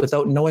that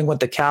without knowing what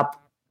the cap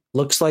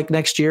looks like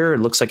next year? It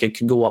looks like it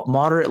could go up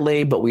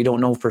moderately, but we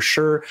don't know for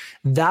sure.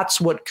 That's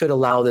what could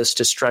allow this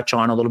to stretch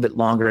on a little bit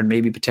longer and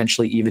maybe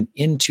potentially even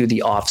into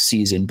the off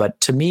season.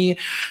 But to me,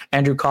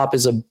 Andrew Kopp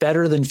is a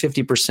better than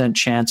 50%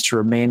 chance to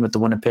remain with the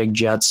Winnipeg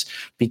Jets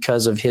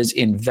because of his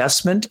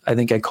investment. I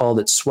think I called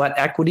it sweat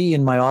equity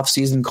in my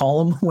off-season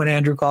column when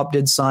Andrew Kopp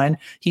did sign.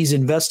 He's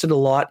invested a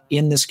lot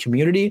in this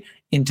community,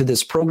 into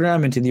this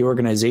program, into the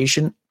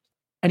organization.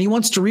 And he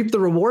wants to reap the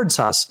rewards,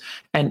 Huss.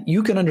 And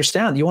you can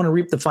understand, you want to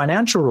reap the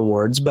financial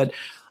rewards, but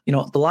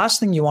the last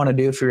thing you want to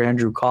do if you're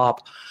Andrew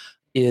Kopp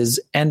is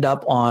end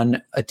up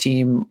on a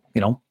team,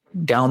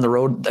 down the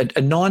road,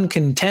 a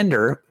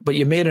non-contender, but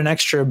you made an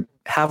extra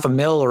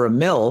 $500,000 or $1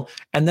 million,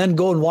 and then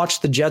go and watch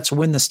the Jets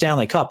win the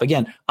Stanley Cup.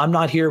 Again, I'm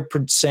not here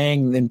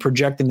saying and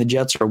projecting the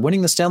Jets are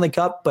winning the Stanley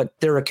Cup, but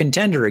they're a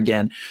contender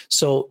again.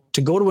 So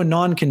to go to a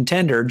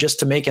non-contender just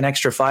to make an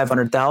extra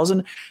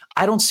 $500,000,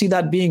 I don't see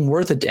that being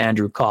worth it to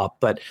Andrew Kopp.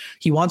 But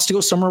he wants to go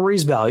somewhere where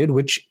he's valued,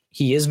 which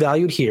he is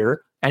valued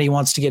here. and he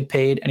wants to get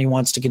paid, and he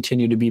wants to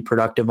continue to be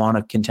productive on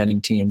a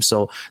contending team.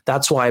 So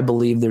that's why I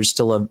believe there's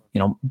still a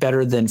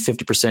better than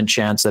 50%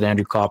 chance that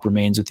Andrew Kopp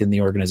remains within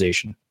the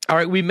organization. All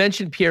right, we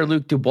mentioned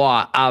Pierre-Luc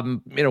Dubois.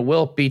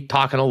 We'll be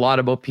talking a lot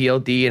about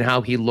PLD and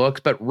how he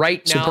looks, but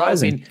right now,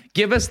 surprising.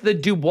 Give us the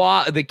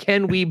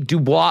Ken Wiebe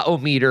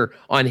Dubois-o-meter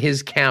on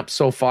his camp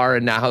so far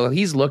and now how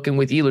he's looking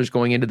with Ehlers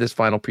going into this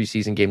final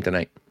preseason game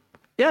tonight.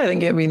 Yeah,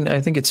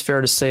 I think it's fair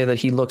to say that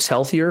he looks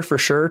healthier for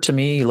sure. To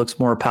me, he looks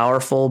more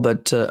powerful,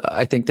 but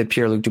I think that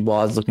Pierre-Luc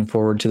Dubois is looking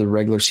forward to the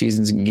regular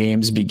season's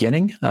games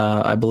beginning.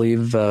 I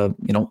believe, I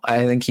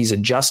think he's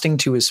adjusting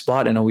to his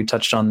spot. I know we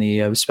touched on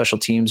the special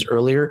teams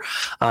earlier.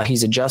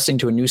 He's adjusting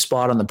to a new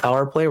spot on the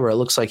power play where it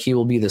looks like he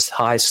will be this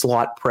high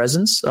slot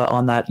presence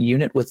on that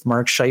unit with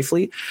Mark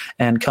Scheifele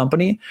and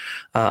company.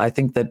 I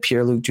think that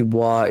Pierre-Luc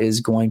Dubois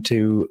is going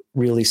to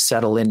really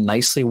settle in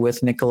nicely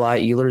with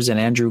Nikolai Ehlers and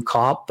Andrew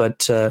Kopp,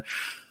 but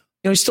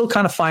he's still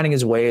kind of finding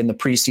his way in the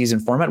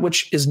preseason format,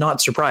 which is not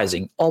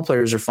surprising. All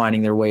players are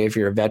finding their way if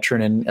you're a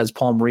veteran. And as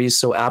Paul Maurice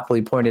so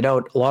aptly pointed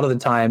out, a lot of the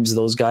times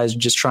those guys are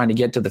just trying to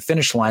get to the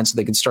finish line so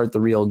they can start the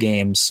real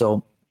games.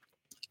 So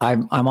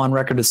I'm on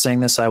record as saying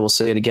this. I will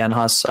say it again,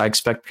 Huss. I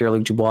expect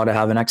Pierre-Luc Dubois to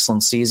have an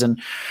excellent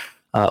season.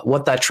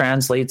 What that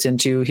translates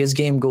into, his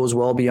game goes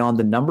well beyond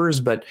the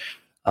numbers, but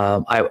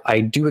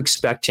I do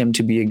expect him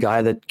to be a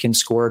guy that can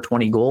score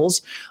 20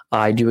 goals.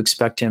 I do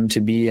expect him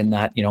to be in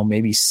that,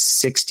 maybe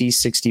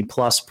 60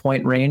 plus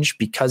point range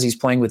because he's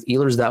playing with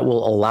Ehlers. That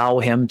will allow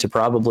him to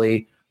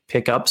probably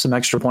pick up some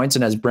extra points.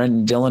 And as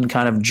Brendan Dillon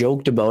kind of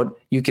joked about,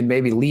 you can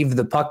maybe leave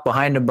the puck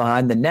behind him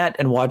behind the net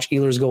and watch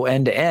Ehlers go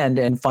end to end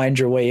and find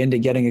your way into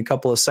getting a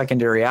couple of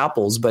secondary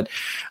apples. But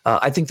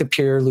I think that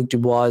Pierre-Luc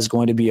Dubois is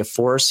going to be a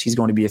force. He's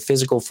going to be a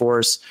physical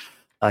force.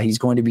 He's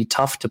going to be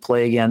tough to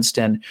play against.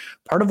 And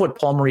part of what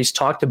Paul Maurice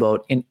talked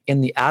about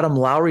in the Adam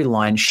Lowry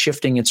line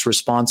shifting its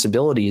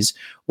responsibilities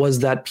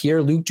was that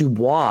Pierre-Luc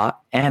Dubois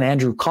and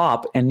Andrew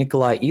Kopp and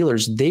Nikolai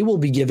Ehlers, they will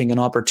be giving an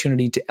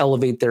opportunity to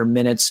elevate their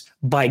minutes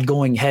by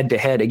going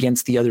head-to-head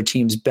against the other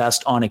team's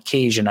best on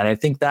occasion. And I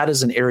think that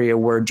is an area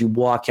where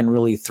Dubois can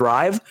really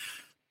thrive.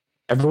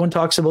 Everyone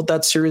talks about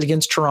that series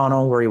against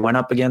Toronto where he went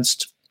up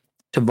against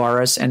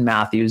Tavares and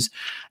Matthews.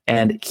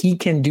 And he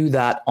can do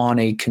that on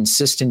a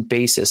consistent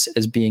basis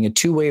as being a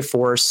two-way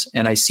force.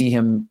 And I see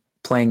him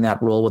playing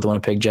that role with the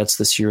Winnipeg Jets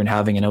this year and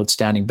having an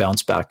outstanding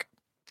bounce back.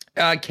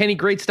 Kenny,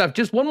 great stuff.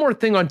 Just one more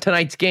thing on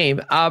tonight's game.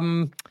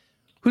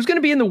 Who's going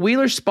to be in the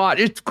Wheeler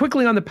spot? It's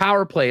quickly on the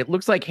power play. It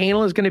looks like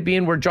Hanel is going to be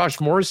in where Josh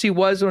Morrissey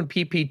was on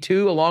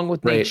PP2 along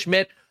with Nate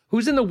Schmidt.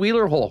 Who's in the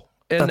Wheeler hole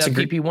in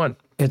PP1?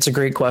 It's a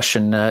great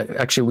question.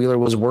 Actually, Wheeler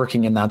was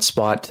working in that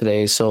spot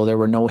today, so there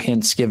were no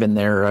hints given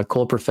there.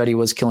 Cole Perfetti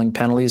was killing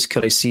penalties.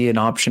 Could I see an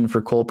option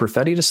for Cole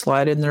Perfetti to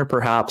slide in there?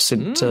 Perhaps.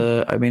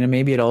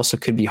 Maybe it also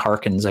could be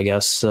Harkins, I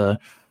guess.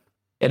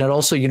 And it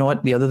also, you know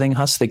what? The other thing,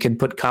 Huss, they could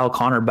put Kyle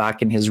Connor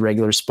back in his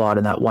regular spot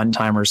in that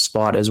one-timer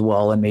spot as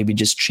well and maybe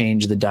just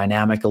change the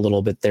dynamic a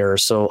little bit there.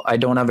 So I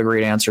don't have a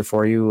great answer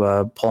for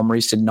you. Paul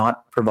Maurice did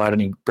not provide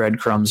any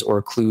breadcrumbs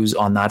or clues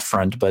on that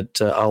front, but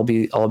I'll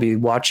be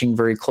watching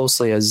very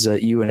closely as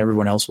you and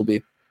everyone else will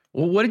be.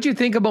 Well, what did you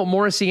think about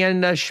Morrissey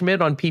and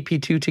Schmidt on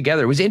PP2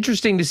 together? It was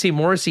interesting to see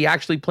Morrissey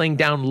actually playing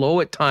down low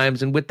at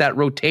times and with that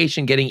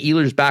rotation, getting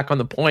Ehlers back on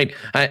the point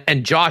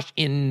and Josh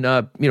in,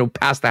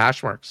 past the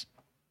hash marks.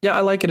 Yeah,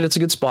 I like it. It's a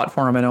good spot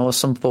for him. I know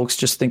some folks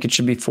just think it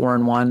should be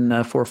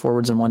 4-1, 4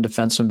 forwards and 1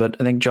 defenseman, but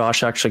I think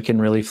Josh actually can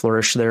really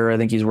flourish there. I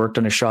think he's worked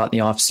on a shot in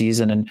the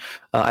offseason, and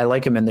I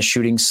like him in the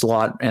shooting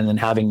slot, and then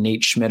having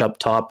Nate Schmidt up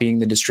top being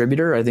the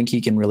distributor. I think he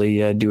can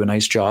really do a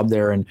nice job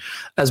there. And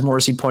as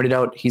Morrissey pointed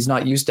out, he's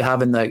not used to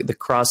having the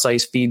cross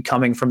ice feed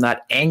coming from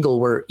that angle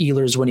where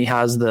Ehlers, when he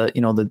has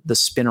the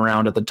spin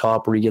around at the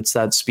top where he gets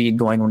that speed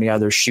going when he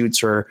either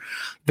shoots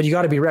but you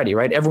got to be ready,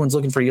 right? Everyone's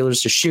looking for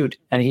Ehlers to shoot,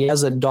 and he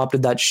has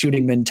adopted that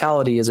shooting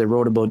mentality, as I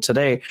wrote about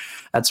today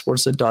at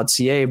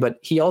sportsnet.ca. But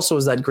he also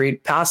has that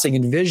great passing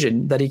and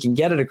vision that he can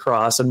get it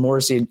across. And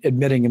Morrissey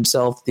admitting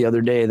himself the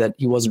other day that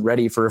he wasn't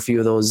ready for a few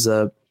of those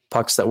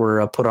pucks that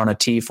were put on a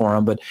tee for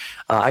him. But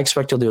I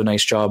expect he'll do a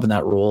nice job in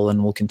that role,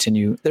 and we'll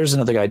continue. There's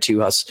another guy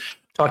too, Us.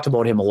 Talked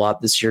about him a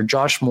lot this year.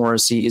 Josh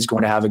Morrissey is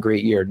going to have a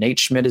great year. Nate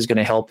Schmidt is going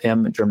to help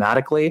him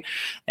dramatically,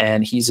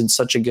 and he's in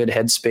such a good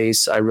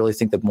headspace. I really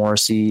think that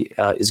Morrissey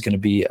is going to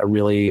be a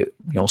really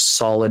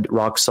solid,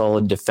 rock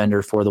solid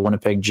defender for the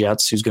Winnipeg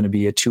Jets, who's going to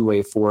be a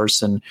two-way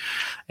force, and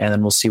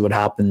then we'll see what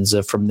happens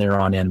from there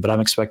on in. But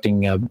I'm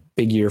expecting a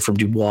big year from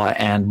Dubois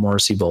and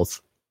Morrissey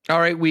both. All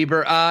right,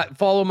 Wiebe.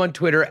 Follow him on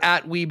Twitter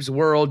at Weeb's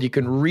World. You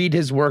can read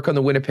his work on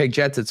the Winnipeg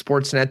Jets at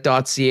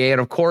sportsnet.ca. And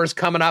of course,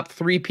 coming up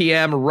 3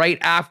 p.m. right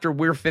after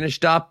we're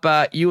finished up,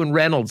 you and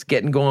Reynolds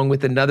getting going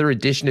with another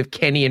edition of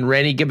Kenny and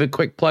Rennie. Give a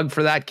quick plug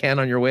for that, Ken,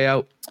 on your way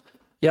out.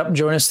 Yep,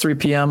 join us 3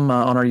 p.m.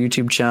 On our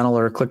YouTube channel,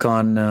 or click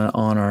on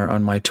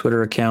my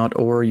Twitter account,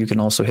 or you can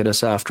also hit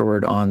us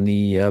afterward on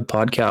the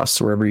podcast,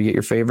 wherever you get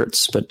your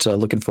favorites. But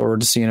looking forward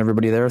to seeing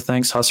everybody there.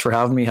 Thanks, Huss, for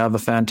having me. Have a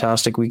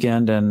fantastic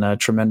weekend and a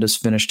tremendous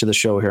finish to the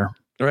show here.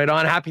 Right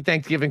on. Happy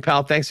Thanksgiving,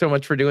 pal. Thanks so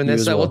much for doing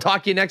this. Well. We'll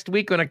talk to you next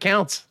week when it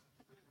counts.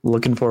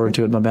 Looking forward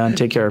to it, my man.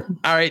 Take care.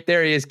 All right,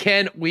 there he is.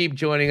 Ken Wiebe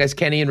joining us.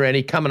 Kenny and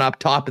Rennie coming up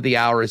top of the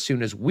hour as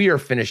soon as we are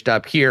finished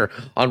up here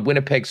on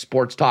Winnipeg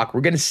Sports Talk.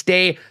 We're going to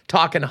stay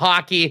talking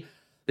hockey.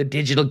 The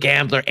digital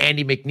gambler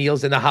Andy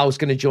MacNeil's in the house,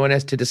 going to join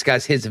us to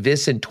discuss his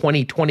VSiN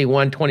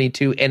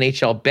 2021-22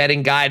 NHL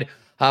betting guide.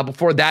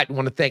 Before that, I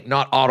want to thank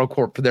Not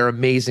AutoCorp for their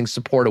amazing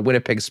support of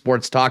Winnipeg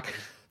Sports Talk.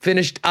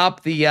 Finished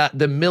up the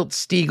Milt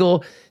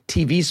Stiegel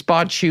TV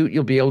spot shoot.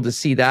 You'll be able to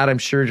see that, I'm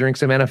sure, during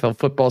some NFL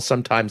football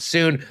sometime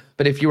soon.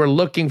 But if you are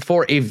looking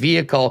for a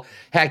vehicle,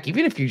 heck,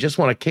 even if you just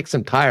want to kick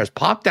some tires,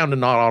 pop down to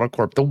Not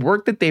AutoCorp. The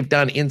work that they've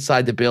done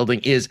inside the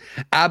building is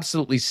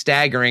absolutely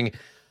staggering.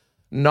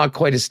 Not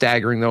quite as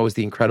staggering, though, as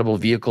the incredible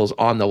vehicles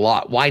on the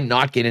lot. Why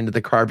not get into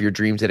the car of your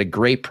dreams at a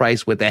great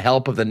price with the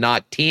help of the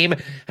Not team?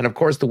 And, of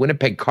course, the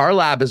Winnipeg Car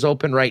Lab is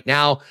open right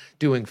now,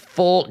 doing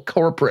full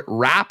corporate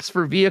wraps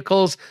for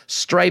vehicles,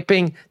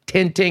 striping,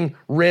 tinting,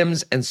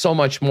 rims, and so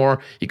much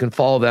more. You can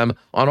follow them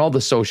on all the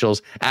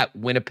socials at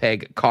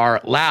Winnipeg Car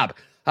Lab.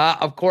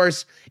 Of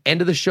course,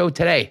 end of the show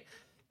today.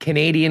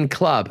 Canadian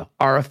Club,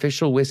 our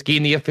official whiskey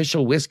and the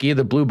official whiskey of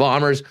the Blue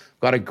Bombers.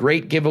 Got a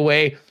great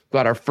giveaway.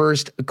 Got our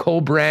first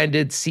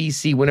co-branded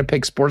CC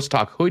Winnipeg Sports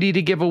Talk hoodie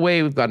to give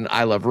away. We've got an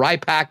I Love Rye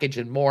package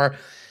and more.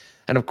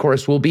 And, of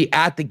course, we'll be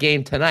at the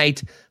game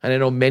tonight. And I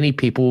know many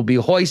people will be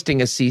hoisting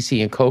a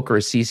CC and Coke or a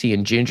CC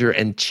and Ginger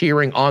and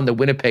cheering on the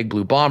Winnipeg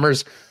Blue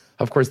Bombers.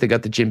 Of course, they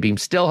got the Jim Beam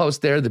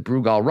Stillhouse there, the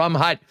Brugal Rum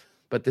Hut.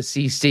 But the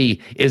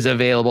CC is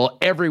available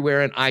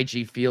everywhere in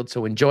IG Field.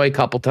 So enjoy a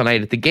couple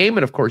tonight at the game.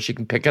 And, of course, you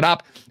can pick it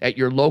up at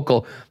your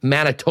local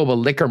Manitoba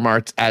liquor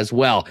marts as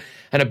well.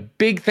 And a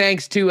big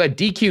thanks to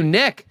DQ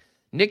Nick.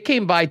 Nick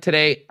came by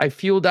today. I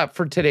fueled up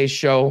for today's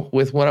show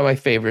with one of my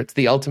favorites,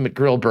 the Ultimate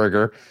Grill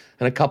Burger,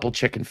 and a couple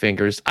chicken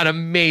fingers. An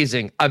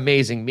amazing,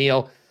 amazing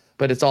meal.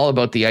 But it's all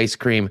about the ice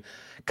cream.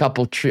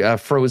 Couple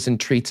frozen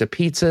treats of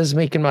pizzas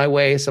making my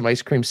way, some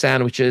ice cream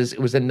sandwiches.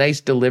 It was a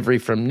nice delivery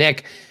from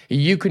Nick.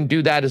 You can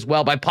do that as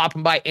well by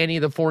popping by any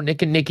of the four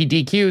Nick and Nicky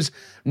DQs: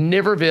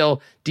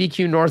 Niverville,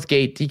 DQ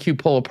Northgate, DQ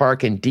Polo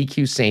Park, and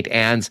DQ St.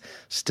 Anne's.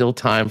 Still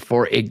time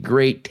for a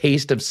great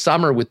taste of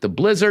summer with the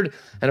blizzard.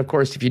 And of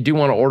course, if you do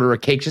want to order a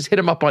cake, just hit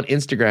them up on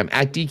Instagram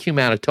at DQ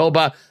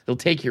Manitoba. They'll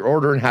take your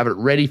order and have it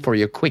ready for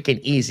you quick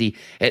and easy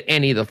at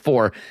any of the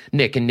four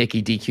Nick and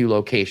Nicky DQ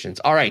locations.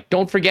 All right,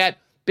 don't forget,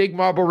 big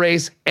marble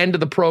race, end of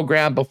the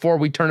program before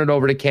we turn it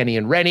over to Kenny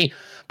and Rennie.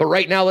 But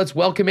right now, let's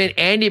welcome in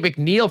Andy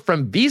MacNeil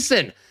from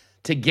VSiN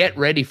to get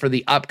ready for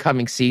the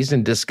upcoming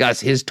season, discuss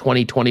his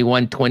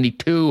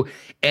 2021-22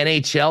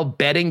 NHL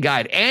betting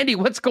guide. Andy,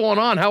 what's going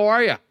on? How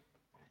are you?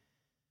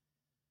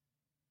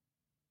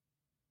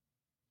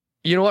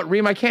 You know what,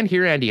 Reem? I can't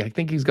hear Andy. I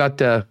think we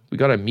got a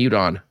mute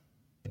on.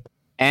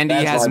 Andy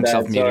has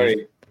himself muted.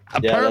 Sorry.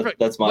 Perfect.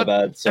 That's my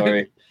bad.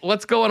 Sorry.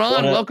 What's going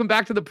on? Welcome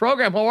back to the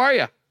program. How are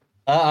you?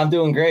 I'm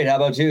doing great. How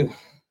about you?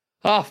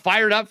 Oh,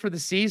 fired up for the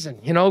season.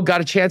 You know,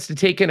 got a chance to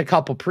take in a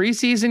couple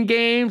preseason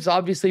games.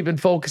 Obviously been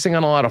focusing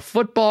on a lot of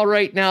football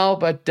right now,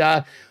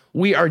 but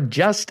we are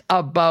just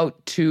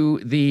about to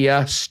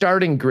the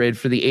starting grid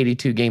for the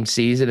 82-game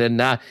season.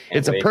 And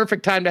it's a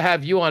perfect time to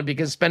have you on,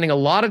 because spending a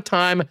lot of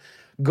time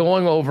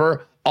going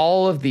over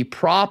all of the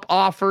prop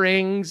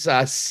offerings,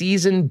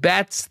 season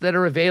bets that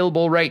are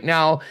available right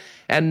now.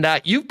 And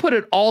you've put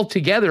it all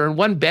together in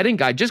one betting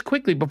guide. Just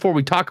quickly, before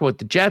we talk about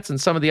the Jets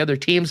and some of the other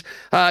teams,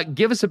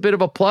 give us a bit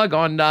of a plug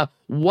on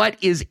what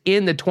is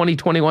in the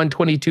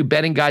 2021-22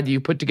 betting guide that you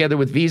put together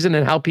with VSiN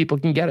and how people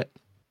can get it.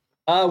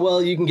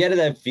 Well, you can get it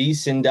at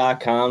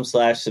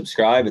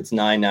vsin.com/subscribe. It's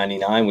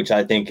 $9.99, which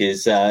I think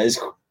is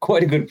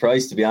quite a good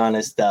price, to be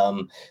honest.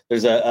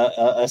 There's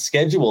a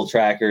schedule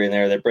tracker in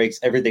there that breaks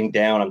everything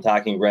down. I'm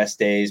talking rest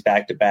days,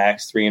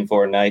 back-to-backs, 3 and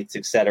 4 nights,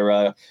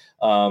 etc.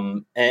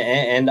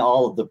 And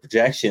all of the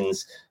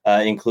projections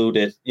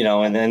included, you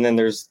know, and then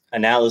there's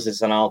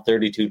analysis on all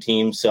 32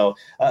 teams. So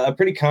a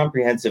pretty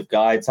comprehensive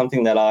guide,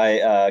 something that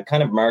I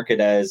kind of market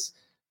as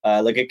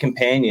like a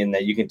companion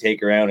that you can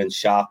take around and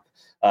shop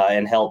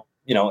and help,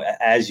 you know,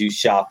 as you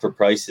shop for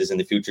prices in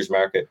the futures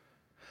market.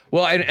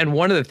 Well, and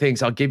one of the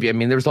things I'll give you, I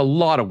mean, there's a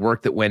lot of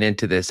work that went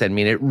into this. I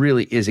mean, it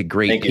really is a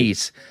great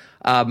piece.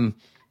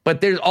 But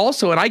there's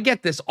also, and I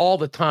get this all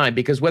the time,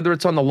 because whether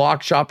it's on the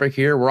Lock Shop or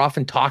here, we're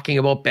often talking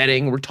about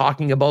betting. We're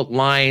talking about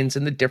lines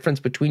and the difference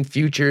between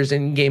futures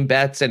and in-game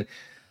bets. And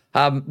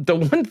the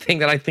one thing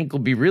that I think will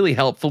be really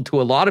helpful to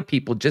a lot of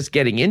people just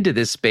getting into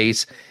this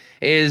space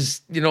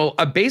is, you know,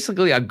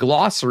 basically a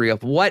glossary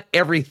of what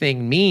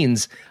everything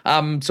means.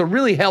 So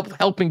really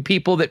helping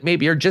people that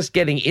maybe are just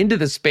getting into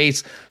the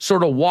space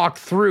sort of walk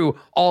through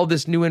all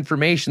this new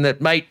information that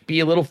might be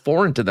a little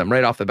foreign to them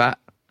right off the bat.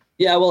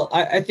 Yeah, well,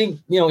 I think,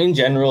 you know, in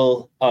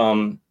general,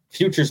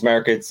 futures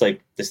markets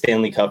like the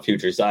Stanley Cup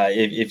futures,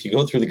 if you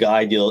go through the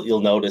guide,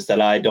 you'll notice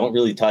that I don't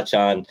really touch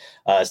on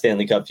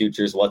Stanley Cup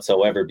futures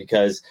whatsoever,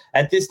 because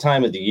at this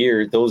time of the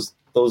year, those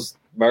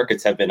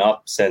markets have been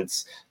up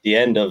since the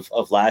end of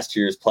last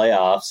year's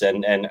playoffs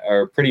and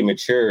are pretty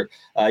mature.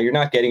 You're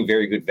not getting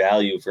very good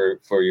value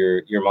for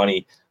your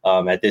money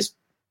at this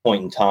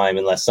point in time,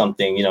 unless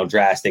something,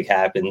 drastic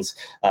happens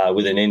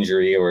with an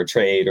injury or a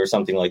trade or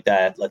something like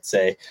that, let's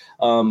say.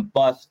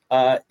 But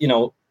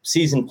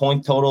season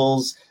point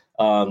totals,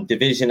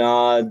 division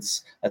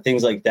odds,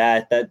 things like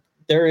that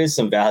there is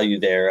some value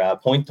there.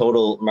 Point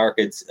total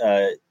markets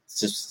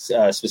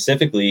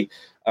specifically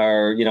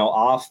are,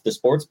 off. The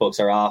sports books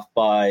are off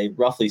by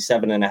roughly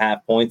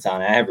 7.5 points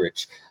on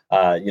average,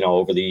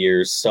 over the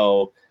years.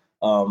 So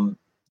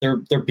they're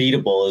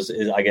beatable is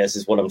I guess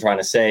is what I'm trying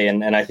to say.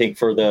 And I think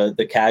for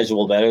the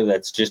casual bettor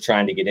that's just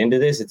trying to get into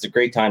this, it's a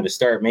great time to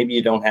start. Maybe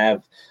you don't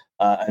have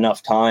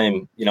enough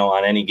time,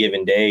 on any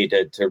given day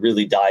to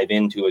really dive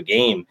into a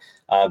game.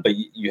 But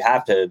you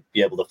have to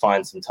be able to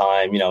find some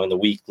time, in the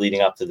week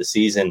leading up to the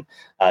season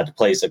to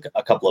place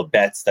a couple of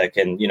bets that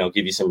can,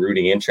 give you some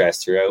rooting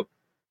interest throughout.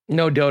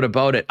 No doubt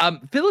about it.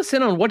 Fill us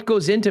in on what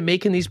goes into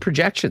making these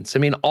projections. I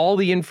mean, all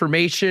the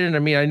information. I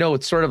mean, I know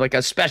it's sort of like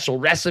a special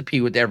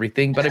recipe with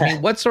everything, but I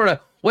mean, what sort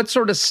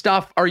of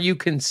stuff are you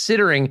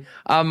considering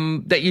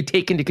that you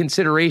take into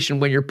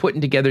consideration when you're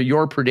putting together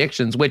your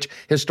predictions, which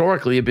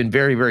historically have been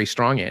very, very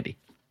strong, Andy?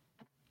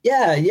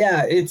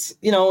 Yeah. It's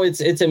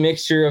it's a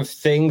mixture of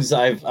things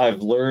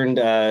I've learned,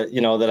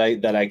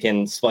 that I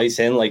can spice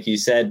in, like you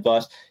said.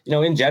 But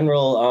in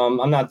general,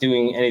 I'm not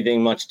doing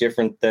anything much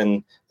different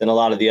than a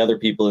lot of the other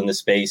people in the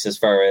space as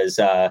far as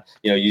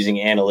using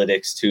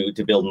analytics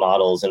to build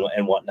models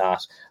and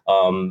whatnot.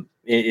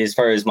 As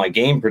far as my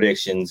game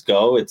predictions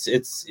go,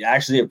 it's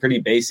actually a pretty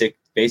basic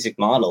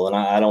model, and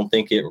I don't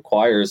think it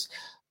requires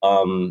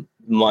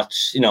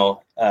much,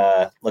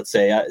 let's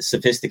say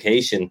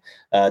sophistication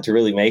to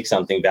really make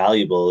something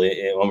valuable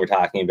when we're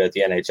talking about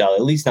the NHL,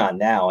 at least not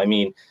now. I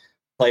mean,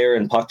 player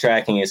and puck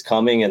tracking is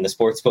coming, and the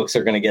sports books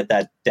are going to get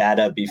that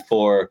data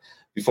before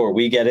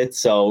we get it.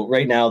 So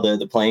right now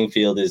the playing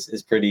field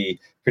is pretty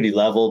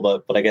level,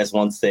 but I guess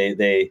once they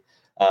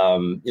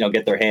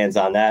get their hands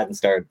on that and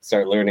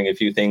start learning a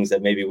few things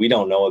that maybe we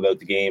don't know about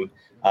the game,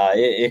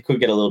 it could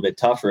get a little bit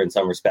tougher in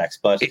some respects.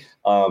 But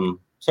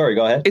sorry,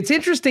 go ahead. It's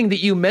interesting that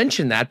you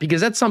mentioned that,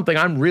 because that's something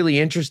I'm really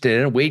interested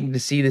in, waiting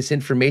to see this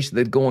information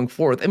that's going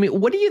forth. I mean,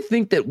 what do you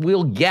think that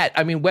we'll get?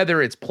 I mean,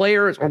 whether it's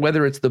players or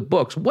whether it's the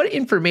books, what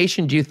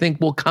information do you think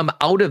will come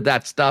out of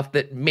that stuff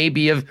that may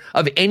be of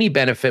any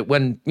benefit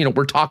when,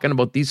 we're talking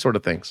about these sort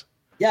of things?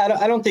 Yeah,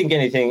 I don't think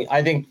anything.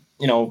 I think,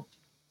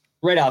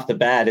 right off the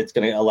bat, it's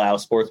going to allow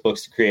sports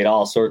books to create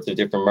all sorts of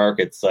different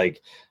markets,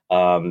 like,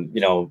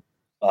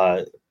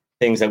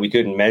 things that we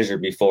couldn't measure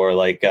before,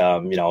 like,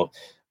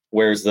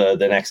 where's the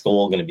next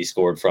goal going to be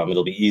scored from?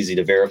 It'll be easy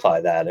to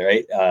verify that,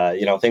 right?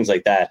 Things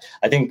like that.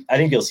 I think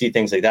you'll see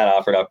things like that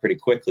offered up pretty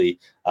quickly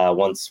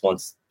once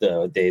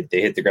they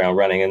hit the ground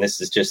running. And this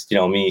is just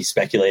me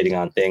speculating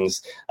on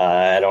things.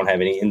 I don't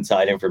have any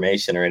inside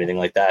information or anything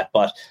like that.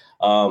 But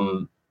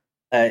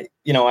I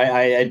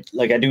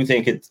do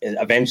think it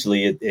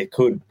eventually it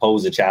could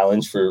pose a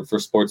challenge for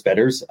sports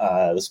bettors.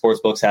 The sports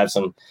books have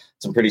some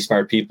pretty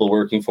smart people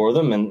working for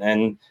them,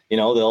 and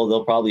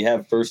they'll probably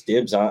have first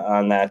dibs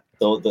on that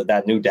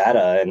new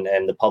data,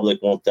 and the public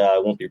won't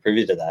be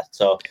privy to that.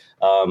 So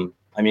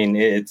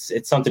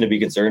it's something to be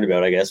concerned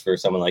about, I guess, for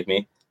someone like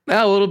me.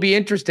 Well, it'll be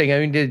interesting. I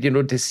mean,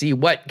 to see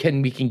what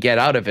we can get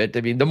out of it.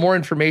 I mean, the more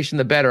information,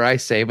 the better, I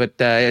say. But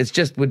it's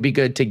just would be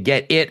good to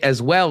get it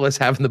as well as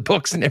having the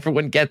books and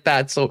everyone get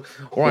that, so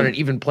we're on an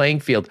even playing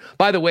field.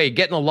 By the way,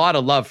 getting a lot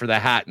of love for the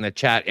hat in the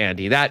chat,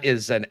 Andy. That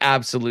is an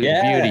absolute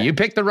beauty. You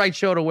picked the right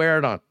show to wear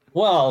it on.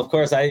 Well, of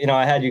course, I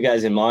had you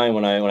guys in mind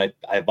when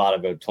I bought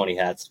about 20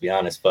 hats, to be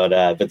honest.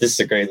 But this is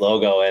a great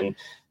logo,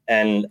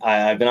 and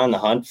I've been on the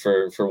hunt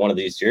for one of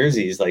these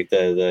jerseys, like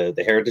the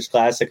Heritage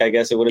Classic, I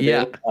guess it would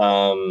have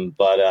been.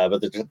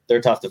 But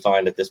they're tough to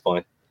find at this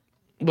point.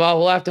 Well,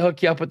 we'll have to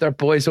hook you up with our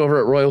boys over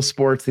at Royal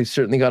Sports. They've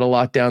certainly got a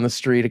lot down the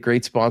street, a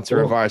great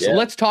sponsor of ours. Yeah. So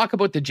let's talk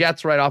about the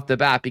Jets right off the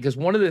bat, because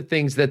one of the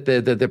things that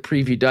the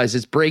preview does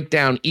is break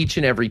down each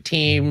and every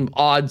team,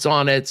 odds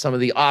on it, some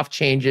of the off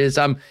changes.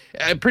 A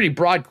pretty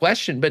broad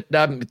question, but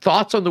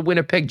thoughts on the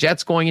Winnipeg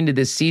Jets going into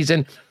this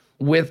season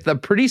with the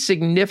pretty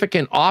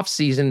significant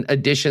offseason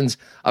additions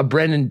of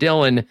Brendan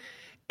Dillon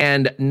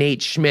and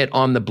Nate Schmidt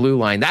on the blue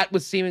line. That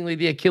was seemingly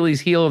the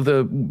Achilles heel of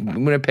the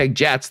Winnipeg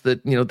Jets.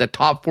 That the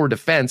top four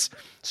defense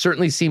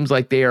certainly seems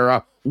like they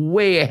are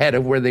way ahead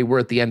of where they were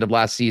at the end of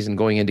last season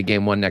going into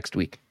game one next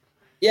week.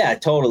 Yeah,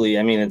 totally.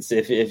 I mean, it's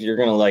if you're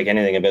going to like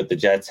anything about the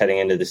Jets heading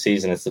into the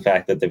season, it's the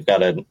fact that they've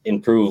got an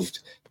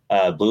improved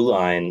blue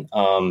line.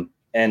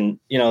 And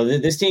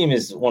this team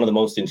is one of the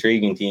most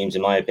intriguing teams,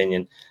 in my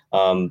opinion.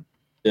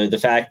 The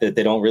fact that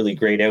they don't really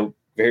grade out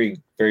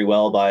very, very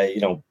well by,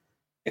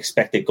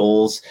 expected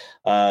goals,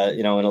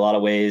 in a lot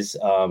of ways.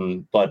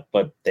 But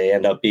they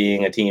end up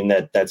being a team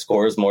that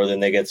scores more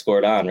than they get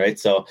scored on. Right.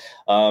 So,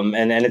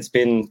 and it's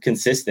been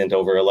consistent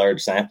over a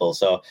large sample.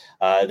 So,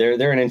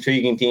 they're an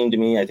intriguing team to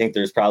me. I think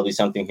there's probably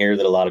something here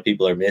that a lot of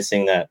people are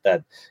missing that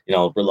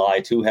rely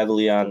too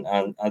heavily on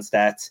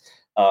stats,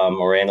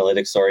 or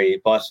analytics.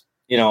 Sorry. But,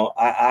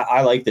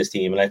 I like this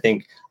team, and I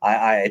think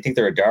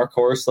they're a dark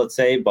horse, let's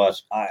say, but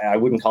I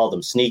wouldn't call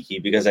them sneaky,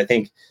 because I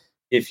think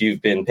if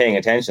you've been paying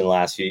attention the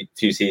last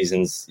few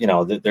seasons,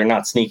 they're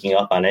not sneaking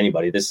up on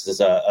anybody. This is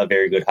a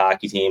very good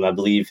hockey team. I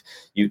believe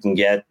you can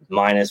get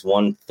minus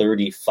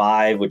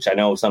 135, which I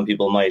know some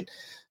people might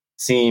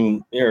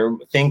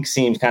think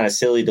seems kind of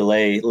silly to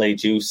lay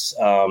juice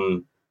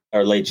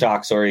or lay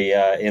chalk,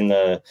 in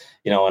the,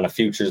 in a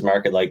futures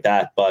market like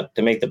that. But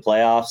to make the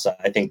playoffs,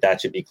 I think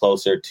that should be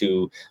closer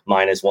to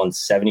minus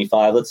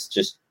 175. Let's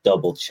just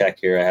double check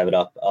here. I have it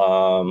up.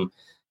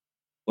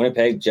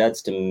 Winnipeg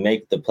Jets to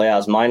make the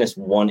playoffs, minus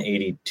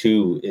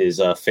 182 is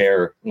a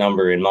fair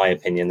number, in my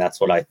opinion. That's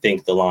what I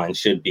think the line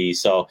should be.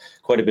 So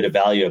quite a bit of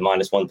value at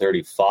minus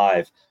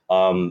 135.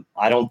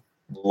 I don't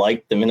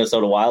like the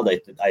Minnesota Wild.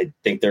 I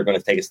think they're going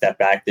to take a step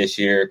back this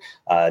year.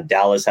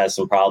 Dallas has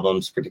some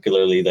problems,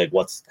 particularly like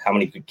how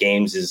many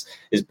games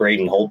is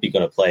Braden Holtby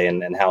going to play,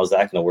 and how is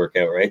that going to work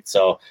out, right?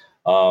 So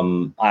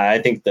I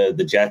think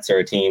the Jets are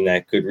a team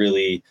that could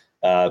really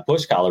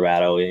push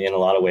Colorado in a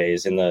lot of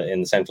ways in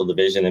the Central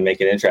Division and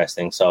make it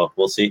interesting. So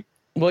we'll see.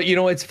 Well,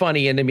 it's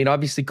funny. And I mean,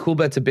 obviously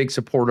Coolbet's a big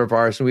supporter of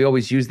ours and we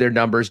always use their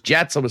numbers.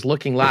 Jets, I was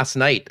looking last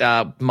night,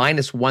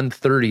 minus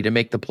 130 to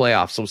make the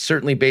playoffs. So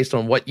certainly based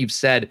on what you've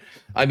said,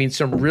 I mean,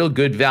 some real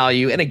good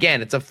value. And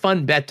again, it's a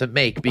fun bet to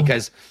make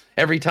because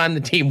every time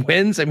the team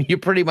wins, I mean,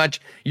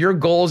 your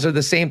goals are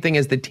the same thing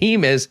as the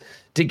team is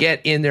to get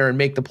in there and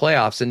make the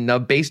playoffs.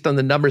 And based on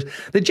the numbers,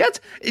 the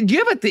Jets, do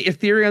you have a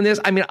theory on this?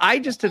 I mean, I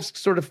just have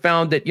sort of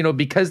found that,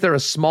 because they're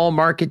a small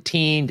market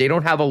team, they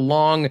don't have a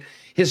long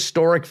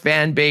historic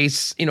fan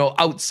base,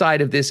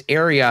 outside of this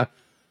area.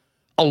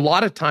 A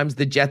lot of times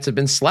the Jets have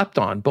been slept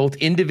on, both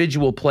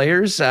individual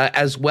players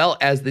as well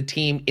as the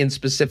team in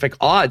specific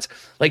odds.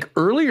 Like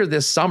earlier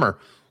this summer,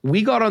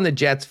 we got on the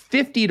Jets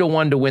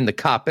 50-1 to win the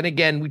cup. And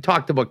again, we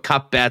talked about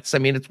cup bets. I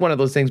mean, it's one of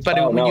those things. But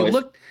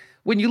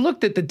when you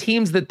looked at the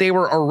teams that they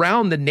were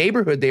around, the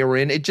neighborhood they were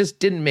in, it just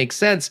didn't make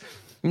sense.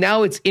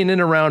 Now it's in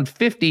and around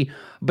 50.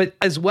 But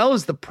as well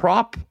as the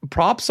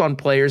props on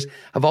players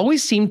have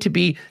always seemed to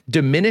be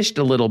diminished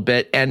a little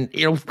bit. And,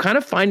 kind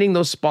of finding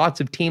those spots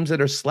of teams that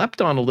are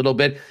slept on a little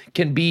bit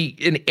can be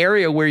an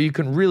area where you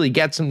can really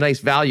get some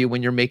nice value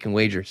when you're making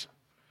wagers.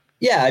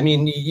 Yeah, I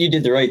mean, you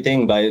did the right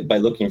thing by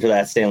looking for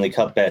that Stanley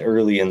Cup bet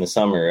early in the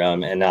summer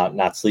and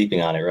not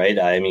sleeping on it, right?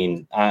 I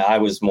mean, I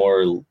was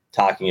more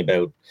talking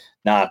about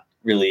not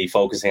really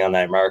focusing on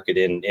that market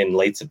in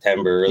late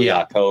September, early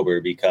October,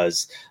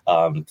 because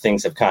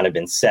things have kind of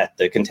been set.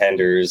 The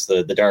contenders,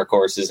 the dark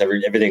horses,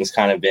 everything's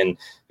kind of been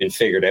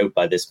figured out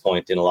by this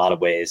point in a lot of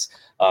ways.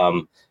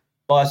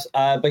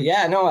 But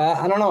yeah, no,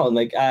 I don't know.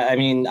 Like, I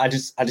mean, I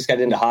just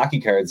got into hockey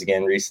cards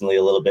again recently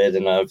a little bit,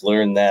 and I've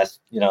learned that,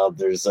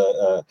 there's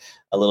a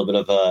little bit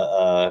of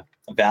a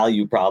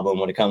value problem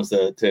when it comes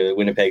to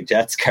Winnipeg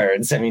Jets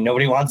cards. I mean,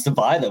 nobody wants to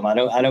buy them. I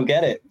don't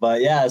get it.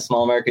 But yeah, a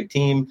small market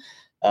team.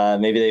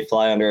 Maybe they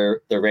fly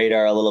under the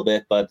radar a little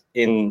bit, but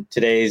in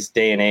today's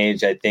day and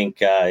age, I think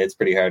it's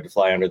pretty hard to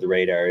fly under the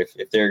radar.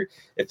 If they're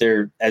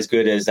as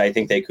good as I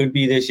think they could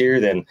be this year,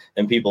 then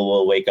people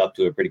will wake up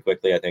to it pretty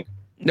quickly, I think.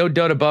 No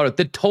doubt about it.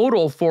 The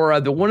total for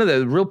one of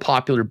the real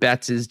popular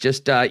bets is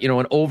just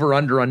an over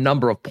under on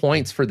number of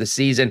points for the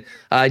season.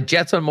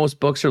 Jets on most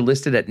books are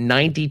listed at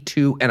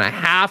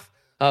 92.5.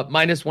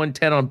 Minus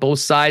 110 on both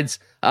sides.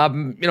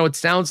 It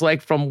sounds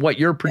like from what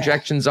your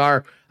projections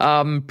are,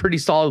 pretty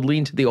solid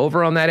lean to the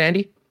over on that,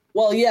 Andy.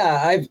 Well,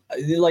 yeah,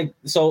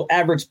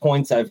 average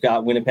points, I've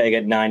got Winnipeg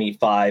at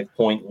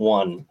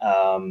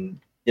 95.1.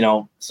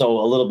 So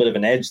a little bit of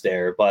an edge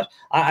there, but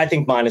I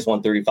think minus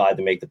 135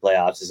 to make the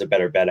playoffs is a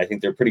better bet. I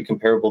think they're pretty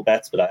comparable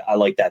bets, but I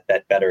like that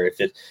bet better if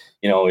it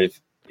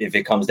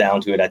comes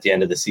down to it at the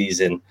end of the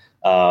season.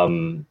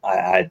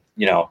 I'd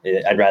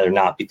rather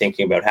not be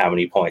thinking about how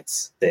many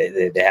points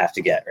they have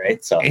to get,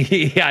 right? So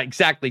yeah,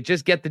 exactly.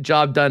 Just get the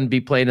job done,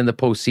 be playing in the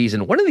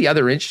postseason. One of the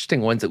other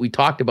interesting ones that we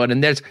talked about,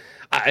 and there's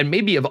and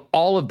maybe of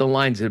all of the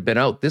lines that have been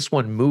out, this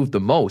one moved the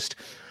most.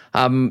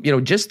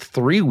 Just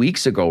 3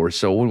 weeks ago or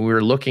so, when we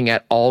were looking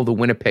at all the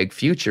Winnipeg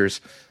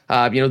futures,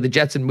 the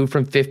Jets had moved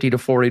from 50 to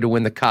 40 to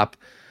win the cup.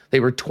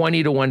 They were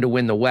 20-1 to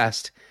win the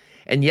West,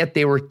 and yet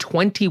they were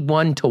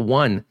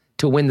 21-1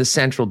 to win the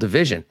Central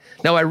Division.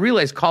 Now, I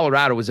realize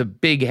Colorado was a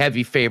big,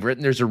 heavy favorite,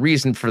 and there's a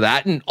reason for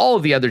that, and all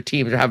of the other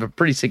teams have a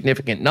pretty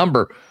significant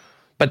number.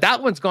 But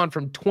that one's gone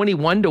from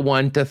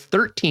 21-1 to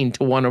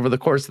 13-1 over the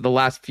course of the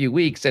last few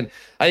weeks, and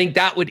I think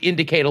that would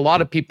indicate a lot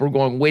of people are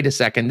going, wait a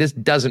second, this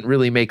doesn't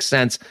really make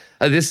sense.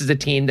 This is a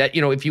team that,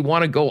 if you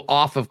want to go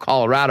off of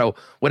Colorado,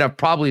 would have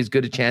probably as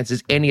good a chance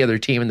as any other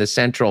team in the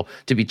Central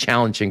to be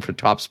challenging for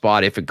top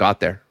spot if it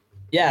got there.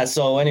 Yeah,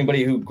 so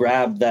anybody who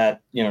grabbed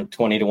that,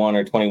 20-1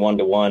 or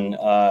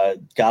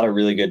 21-1 got a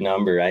really good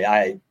number.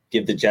 I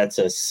give the Jets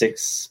a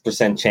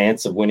 6%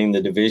 chance of winning the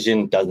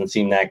division. Doesn't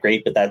seem that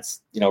great, but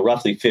that's,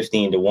 roughly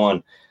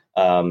 15-1.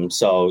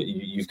 So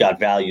you've got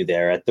value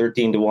there. At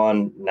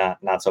 13-1,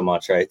 not so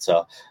much, right?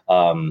 So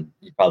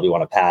you probably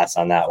want to pass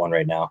on that one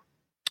right now.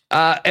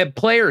 And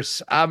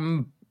players,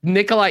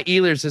 Nikolai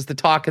Ehlers is the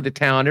talk of the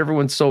town.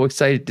 Everyone's so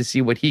excited to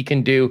see what he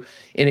can do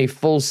in a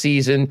full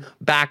season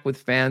back with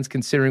fans,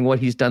 considering what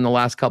he's done the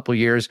last couple of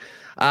years.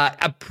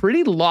 A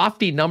pretty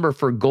lofty number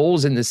for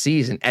goals in the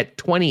season at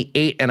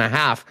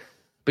 28.5.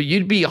 But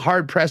you'd be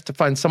hard-pressed to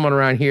find someone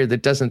around here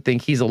that doesn't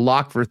think he's a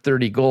lock for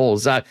 30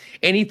 goals.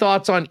 Any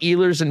thoughts on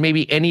Ehlers and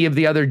maybe any of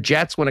the other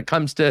Jets when it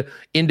comes to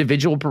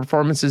individual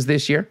performances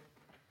this year?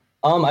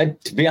 To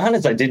be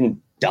honest, I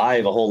didn't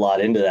dive a whole lot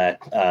into that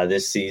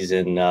this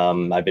season.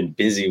 I've been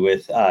busy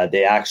with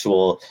the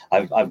actual.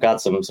 I've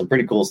got some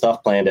pretty cool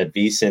stuff planned at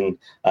VSiN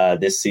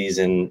this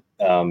season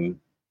that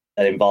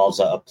involves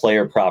a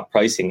player prop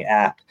pricing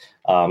app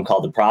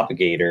called the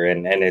Propagator,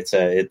 and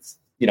it's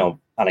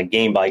on a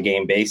game by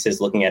game basis,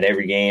 looking at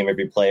every game,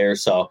 every player.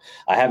 So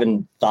I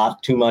haven't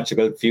thought too much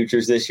about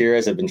futures this year,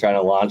 as I've been trying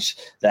to launch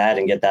that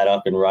and get that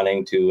up and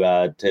running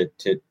to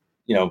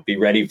be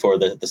ready for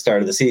the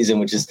start of the season,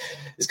 which is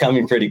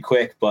coming pretty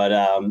quick. But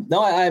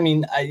no, I'm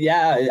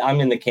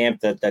in the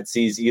camp that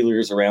sees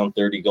Ehlers around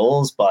 30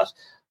 goals. But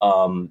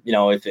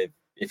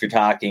if you're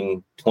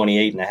talking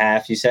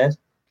 28.5, you said.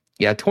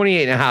 Yeah,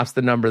 28.5 is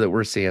the number that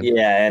we're seeing.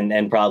 Yeah,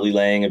 and probably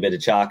laying a bit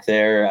of chalk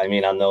there. I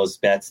mean, on those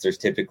bets, there's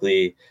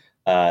typically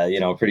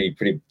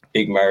pretty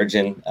big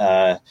margin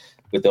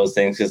with those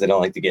things because they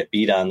don't like to get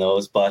beat on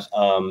those. But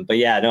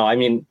yeah, no, I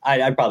mean,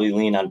 I'd probably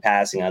lean on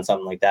passing on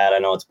something like that. I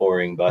know it's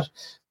boring, but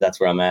that's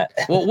where I'm at.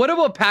 Well, what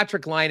about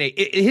Patrick Laine?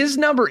 His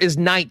number is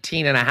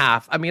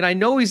 19.5. I mean, I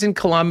know he's in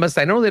Columbus.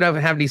 I know they don't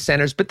have any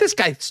centers, but this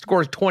guy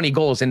scores 20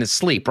 goals in his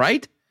sleep,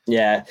 right?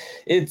 Yeah,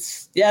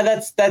 that's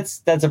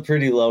a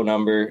pretty low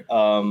number.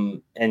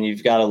 And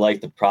you've got to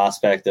like the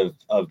prospect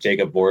of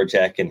Jacob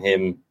Voracek and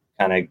him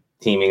kind of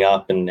teaming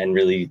up and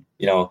really,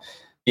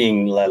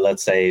 being,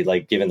 let's say,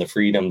 like given the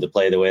freedom to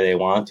play the way they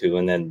want to,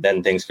 and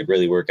then things could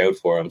really work out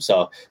for him.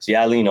 So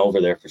yeah, I lean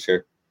over there for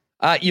sure.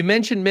 You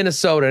mentioned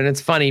Minnesota, and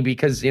it's funny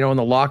because, in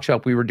the Lock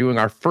Shop, we were doing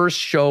our first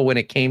show when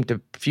it came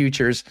to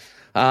futures,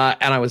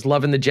 and I was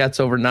loving the Jets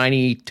over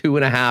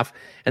 92.5,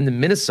 and the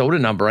Minnesota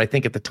number, I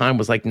think at the time,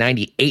 was like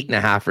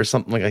 98.5 or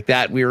something like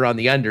that. We were on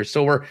the under,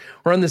 so we're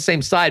on the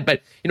same side.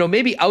 But,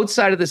 maybe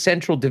outside of the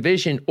Central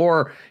Division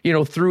or,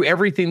 through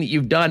everything that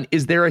you've done,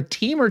 is there a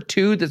team or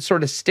two that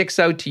sort of sticks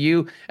out to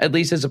you, at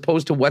least as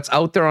opposed to what's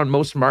out there on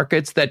most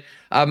markets, that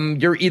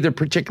you're either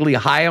particularly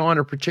high on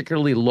or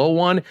particularly low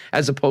on,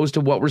 as opposed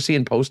to what we're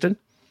seeing posted?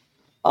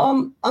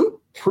 I'm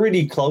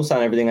pretty close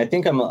on everything. I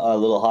think I'm a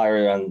little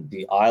higher on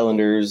the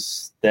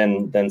Islanders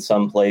than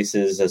some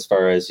places as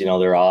far as,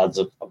 their odds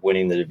of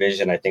winning the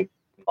division. I think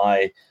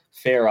my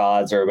fair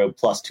odds are about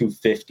plus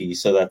 250.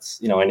 So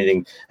that's,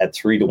 anything at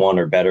 3-1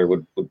 or better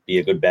would be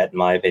a good bet in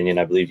my opinion.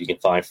 I believe you can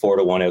find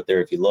 4-1 out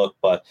there if you look,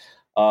 but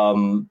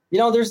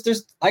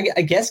there's I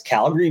guess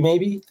Calgary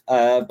maybe,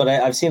 but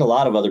I've seen a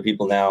lot of other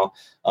people now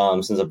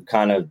since I've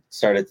kind of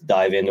started to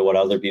dive into what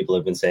other people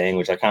have been saying,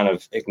 which I kind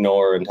of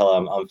ignore until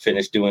I'm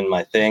finished doing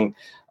my thing.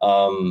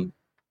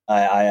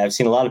 I've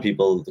seen a lot of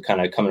people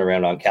kind of coming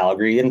around on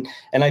Calgary, and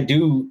I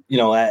do,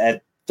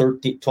 at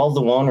 12-1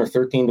 or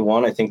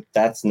 13-1, I think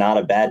that's not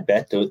a bad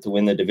bet to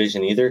win the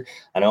division either.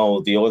 I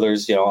know the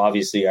Oilers,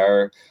 obviously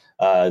are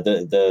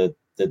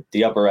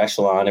the upper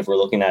echelon if we're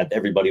looking at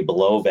everybody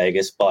below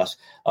Vegas, but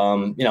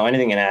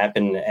anything can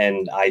happen,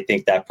 and I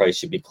think that price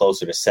should be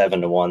closer to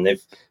 7-1.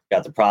 They've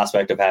got the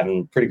prospect of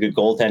having pretty good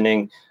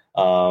goaltending,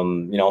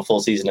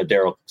 full season of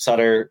Daryl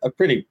Sutter, a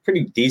pretty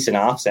decent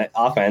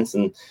offense,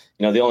 and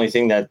the only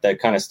thing that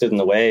kind of stood in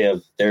the way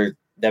of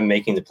them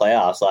making the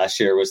playoffs last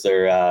year was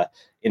their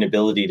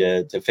inability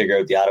to figure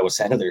out the Ottawa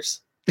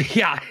Senators.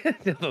 Yeah,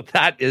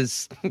 that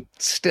is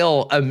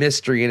still a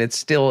mystery, and it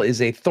still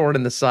is a thorn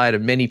in the side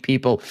of many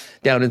people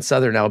down in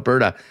southern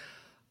Alberta.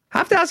 I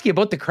have to ask you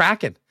about the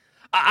Kraken.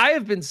 I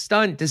have been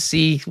stunned to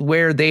see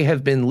where they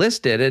have been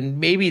listed, and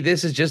maybe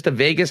this is just a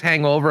Vegas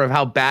hangover of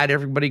how bad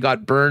everybody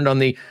got burned on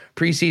the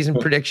preseason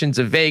predictions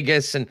of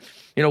Vegas and,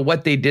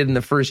 what they did in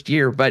the first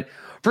year. But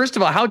first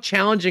of all, how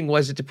challenging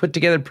was it to put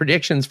together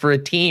predictions for a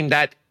team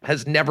that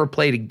has never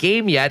played a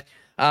game yet?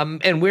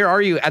 And where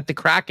are you at the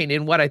Kraken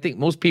in what I think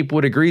most people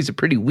would agree is a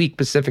pretty weak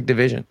Pacific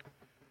Division?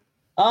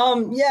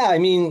 Yeah, I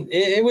mean,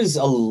 it was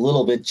a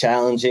little bit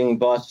challenging,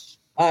 but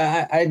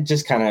I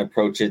just kind of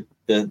approach it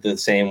the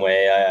same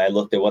way. I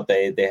looked at what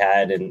they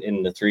had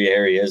in the three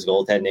areas: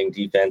 goaltending,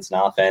 defense,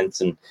 and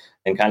offense, and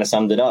kind of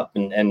summed it up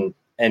and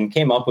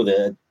came up with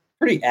a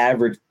pretty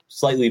average,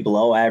 slightly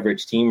below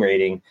average team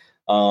rating.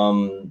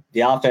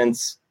 The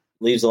offense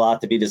leaves a lot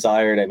to be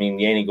desired. I mean,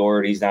 Yanni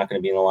Gordy's not going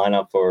to be in the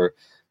lineup for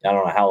I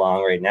don't know how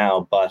long right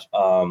now, but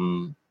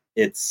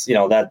it's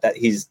that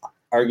he's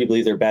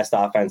arguably their best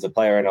offensive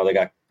player. I know they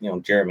got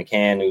Jared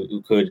McCann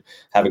who could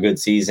have a good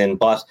season,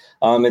 but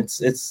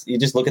it's you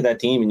just look at that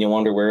team and you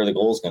wonder where the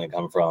goal's going to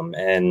come from,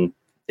 and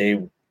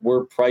they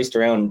were priced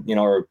around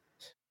or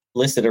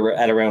listed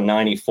at around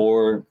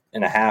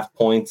 94.5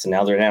 points, and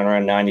now they're down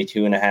around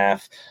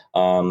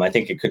 92.5. I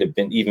think it could have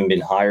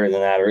been higher than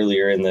that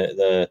earlier in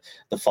the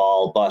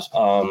fall, but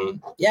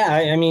yeah,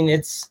 I mean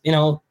it's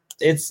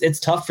it's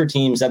tough for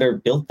teams that are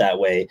built that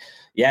way.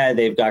 Yeah,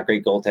 they've got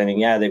great goaltending.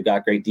 Yeah, they've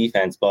got great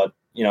defense. But,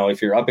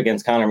 if you're up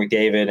against Connor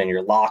McDavid and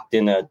you're locked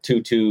in a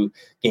 2-2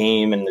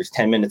 game and there's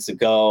 10 minutes to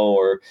go,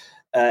 or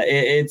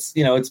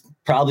it's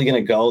probably going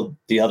to go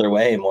the other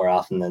way more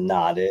often than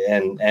not.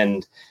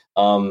 And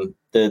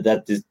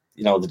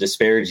the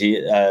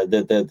disparity,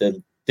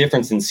 the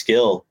difference in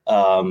skill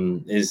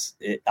is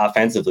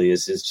offensively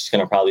is just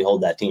going to probably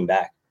hold that team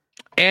back.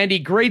 Andy,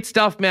 great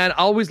stuff, man.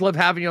 Always love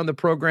having you on the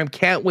program.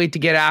 Can't wait to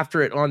get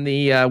after it on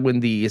the when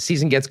the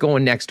season gets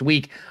going next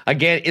week.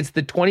 Again, it's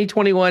the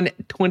 2021-22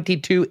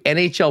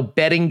 NHL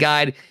betting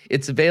guide.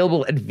 It's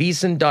available at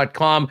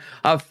VSiN.com.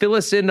 Fill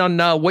us in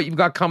on what you've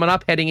got coming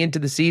up heading into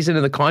the season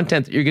and the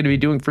content that you're going to be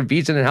doing for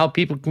VSiN and how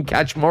people can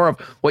catch more of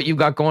what you've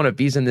got going at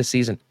VSiN this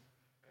season.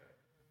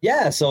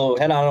 Yeah, so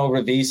head on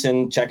over to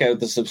VSiN, check out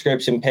the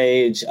subscription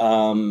page.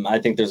 I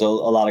think there's a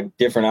lot of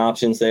different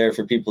options there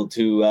for people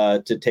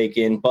to take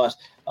in, but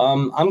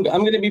I'm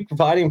going to be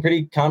providing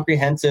pretty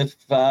comprehensive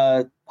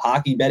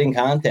hockey betting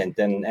content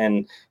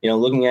and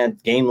looking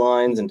at game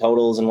lines and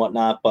totals and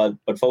whatnot, but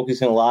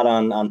focusing a lot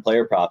on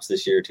player props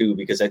this year too,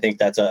 because I think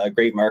that's a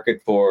great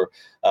market for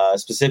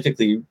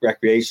specifically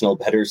recreational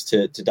bettors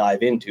to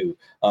dive into.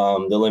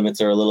 The limits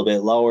are a little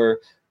bit lower,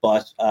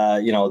 but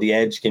the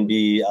edge can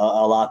be a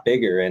lot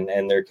bigger,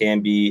 and there can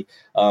be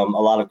a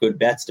lot of good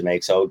bets to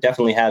make. So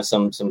definitely have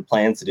some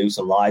plans to do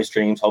some live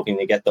streams, hoping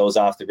to get those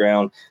off the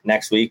ground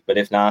next week, but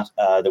if not,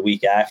 the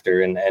week after,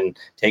 and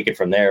take it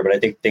from there. But I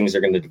think things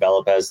are going to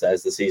develop as the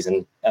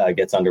season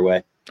gets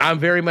underway. I'm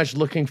very much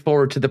looking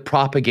forward to the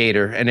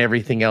propagator and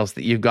everything else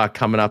that you've got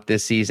coming up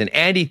this season.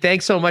 Andy,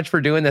 thanks so much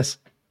for doing this.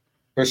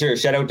 For sure.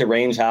 Shout out to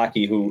Range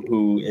Hockey,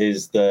 who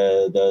is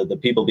the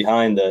people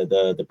behind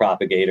the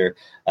propagator,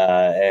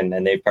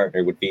 and they've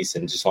partnered with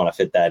VSiN. Just want to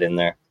fit that in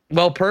there.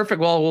 Well, perfect.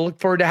 Well, we'll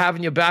look forward to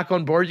having you back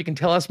on board. You can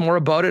tell us more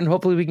about it, and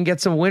hopefully we can get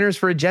some winners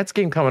for a Jets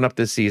game coming up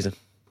this season.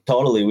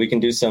 Totally. We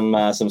can do some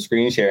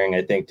screen sharing,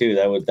 I think, too.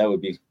 That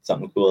would be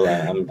something cool.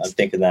 I'm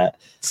thinking that.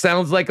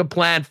 Sounds like a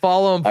plan.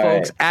 Follow him,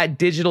 folks, at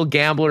Digital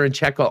Gambler, and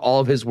check out all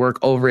of his work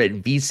over at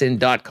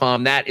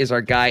VSiN.com. That is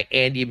our guy,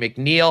 Andy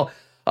MacNeil.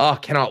 Oh,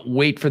 cannot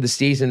wait for the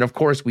season. Of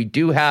course, we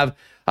do have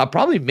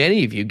probably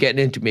many of you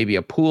getting into maybe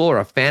a pool or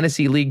a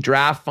fantasy league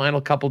draft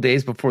final couple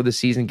days before the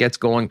season gets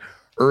going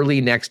early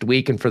next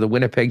week. And for the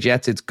Winnipeg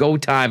Jets, it's go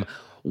time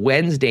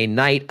Wednesday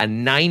night, a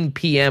 9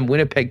 p.m.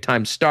 Winnipeg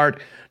time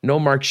start. No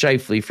Mark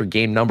Scheifele for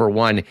game number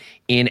 1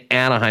 in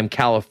Anaheim,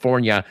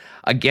 California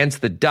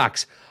against the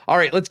Ducks. All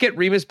right, let's get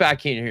Remus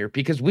back in here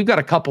because we've got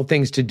a couple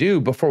things to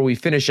do before we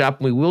finish up.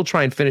 We will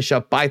try and finish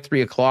up by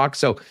 3 o'clock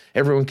so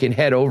everyone can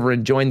head over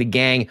and join the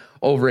gang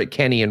over at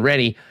Kenny and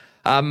Rennie.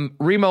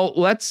 Remo,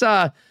 let's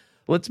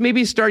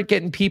maybe start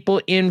getting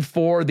people in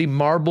for the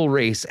marble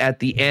race at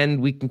the end.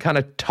 We can kind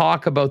of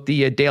talk about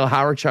the Dale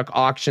Hawerchuk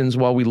auctions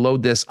while we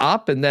load this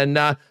up, and then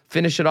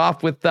finish it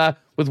off with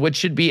what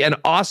should be an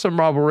awesome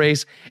marble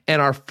race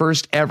and our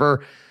first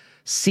ever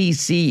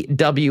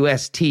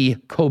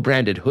CCWST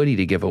co-branded hoodie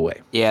to give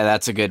away. Yeah,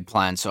 that's a good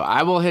plan. So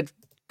I will hit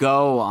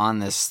go on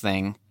this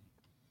thing.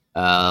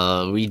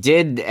 We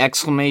did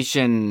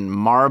exclamation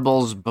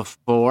marbles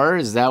before.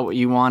 Is that what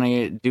you want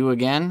to do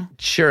again?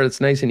 Sure, it's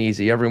nice and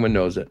easy. Everyone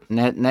knows it.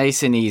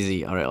 Nice and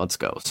easy. All right, let's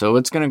go. So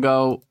it's going to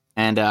go,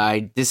 and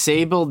I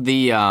disabled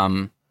the,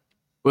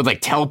 would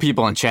like tell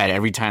people in chat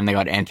every time they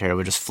got entered, it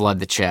would just flood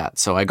the chat.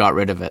 So I got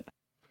rid of it.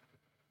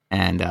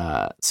 And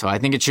so I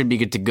think it should be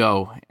good to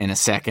go in a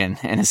second.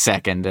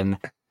 And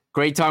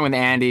great talking with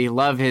Andy.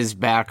 Love his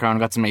background.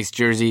 Got some nice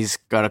jerseys.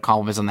 Got a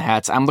compliment on the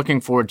hats. I'm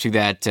looking forward to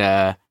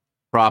that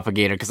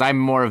propagator because I'm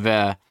more of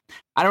a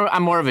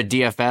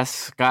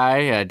DFS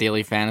guy,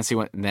 daily fantasy,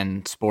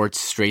 than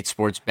straight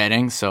sports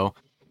betting. So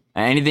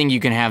anything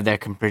you can have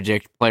that can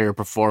predict player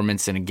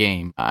performance in a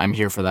game, I'm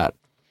here for that.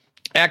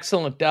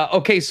 Excellent.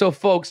 Okay, so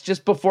folks,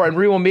 just before, and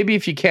Remo, maybe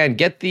if you can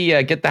get the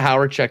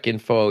Hawerchuk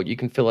info, you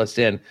can fill us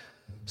in.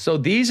 So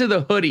these are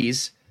the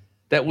hoodies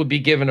that would be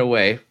given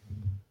away.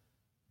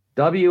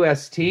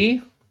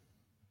 WST,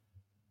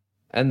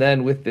 and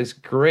then with this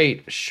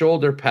great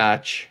shoulder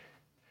patch,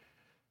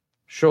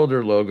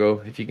 shoulder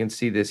logo, if you can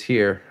see this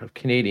here, of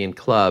Canadian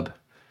Club,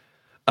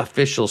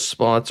 official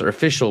sponsor,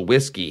 official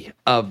whiskey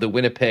of the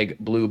Winnipeg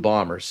Blue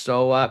Bombers.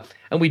 So,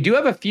 and we do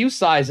have a few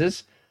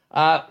sizes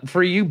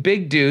for you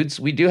big dudes.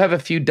 We do have a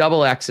few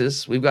double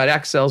X's. We've got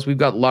XLs, we've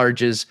got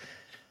larges,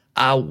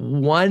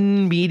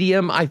 one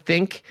medium, I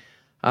think.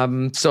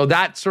 So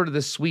that's sort of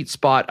the sweet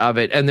spot of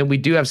it. And then we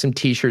do have some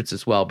t-shirts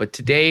as well. But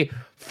today,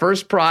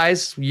 first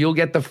prize, you'll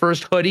get the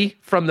first hoodie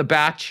from the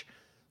batch,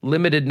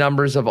 limited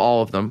numbers of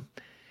all of them.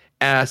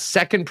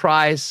 Second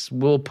prize,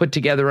 we'll put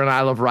together an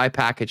Isle of Rye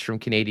package from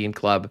Canadian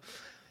Club.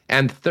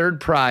 And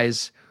third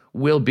prize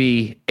will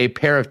be a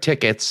pair of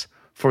tickets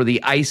for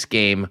the ice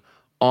game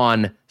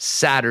on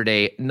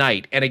Saturday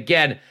night. And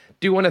again,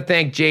 do want to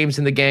thank James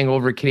and the gang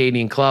over at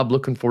Canadian Club.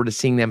 Looking forward to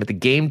seeing them at the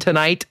game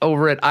tonight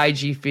over at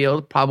IG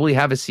Field. Probably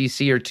have a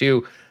CC or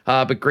two,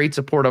 but great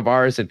support of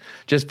ours and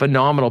just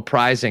phenomenal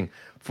prizing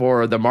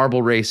for the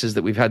marble races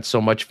that we've had so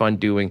much fun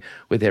doing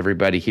with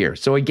everybody here.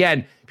 So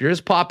again, if you're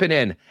just popping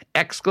in,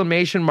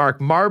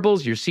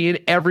 !marbles, you're seeing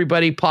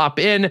everybody pop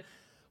in.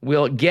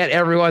 We'll get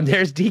everyone.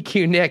 There's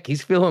DQ Nick.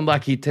 He's feeling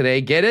lucky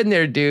today. Get in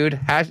there, dude.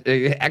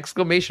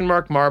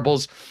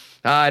 !marbles.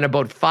 In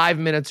about 5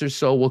 minutes or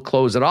so, we'll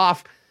close it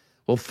off.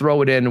 We'll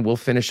throw it in and we'll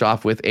finish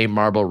off with a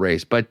marble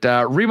race. But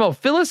Remo,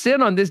 fill us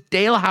in on this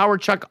Dale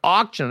Hawerchuk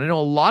auction. I know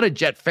a lot of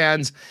Jet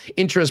fans'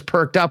 interest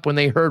perked up when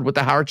they heard what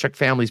the Hawerchuk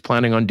family's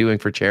planning on doing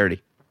for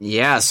charity.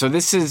 Yeah, so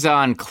this is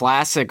on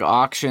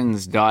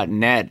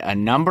classicauctions.net. A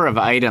number of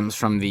items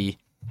from the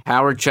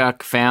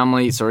Hawerchuk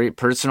family,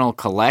 personal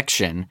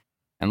collection.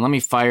 And let me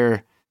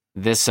fire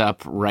this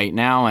up right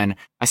now. And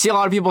I see a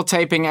lot of people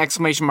typing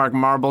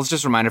 !marbles.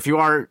 Just a reminder, if you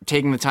are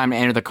taking the time to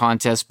enter the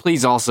contest,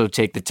 please also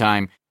take the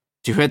time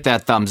to hit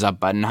that thumbs up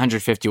button,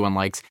 151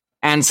 likes,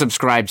 and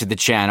subscribe to the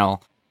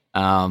channel.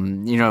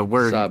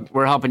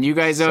 We're helping you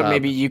guys out.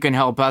 Maybe you can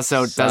help us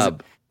out.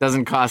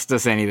 Doesn't cost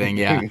us anything.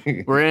 Yeah,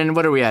 we're in.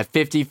 What are we at?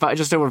 55,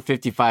 just over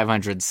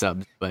 5,500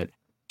 subs. But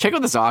check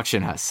out this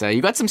auction, Huss.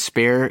 You got some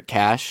spare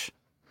cash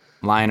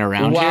lying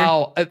around here?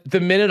 Wow. The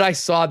minute I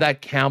saw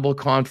that Campbell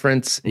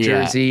Conference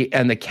jersey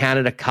and the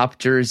Canada Cup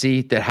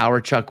jersey that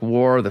Hawerchuk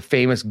wore, the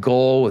famous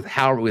goal with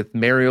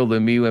Mario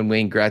Lemieux and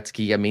Wayne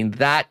Gretzky, I mean,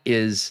 that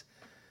is...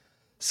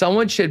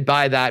 Someone should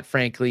buy that,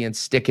 frankly, and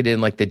stick it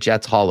in like the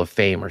Jets Hall of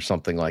Fame or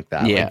something like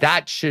that. Yeah. Like,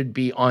 that should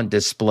be on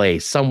display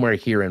somewhere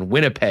here in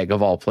Winnipeg,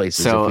 of all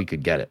places, if we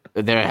could get it.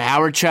 The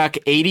Hawerchuk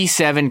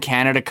 87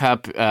 Canada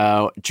Cup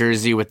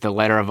jersey with the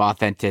letter of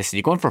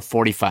authenticity, going for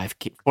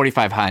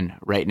 4,500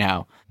 right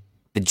now.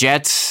 The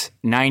Jets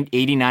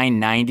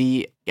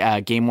 89-90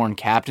 game-worn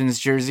captain's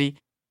jersey,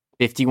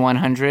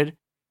 5,100.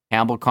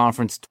 Campbell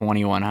Conference,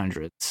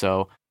 2,100.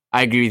 So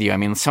I agree with you. I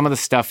mean, some of the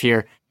stuff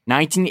here,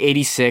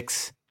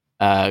 1986...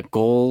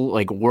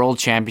 World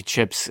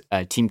Championships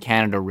Team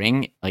Canada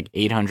ring, like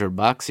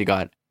 $800. You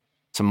got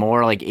some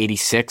more like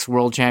 86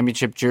 World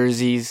Championship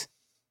jerseys.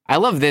 I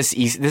love this.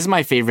 This is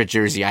my favorite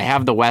jersey. I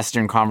have the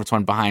Western Conference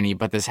one behind me,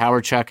 but this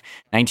Hawerchuk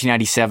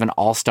 1997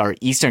 All-Star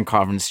Eastern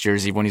Conference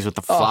jersey when he's with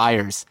the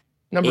Flyers.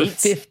 Number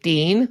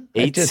 15?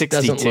 It just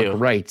doesn't look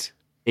right.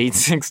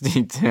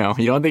 862.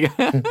 You don't think?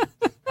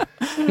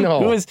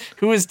 No.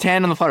 Who was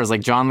 10 on the Flyers?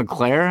 Like John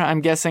LeClaire, I'm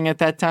guessing at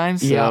that time.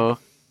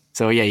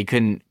 So yeah, you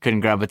couldn't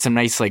grab, but some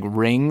nice like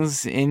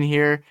rings in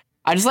here.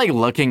 I just like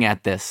looking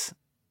at this.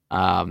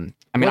 What's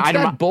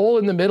that bowl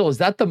in the middle? Is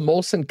that the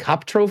Molson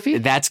Cup trophy?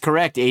 That's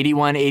correct.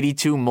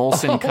 81-82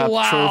 Molson Cup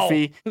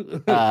trophy.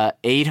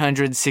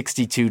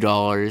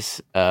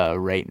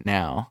 $862 right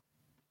now.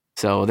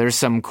 So there's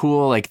some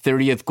cool like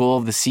 30th goal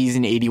of the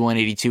season,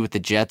 81-82 with the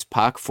Jets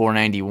puck,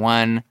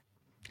 $491.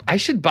 I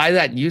should buy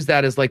that and use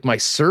that as like my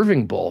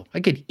serving bowl.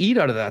 I could eat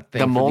out of that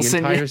thing for the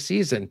entire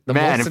season. The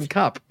Molson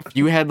Cup. If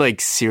you had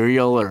like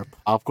cereal or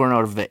popcorn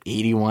out of the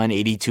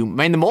 81-82.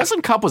 Man, the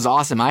Molson Cup was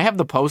awesome. I have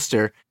the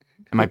poster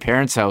at my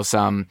parents' house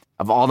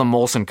of all the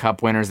Molson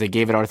Cup winners. They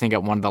gave it out, I think,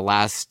 at one of the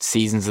last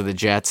seasons of the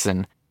Jets.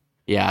 And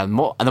yeah,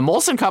 the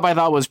Molson Cup I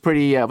thought was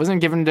pretty,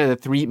 wasn't given to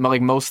the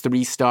most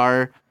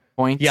 3-star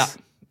points. Yeah.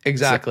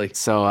 Exactly.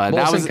 So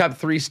that was Cup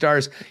 3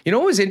 stars. You know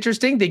what was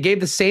interesting? They gave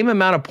the same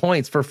amount of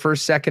points for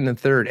first, second, and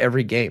third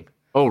every game.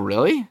 Oh,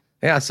 really?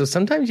 Yeah. So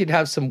sometimes you'd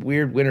have some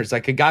weird winners.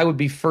 Like a guy would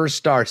be first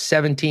star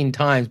 17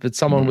 times, but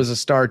someone was a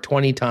star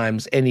 20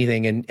 times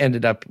anything and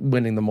ended up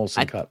winning the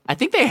Molson Cup. I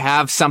think they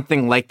have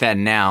something like that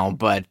now,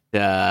 but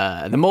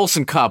the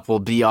Molson Cup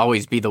will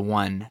always be the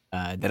one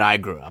that I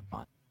grew up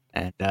on.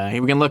 And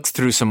we can look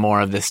through some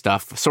more of this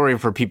stuff. Sorry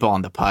for people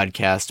on the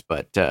podcast,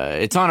 but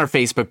it's on our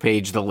Facebook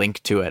page, the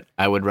link to it.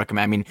 I would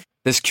recommend. I mean,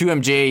 this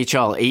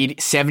QMJHL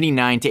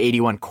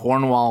 79-81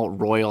 Cornwall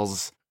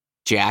Royals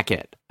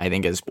jacket, I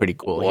think is pretty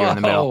cool. Here in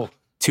the middle.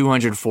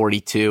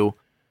 242.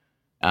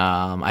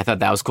 I thought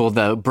that was cool.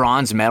 The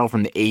bronze medal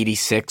from the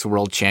 86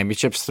 World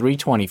Championships,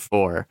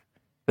 324.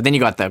 But then you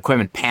got the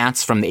equipment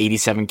pants from the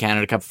 87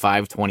 Canada Cup,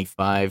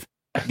 525.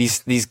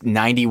 These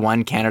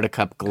 91 Canada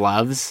Cup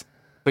gloves.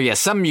 But yeah,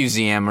 some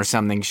museum or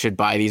something should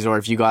buy these, or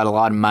if you got a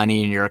lot of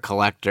money and you're a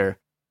collector.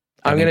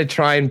 I'm going to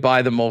try and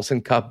buy the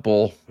Molson Cup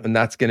bowl, and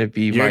that's going to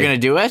be You're going to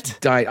do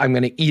it? I'm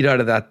going to eat out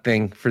of that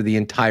thing for the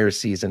entire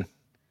season.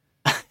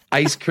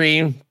 Ice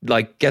cream,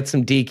 like get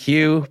some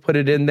DQ, put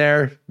it in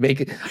there,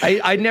 make it.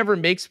 I never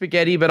make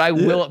spaghetti, but I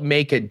will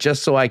make it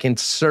just so I can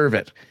serve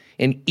it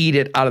and eat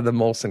it out of the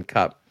Molson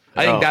Cup.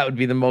 I think that would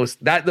be the most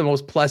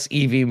plus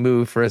EV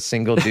move for a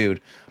single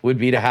dude would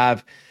be to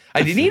have.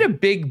 I need a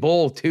big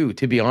bowl too,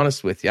 to be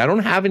honest with you. I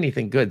don't have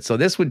anything good, so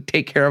this would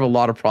take care of a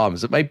lot of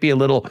problems. It might be a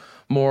little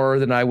more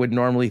than I would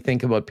normally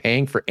think about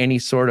paying for any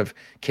sort of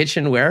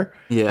kitchenware.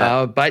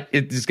 Yeah, but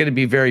it's going to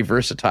be very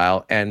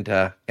versatile and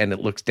it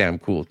looks damn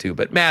cool too.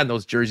 But man,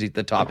 those jerseys at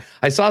the top.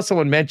 I saw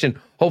someone mention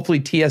hopefully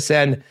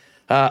TSN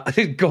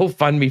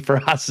GoFundMe for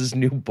Huss's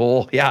new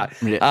bowl.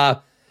 Yeah.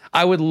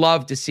 I would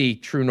love to see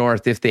True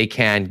North, if they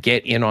can,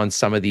 get in on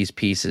some of these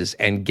pieces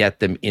and get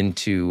them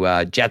into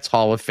Jets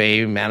Hall of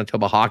Fame,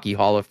 Manitoba Hockey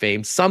Hall of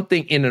Fame,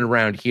 something in and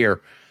around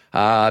here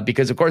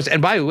Because, of course,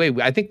 and by the way,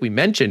 I think we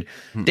mentioned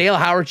Dale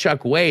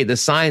Hawerchuk Way, the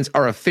signs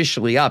are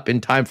officially up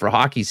in time for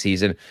hockey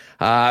season.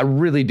 I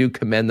really do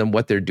commend them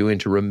what they're doing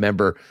to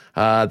remember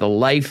the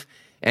life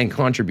and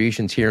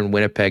contributions here in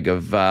Winnipeg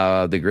of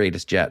the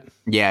greatest Jet.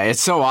 Yeah,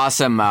 it's so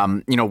awesome,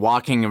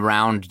 walking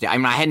around. I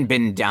mean, I hadn't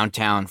been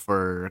downtown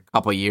for a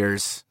couple of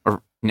years,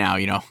 or now,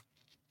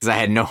 because I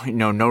had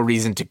no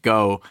reason to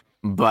go.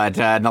 But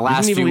in the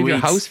last few weeks, you didn't even leave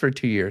your house for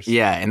 2 years.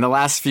 Yeah, in the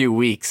last few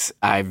weeks,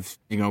 I've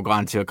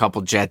gone to a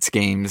couple Jets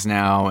games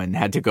now and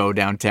had to go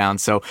downtown.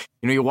 So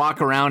you walk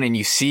around and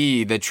you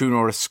see the True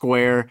North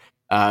Square.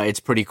 It's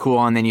pretty cool,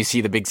 and then you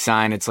see the big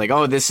sign. It's like,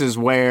 oh, this is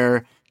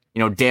where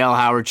Dale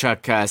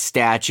Hawerchuk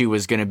statue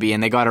was going to be,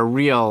 and they got a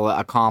real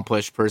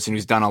accomplished person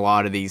who's done a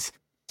lot of these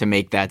to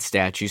make that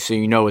statue. So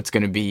it's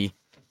going to be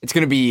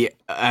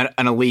an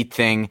elite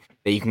thing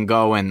that you can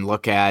go and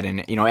look at.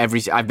 And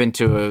I've been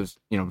to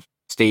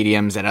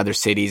stadiums at other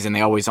cities, and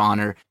they always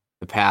honor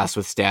the past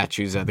with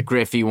statues. The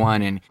Griffey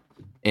one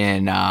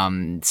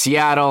in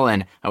Seattle,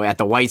 and at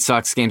the White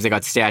Sox games, they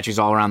got statues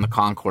all around the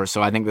concourse.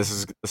 So I think this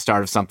is the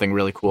start of something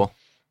really cool.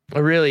 It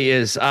really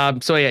is.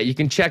 So yeah, you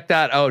can check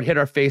that out. Hit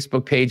our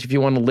Facebook page if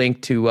you want to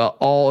link to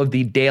all of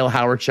the Dale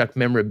Hawerchuk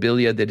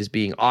memorabilia that is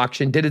being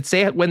auctioned. Did it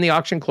say when the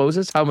auction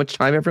closes, how much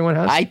time everyone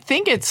has? I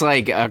think it's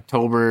like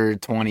October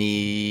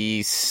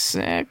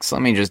 26th.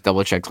 Let me just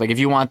double check. Like if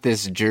you want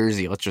this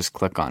jersey, let's just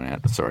click on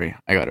it. Sorry,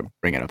 I got to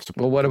bring it up.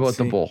 Well, what about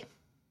the bull?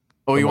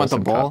 Oh, you want the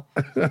bull?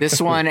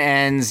 This one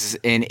ends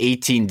in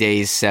 18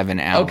 days, 7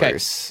 hours. Okay.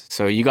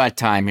 So you got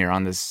time here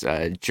on this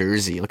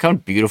jersey. Look how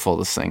beautiful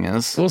this thing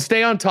is. We'll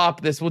stay on top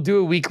of this. We'll do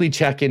a weekly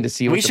check-in to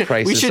see what the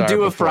prices are. We should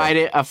do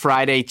a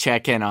Friday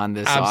check-in on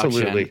this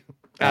auction.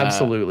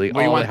 Absolutely.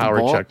 All the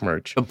Hawerchuk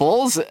merch. The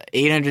bull's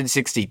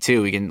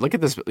 862. We can look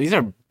at this. These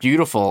are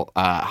beautiful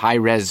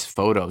high-res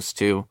photos,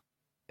 too.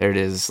 There it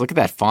is. Look at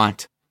that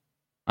font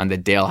on the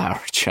Dale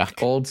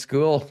Hawerchuk. Old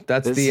school.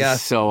 This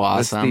is so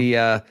awesome.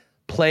 That's the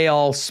Play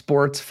All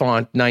Sports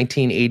font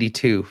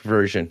 1982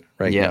 version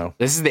now.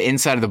 This is the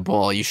inside of the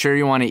bowl. You sure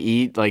you want to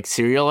eat like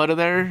cereal out of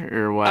there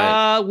or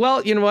what?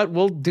 Well, you know what?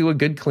 We'll do a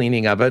good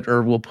cleaning of it,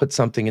 or we'll put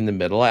something in the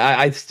middle.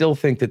 I still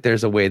think that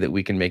there's a way that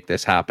we can make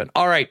this happen.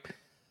 All right,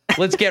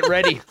 let's get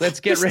ready.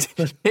 Take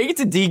it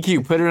to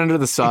DQ. Put it under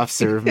the soft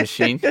serve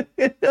machine.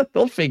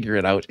 They'll figure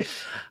it out.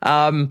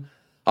 All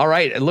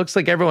right. It looks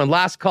like everyone.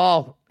 Last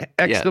call!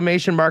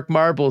 Exclamation mark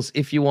marbles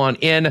if you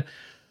want in.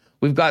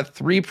 We've got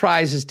 3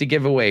 prizes to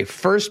give away.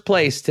 First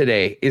place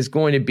today is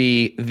going to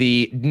be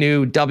the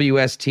new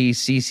WST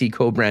CC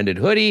co-branded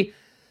hoodie.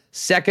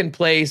 Second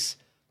place,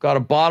 got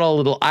a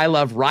little I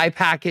Love Rye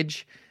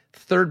package.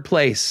 Third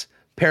place,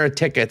 pair of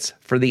tickets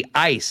for the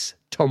Ice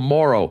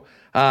tomorrow.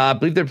 I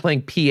believe they're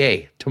playing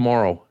PA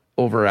tomorrow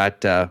over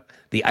at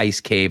the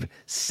Ice Cave.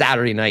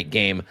 Saturday night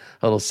game.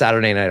 A little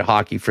Saturday night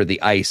hockey for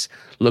the Ice.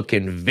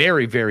 Looking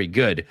very, very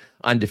good.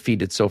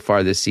 Undefeated so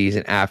far this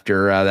season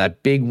after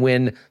that big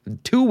win,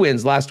 2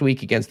 wins last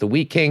week against the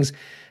Wheat Kings,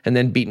 and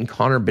then beating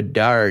Connor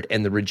Bedard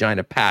and the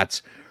Regina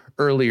Pats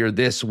earlier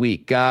this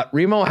week.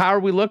 Remo, how are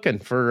we looking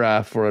for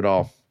it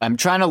all? I'm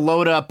trying to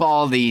load up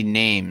all the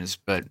names,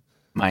 but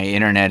my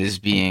internet is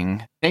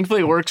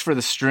thankfully it works for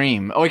the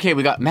stream. Okay,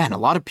 we got, a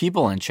lot of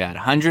people in chat.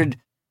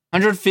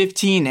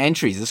 115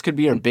 entries. This could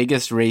be our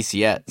biggest race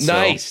yet. So.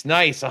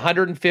 Nice.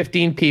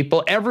 115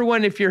 people.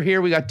 Everyone, if you're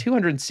here, we got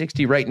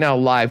 260 right now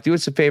live. Do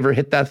us a favor,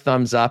 hit that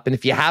thumbs up. And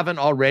if you haven't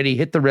already,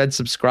 hit the red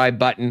subscribe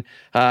button.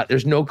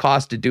 There's no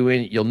cost to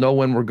doing it. You'll know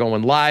when we're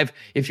going live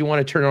if you want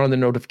to turn on the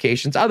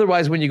notifications.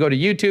 Otherwise, when you go to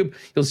YouTube,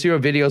 you'll see our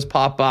videos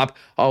pop up.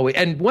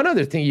 And one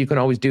other thing you can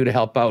always do to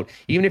help out,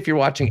 even if you're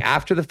watching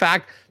after the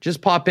fact,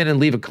 just pop in and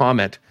leave a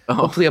comment.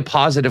 Hopefully a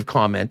positive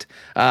comment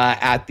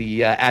at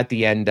the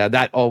end.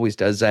 That always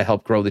does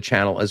help grow the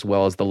channel as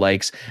well as the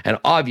likes. And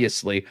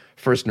obviously,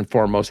 first and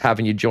foremost,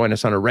 having you join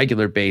us on a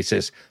regular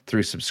basis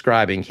through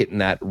subscribing, hitting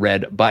that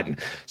red button.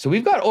 So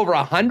we've got over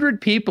 100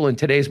 people in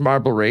today's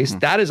marble race.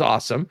 That is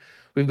awesome.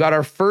 We've got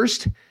our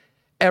first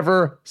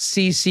ever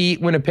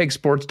CC Winnipeg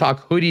Sports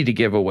Talk hoodie to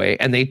give away,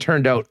 and they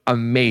turned out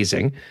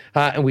amazing.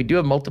 And we do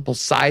have multiple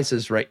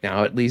sizes right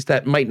now. At least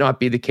that might not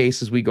be the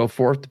case as we go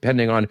forth,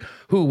 depending on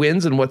who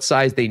wins and what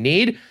size they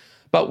need.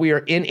 But we are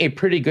in a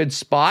pretty good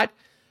spot.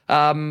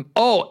 And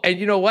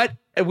you know what?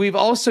 We've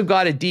also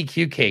got a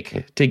DQ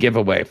cake to give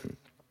away.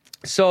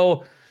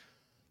 So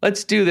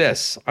let's do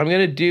this. I'm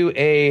going to do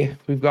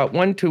we've got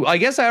 1, 2, I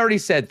guess I already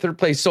said third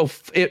place. So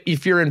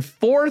if you're in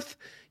fourth,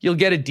 you'll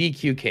get a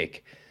DQ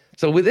cake.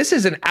 So this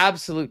is an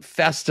absolute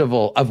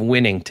festival of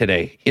winning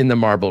today in the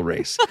marble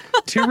race.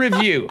 To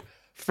review,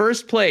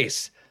 first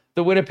place,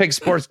 the Winnipeg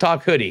Sports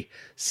Talk hoodie.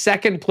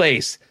 Second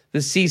place, the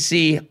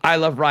CC I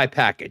Love Rye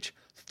package.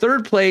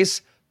 Third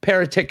place,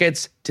 pair of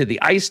tickets to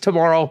the Ice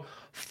tomorrow.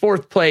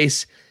 Fourth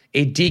place,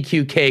 a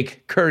DQ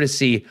cake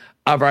courtesy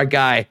of our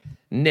guy,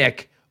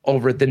 Nick,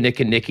 over at the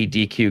Nick and Nicky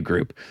DQ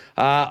group.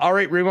 All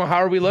right, Remo, how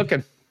are we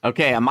looking?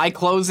 Okay, am I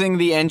closing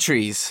the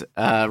entries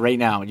right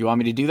now? Do you want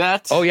me to do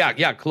that? Oh,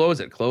 yeah,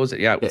 close it.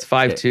 Yeah, it's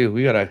 5-2.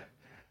 We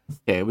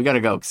got to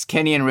go, because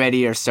Kenny and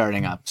Reddy are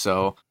starting up.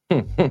 So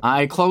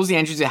I close the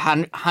entries at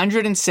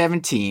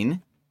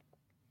 117.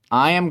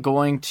 I am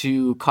going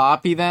to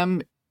copy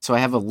them, so I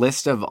have a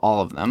list of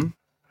all of them.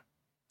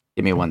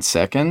 Give me 1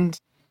 second.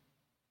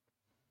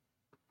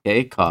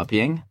 Okay,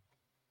 copying.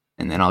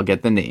 And then I'll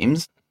get the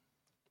names.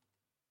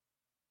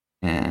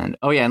 And,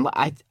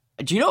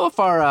 do you know if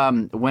our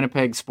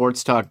Winnipeg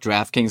Sports Talk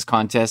DraftKings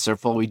contests are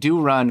full? We do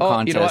run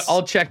contests. You know what?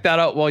 I'll check that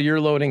out while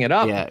you're loading it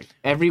up. Yeah,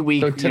 every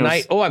week. So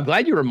tonight, I'm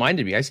glad you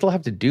reminded me. I still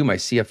have to do my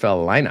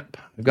CFL lineup.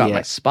 I've got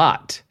my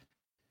spot.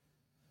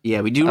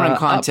 Yeah, we do run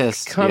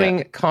contests.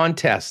 Upcoming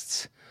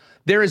contests.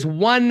 There is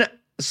one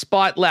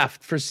spot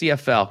left for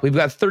CFL. We've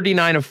got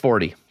 39 of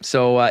 40.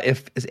 So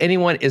if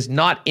anyone is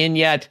not in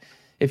yet,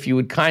 if you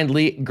would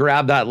kindly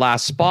grab that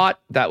last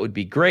spot, that would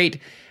be great.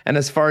 And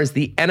as far as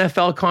the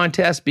NFL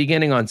contest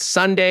beginning on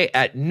Sunday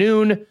at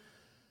noon,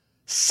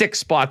 6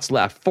 spots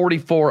left,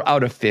 44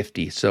 out of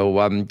 50.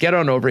 So get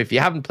on over. If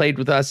you haven't played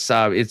with us,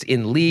 it's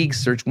in league.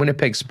 Search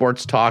Winnipeg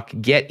Sports Talk.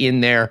 Get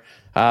in there.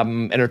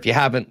 And if you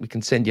haven't, we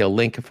can send you a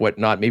link if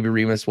whatnot. Maybe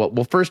Remus.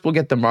 Well, first we'll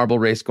get the marble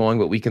race going,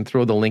 but we can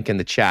throw the link in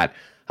the chat.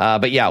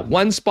 But yeah,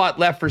 1 spot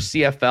left for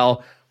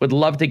CFL. Would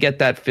love to get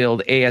that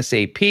filled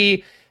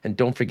ASAP. And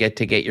don't forget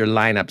to get your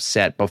lineup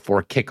set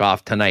before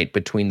kickoff tonight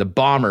between the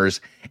Bombers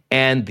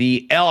and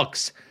the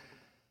Elks.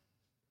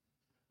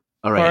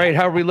 All right,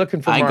 how are we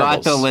looking for marbles? I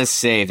got the list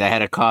saved. I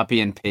had a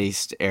copy and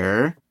paste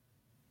error.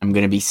 I'm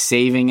going to be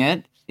saving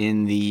it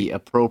in the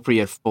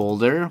appropriate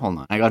folder. Hold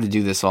on. I got to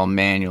do this all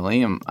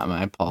manually.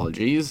 My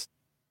apologies.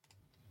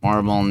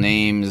 Marble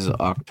names,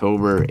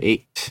 October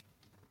 8th.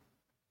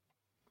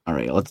 All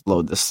right, let's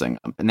load this thing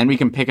up. And then we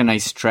can pick a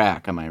nice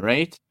track. Am I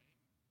right?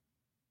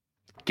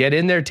 Get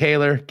in there,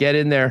 Taylor. Get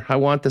in there. I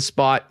want the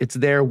spot. It's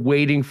there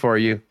waiting for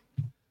you.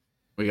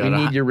 We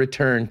need your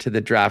return to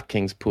the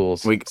DraftKings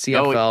pools.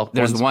 CFL,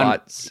 there's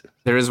one spot.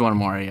 There is one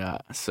more, yeah.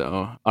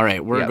 So, all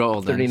right, we're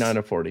golden. 39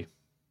 of 40.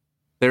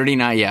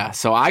 39, yeah.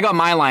 So I got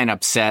my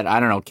lineup set. I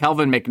don't know.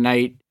 Kelvin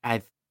McKnight.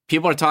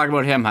 People are talking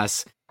about him,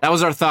 Huss. That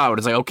was our thought.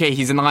 It's like, okay,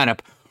 he's in the lineup.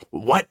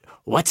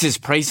 What's his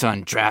price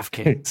on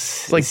DraftKings?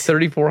 It's like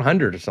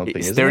 3,400 or something.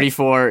 He's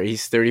 34.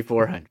 He's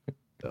 3,400.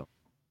 So,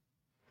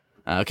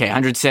 okay,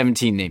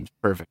 117 names.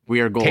 Perfect. We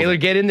are golden. Taylor,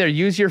 get in there.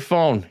 Use your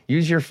phone.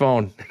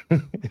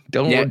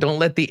 Don't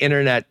let the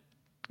internet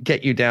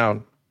get you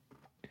down.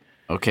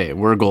 Okay,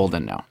 we're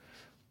golden now.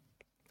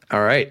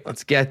 All right,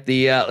 let's get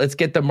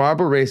the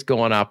marble race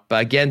going up.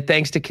 Again,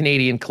 thanks to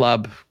Canadian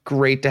Club.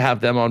 Great to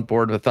have them on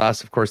board with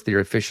us. Of course, their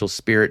official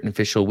spirit and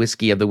official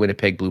whiskey of the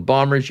Winnipeg Blue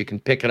Bombers. You can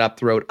pick it up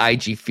throughout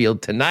IG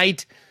Field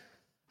tonight.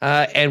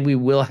 And we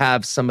will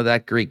have some of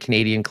that great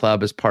Canadian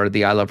Club as part of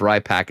the I Love Rye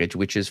package,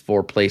 which is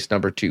for place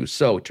number 2.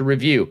 So to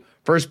review,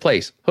 first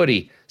place,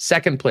 hoodie.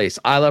 Second place,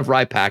 I Love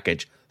Rye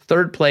package.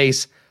 Third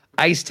place,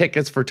 ice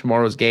tickets for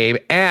tomorrow's game.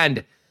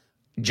 And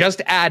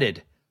just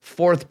added,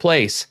 fourth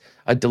place,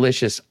 a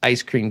delicious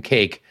ice cream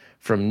cake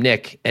from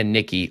Nick and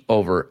Nikki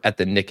over at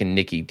the Nick and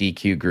Nikki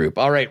DQ group.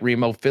 All right,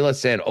 Remo, fill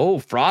us in. Oh,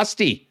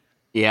 Frosty.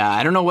 Yeah,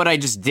 I don't know what I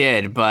just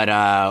did, but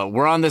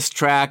we're on this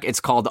track.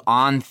 It's called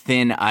On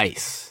Thin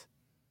Ice.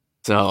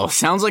 So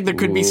sounds like there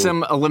could be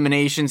some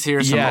eliminations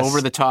here, some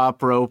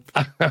over-the-top rope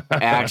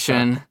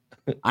action.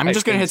 I'm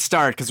just going to hit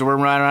start because we're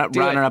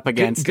running up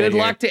against it. Good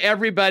luck to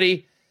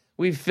everybody.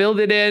 We've filled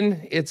it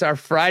in. It's our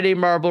Friday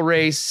marble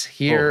race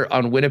here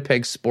on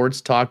Winnipeg Sports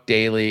Talk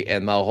Daily,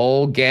 and the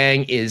whole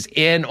gang is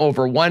in,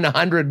 over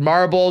 100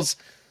 marbles.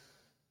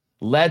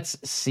 Let's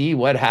see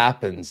what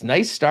happens.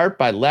 Nice start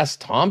by Les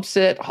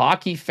Thompson,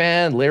 hockey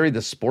fan. Larry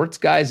the Sports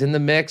Guy's in the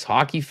mix.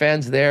 Hockey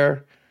fans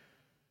there.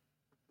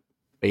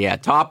 But yeah,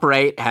 top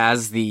right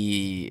has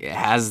the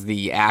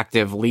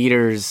active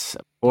leaders,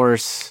 of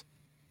course,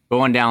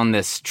 going down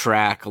this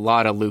track. A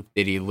lot of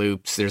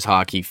loop-diddy-loops. There's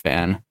hockey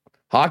fan.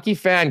 Hockey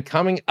fan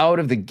coming out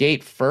of the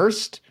gate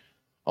first,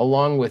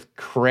 along with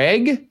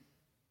Craig.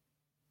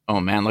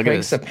 Oh, man, look at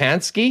this. Craig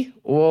Sapansky.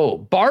 Whoa,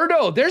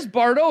 Bardo. There's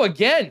Bardo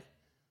again.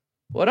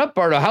 What up,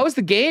 Bardo? How was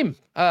the game?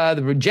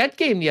 The Jet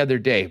game the other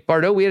day.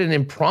 Bardo, we had an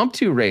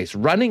impromptu race.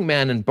 Running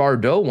Man and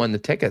Bardo won the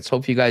tickets.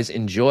 Hope you guys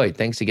enjoyed.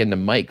 Thanks again to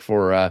Mike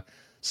for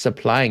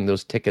supplying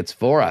those tickets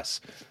for us.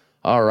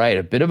 All right,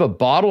 a bit of a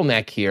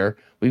bottleneck here.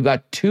 We've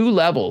got 2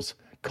 levels.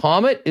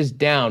 Comet is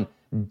down.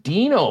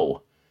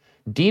 Dino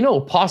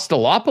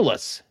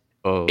Apostolopoulos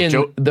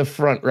in the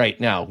front right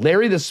now.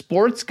 Larry the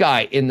Sports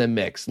Guy in the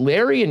mix.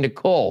 Larry and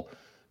Nicole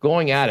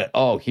going at it.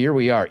 Oh, here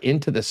we are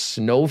into the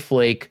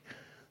snowflake,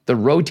 the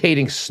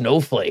rotating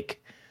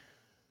snowflake.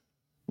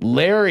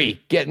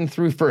 Larry getting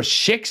through first.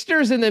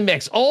 Schickster's in the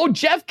mix. Oh,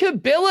 Jeff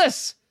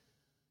Kabilis.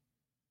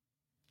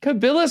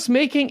 Kabilis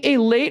making a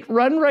late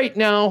run right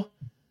now.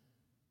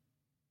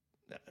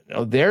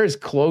 No, they're as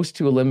close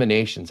to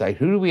eliminations.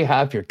 Who do we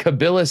have here?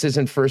 Kabilis is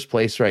in first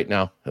place right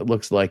now, it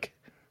looks like.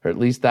 Or at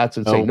least that's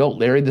what's saying. No,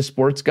 Larry the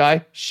Sports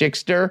Guy,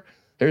 Schickster.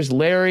 There's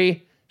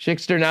Larry,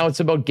 Schickster. Now it's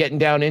about getting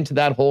down into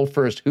that hole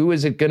first. Who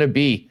is it going to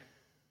be?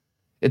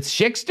 It's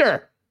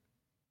Schickster.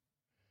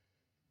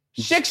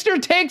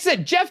 Schickster takes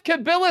it. Jeff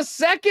Kabilis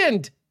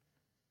second.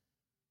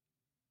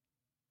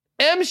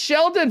 M.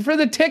 Sheldon for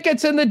the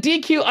tickets, and the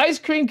DQ ice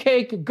cream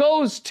cake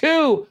goes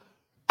to,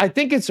 I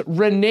think it's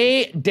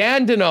Renee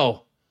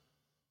Dandino.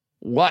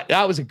 What?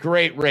 That was a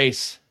great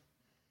race.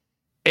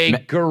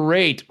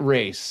 Great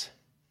race.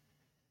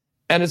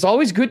 And it's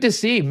always good to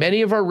see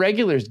many of our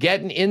regulars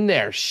getting in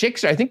there.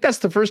 Schickster, I think that's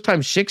the first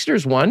time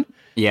Schickster's won.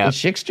 Yeah. And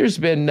Schickster's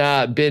been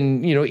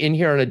in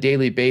here on a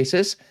daily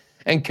basis.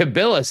 And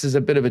Kabilis is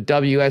a bit of a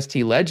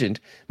WST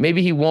legend.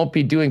 Maybe he won't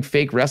be doing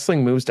fake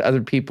wrestling moves to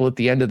other people at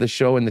the end of the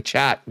show in the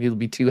chat. He'll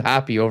be too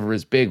happy over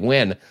his big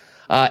win.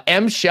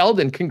 M.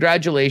 Sheldon,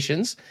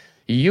 congratulations.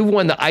 You've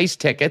won the ice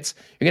tickets.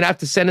 You're going to have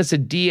to send us a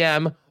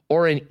DM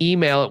or an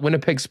email at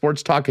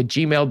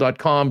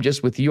winnipegsportstalk@gmail.com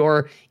just with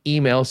your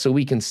email so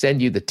we can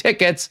send you the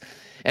tickets.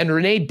 And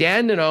Renee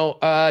Dano,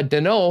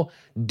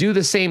 do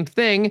the same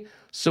thing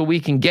so we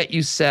can get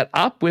you set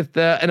up with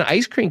an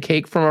ice cream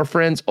cake from our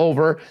friends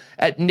over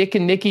at Nick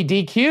and Nicky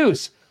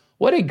DQs.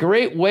 What a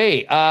great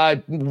way.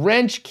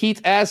 Wrench,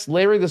 Keith S.,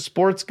 Larry the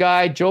Sports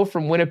Guy, Joe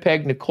from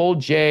Winnipeg, Nicole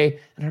J.,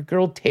 and our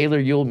girl Taylor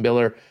Yule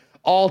Miller,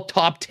 all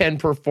top 10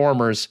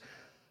 performers.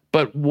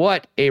 But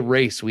what a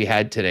race we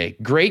had today.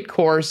 Great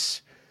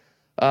course.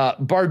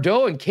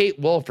 Bardot and Kate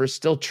Wolf are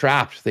still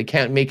trapped. They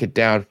can't make it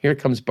down. Here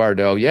comes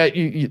Bardot. Yeah,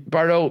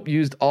 Bardot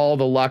used all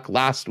the luck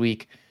last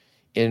week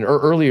or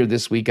earlier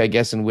this week, I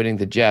guess, in winning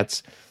the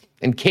Jets.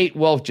 And Kate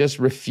Wolf just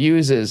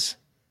refuses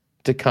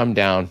to come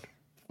down.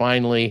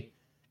 Finally.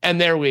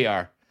 And there we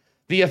are.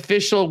 The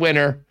official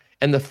winner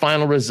and the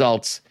final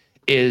results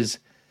is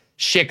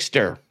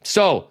Schickster.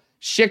 So,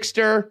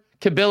 Schickster,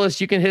 Kabilis,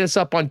 you can hit us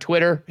up on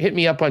Twitter. Hit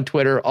me up on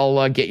Twitter.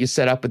 I'll get you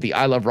set up with the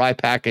I Love Rye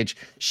package.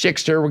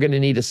 Schickster, we're going to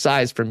need a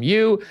size from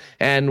you,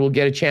 and we'll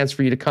get a chance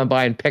for you to come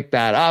by and pick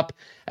that up.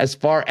 As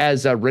far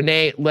as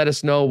Renee, let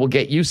us know. We'll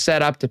get you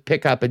set up to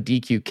pick up a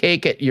DQ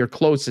cake at your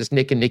closest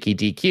Nick and Nicky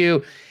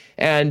DQ.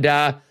 And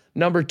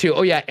number 2,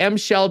 M.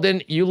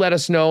 Sheldon, you let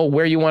us know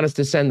where you want us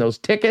to send those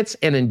tickets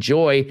and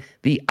enjoy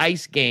the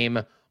ice game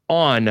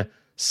on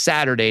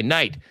Saturday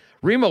night.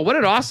 Remo, what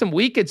an awesome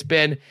week it's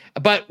been,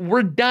 but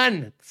we're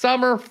done.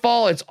 Summer,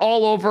 fall, it's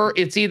all over.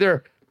 It's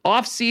either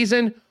off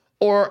season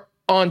or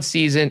on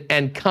season,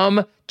 and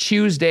come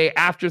Tuesday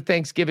after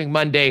Thanksgiving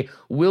Monday,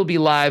 we'll be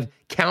live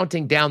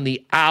counting down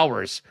the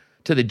hours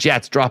to the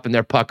Jets dropping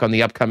their puck on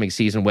the upcoming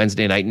season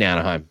Wednesday night in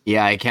Anaheim.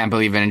 Yeah, I can't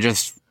believe it. And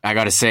just, I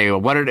got to say,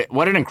 what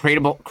an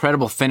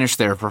incredible finish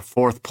there for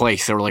 4th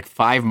place. There were like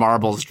 5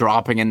 marbles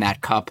dropping in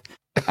that cup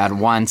at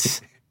once.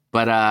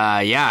 But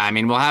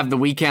we'll have the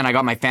weekend. I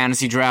got my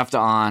fantasy draft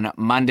on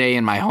Monday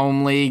in my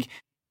home league,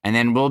 and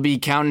then we'll be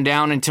counting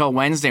down until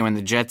Wednesday when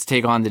the Jets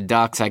take on the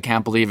Ducks. I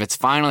can't believe it's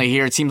finally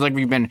here. It seems like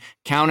we've been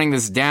counting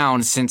this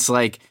down since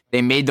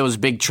they made those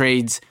big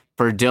trades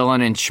for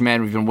Dylan and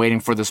Schmidt. We've been waiting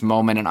for this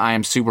moment, and I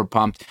am super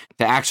pumped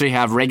to actually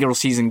have regular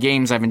season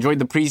games. I've enjoyed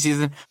the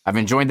preseason. I've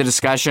enjoyed the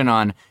discussion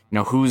on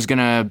who's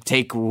gonna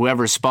take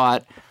whoever's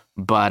spot,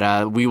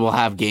 but we will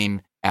have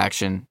game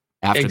action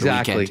after the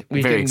weekend.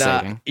 Very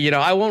exciting.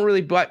 I won't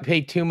really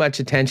pay too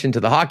much attention to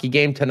the hockey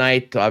game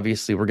tonight.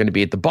 Obviously, we're going to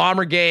be at the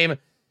Bomber game,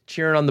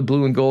 cheering on the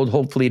blue and gold,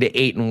 hopefully to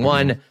 8-1.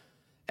 Mm-hmm.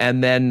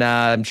 And then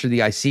I'm sure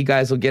the IC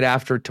guys will get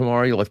after it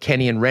tomorrow. You'll have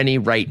Kenny and Rennie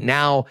right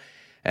now.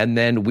 And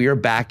then we're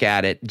back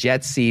at it.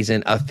 Jets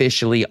season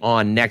officially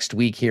on next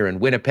week here in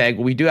Winnipeg.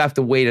 We do have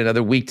to wait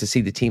another week to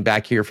see the team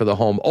back here for the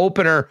home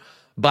opener.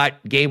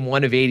 But game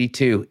 1 of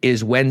 82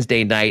 is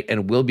Wednesday night,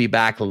 and we'll be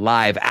back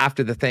live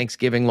after the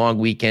Thanksgiving long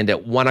weekend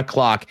at 1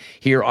 o'clock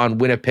here on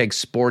Winnipeg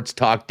Sports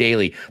Talk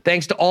Daily.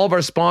 Thanks to all of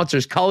our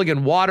sponsors,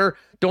 Culligan Water.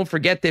 Don't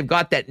forget, they've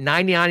got that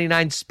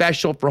 $9.99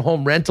 special for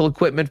home rental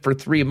equipment for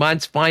 3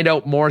 months. Find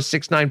out more,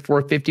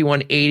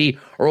 694-5180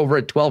 or over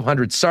at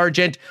 1200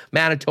 Sargent,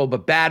 Manitoba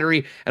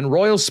Battery, and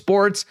Royal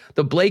Sports.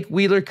 The Blake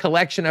Wheeler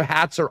collection of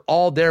hats are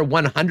all there.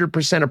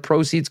 100% of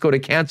proceeds go to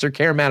Cancer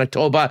Care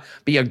Manitoba.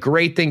 Be a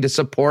great thing to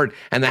support,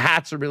 and the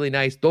hats are really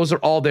nice. Those are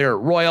all there at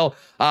Royal.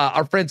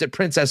 Our friends at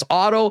Princess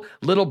Auto,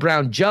 Little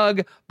Brown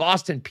Jug,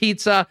 Boston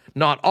Pizza,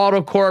 Not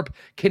Auto Corp,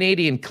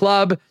 Canadian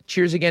Club.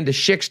 Cheers again to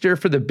Schickster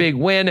for the big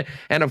win.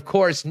 And of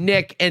course,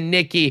 Nick and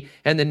Nicky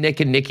and the Nick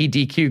and Nicky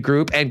DQ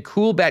group and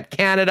CoolBet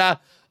Canada.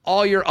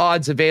 All your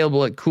odds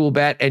available at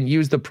CoolBet, and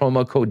use the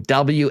promo code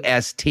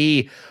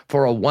WST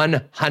for a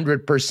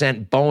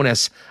 100%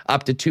 bonus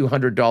up to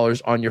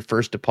 $200 on your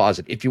first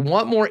deposit. If you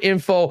want more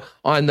info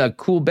on the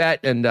CoolBet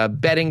and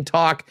betting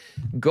talk,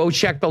 go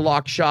check the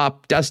Lock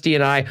Shop. Dusty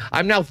and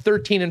I'm now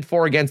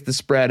 13-4 against the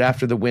spread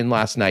after the win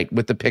last night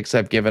with the picks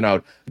I've given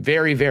out.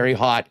 Very, very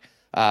hot.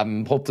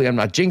 Hopefully I'm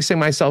not jinxing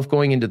myself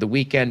going into the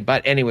weekend.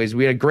 But anyways,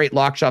 we had a great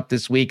Lock Shop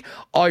this week.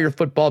 All your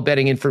football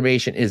betting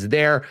information is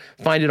there.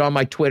 Find it on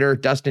my Twitter,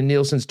 Dustin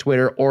Nielsen's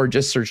Twitter, or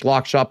just search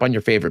Lock Shop on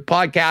your favorite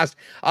podcast.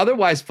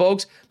 Otherwise,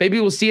 folks, maybe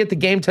we'll see you at the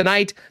game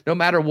tonight. No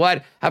matter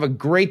what, have a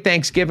great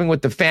Thanksgiving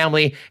with the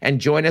family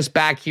and join us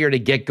back here to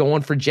get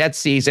going for Jets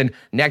season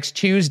next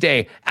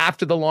Tuesday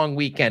after the long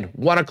weekend,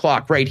 1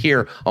 o'clock right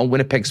here on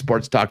Winnipeg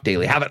Sports Talk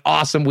Daily. Have an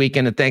awesome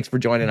weekend, and thanks for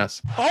joining us.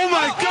 Oh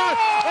my God!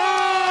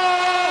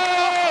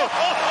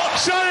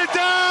 Shut it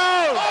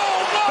down!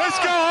 Let's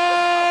go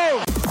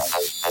home!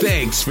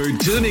 Thanks for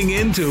tuning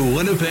in to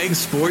Winnipeg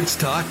Sports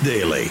Talk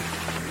Daily.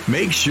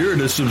 Make sure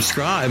to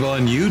subscribe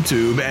on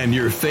YouTube and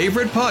your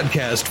favorite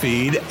podcast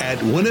feed at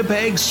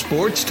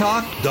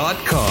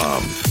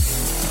winnipegsportstalk.com.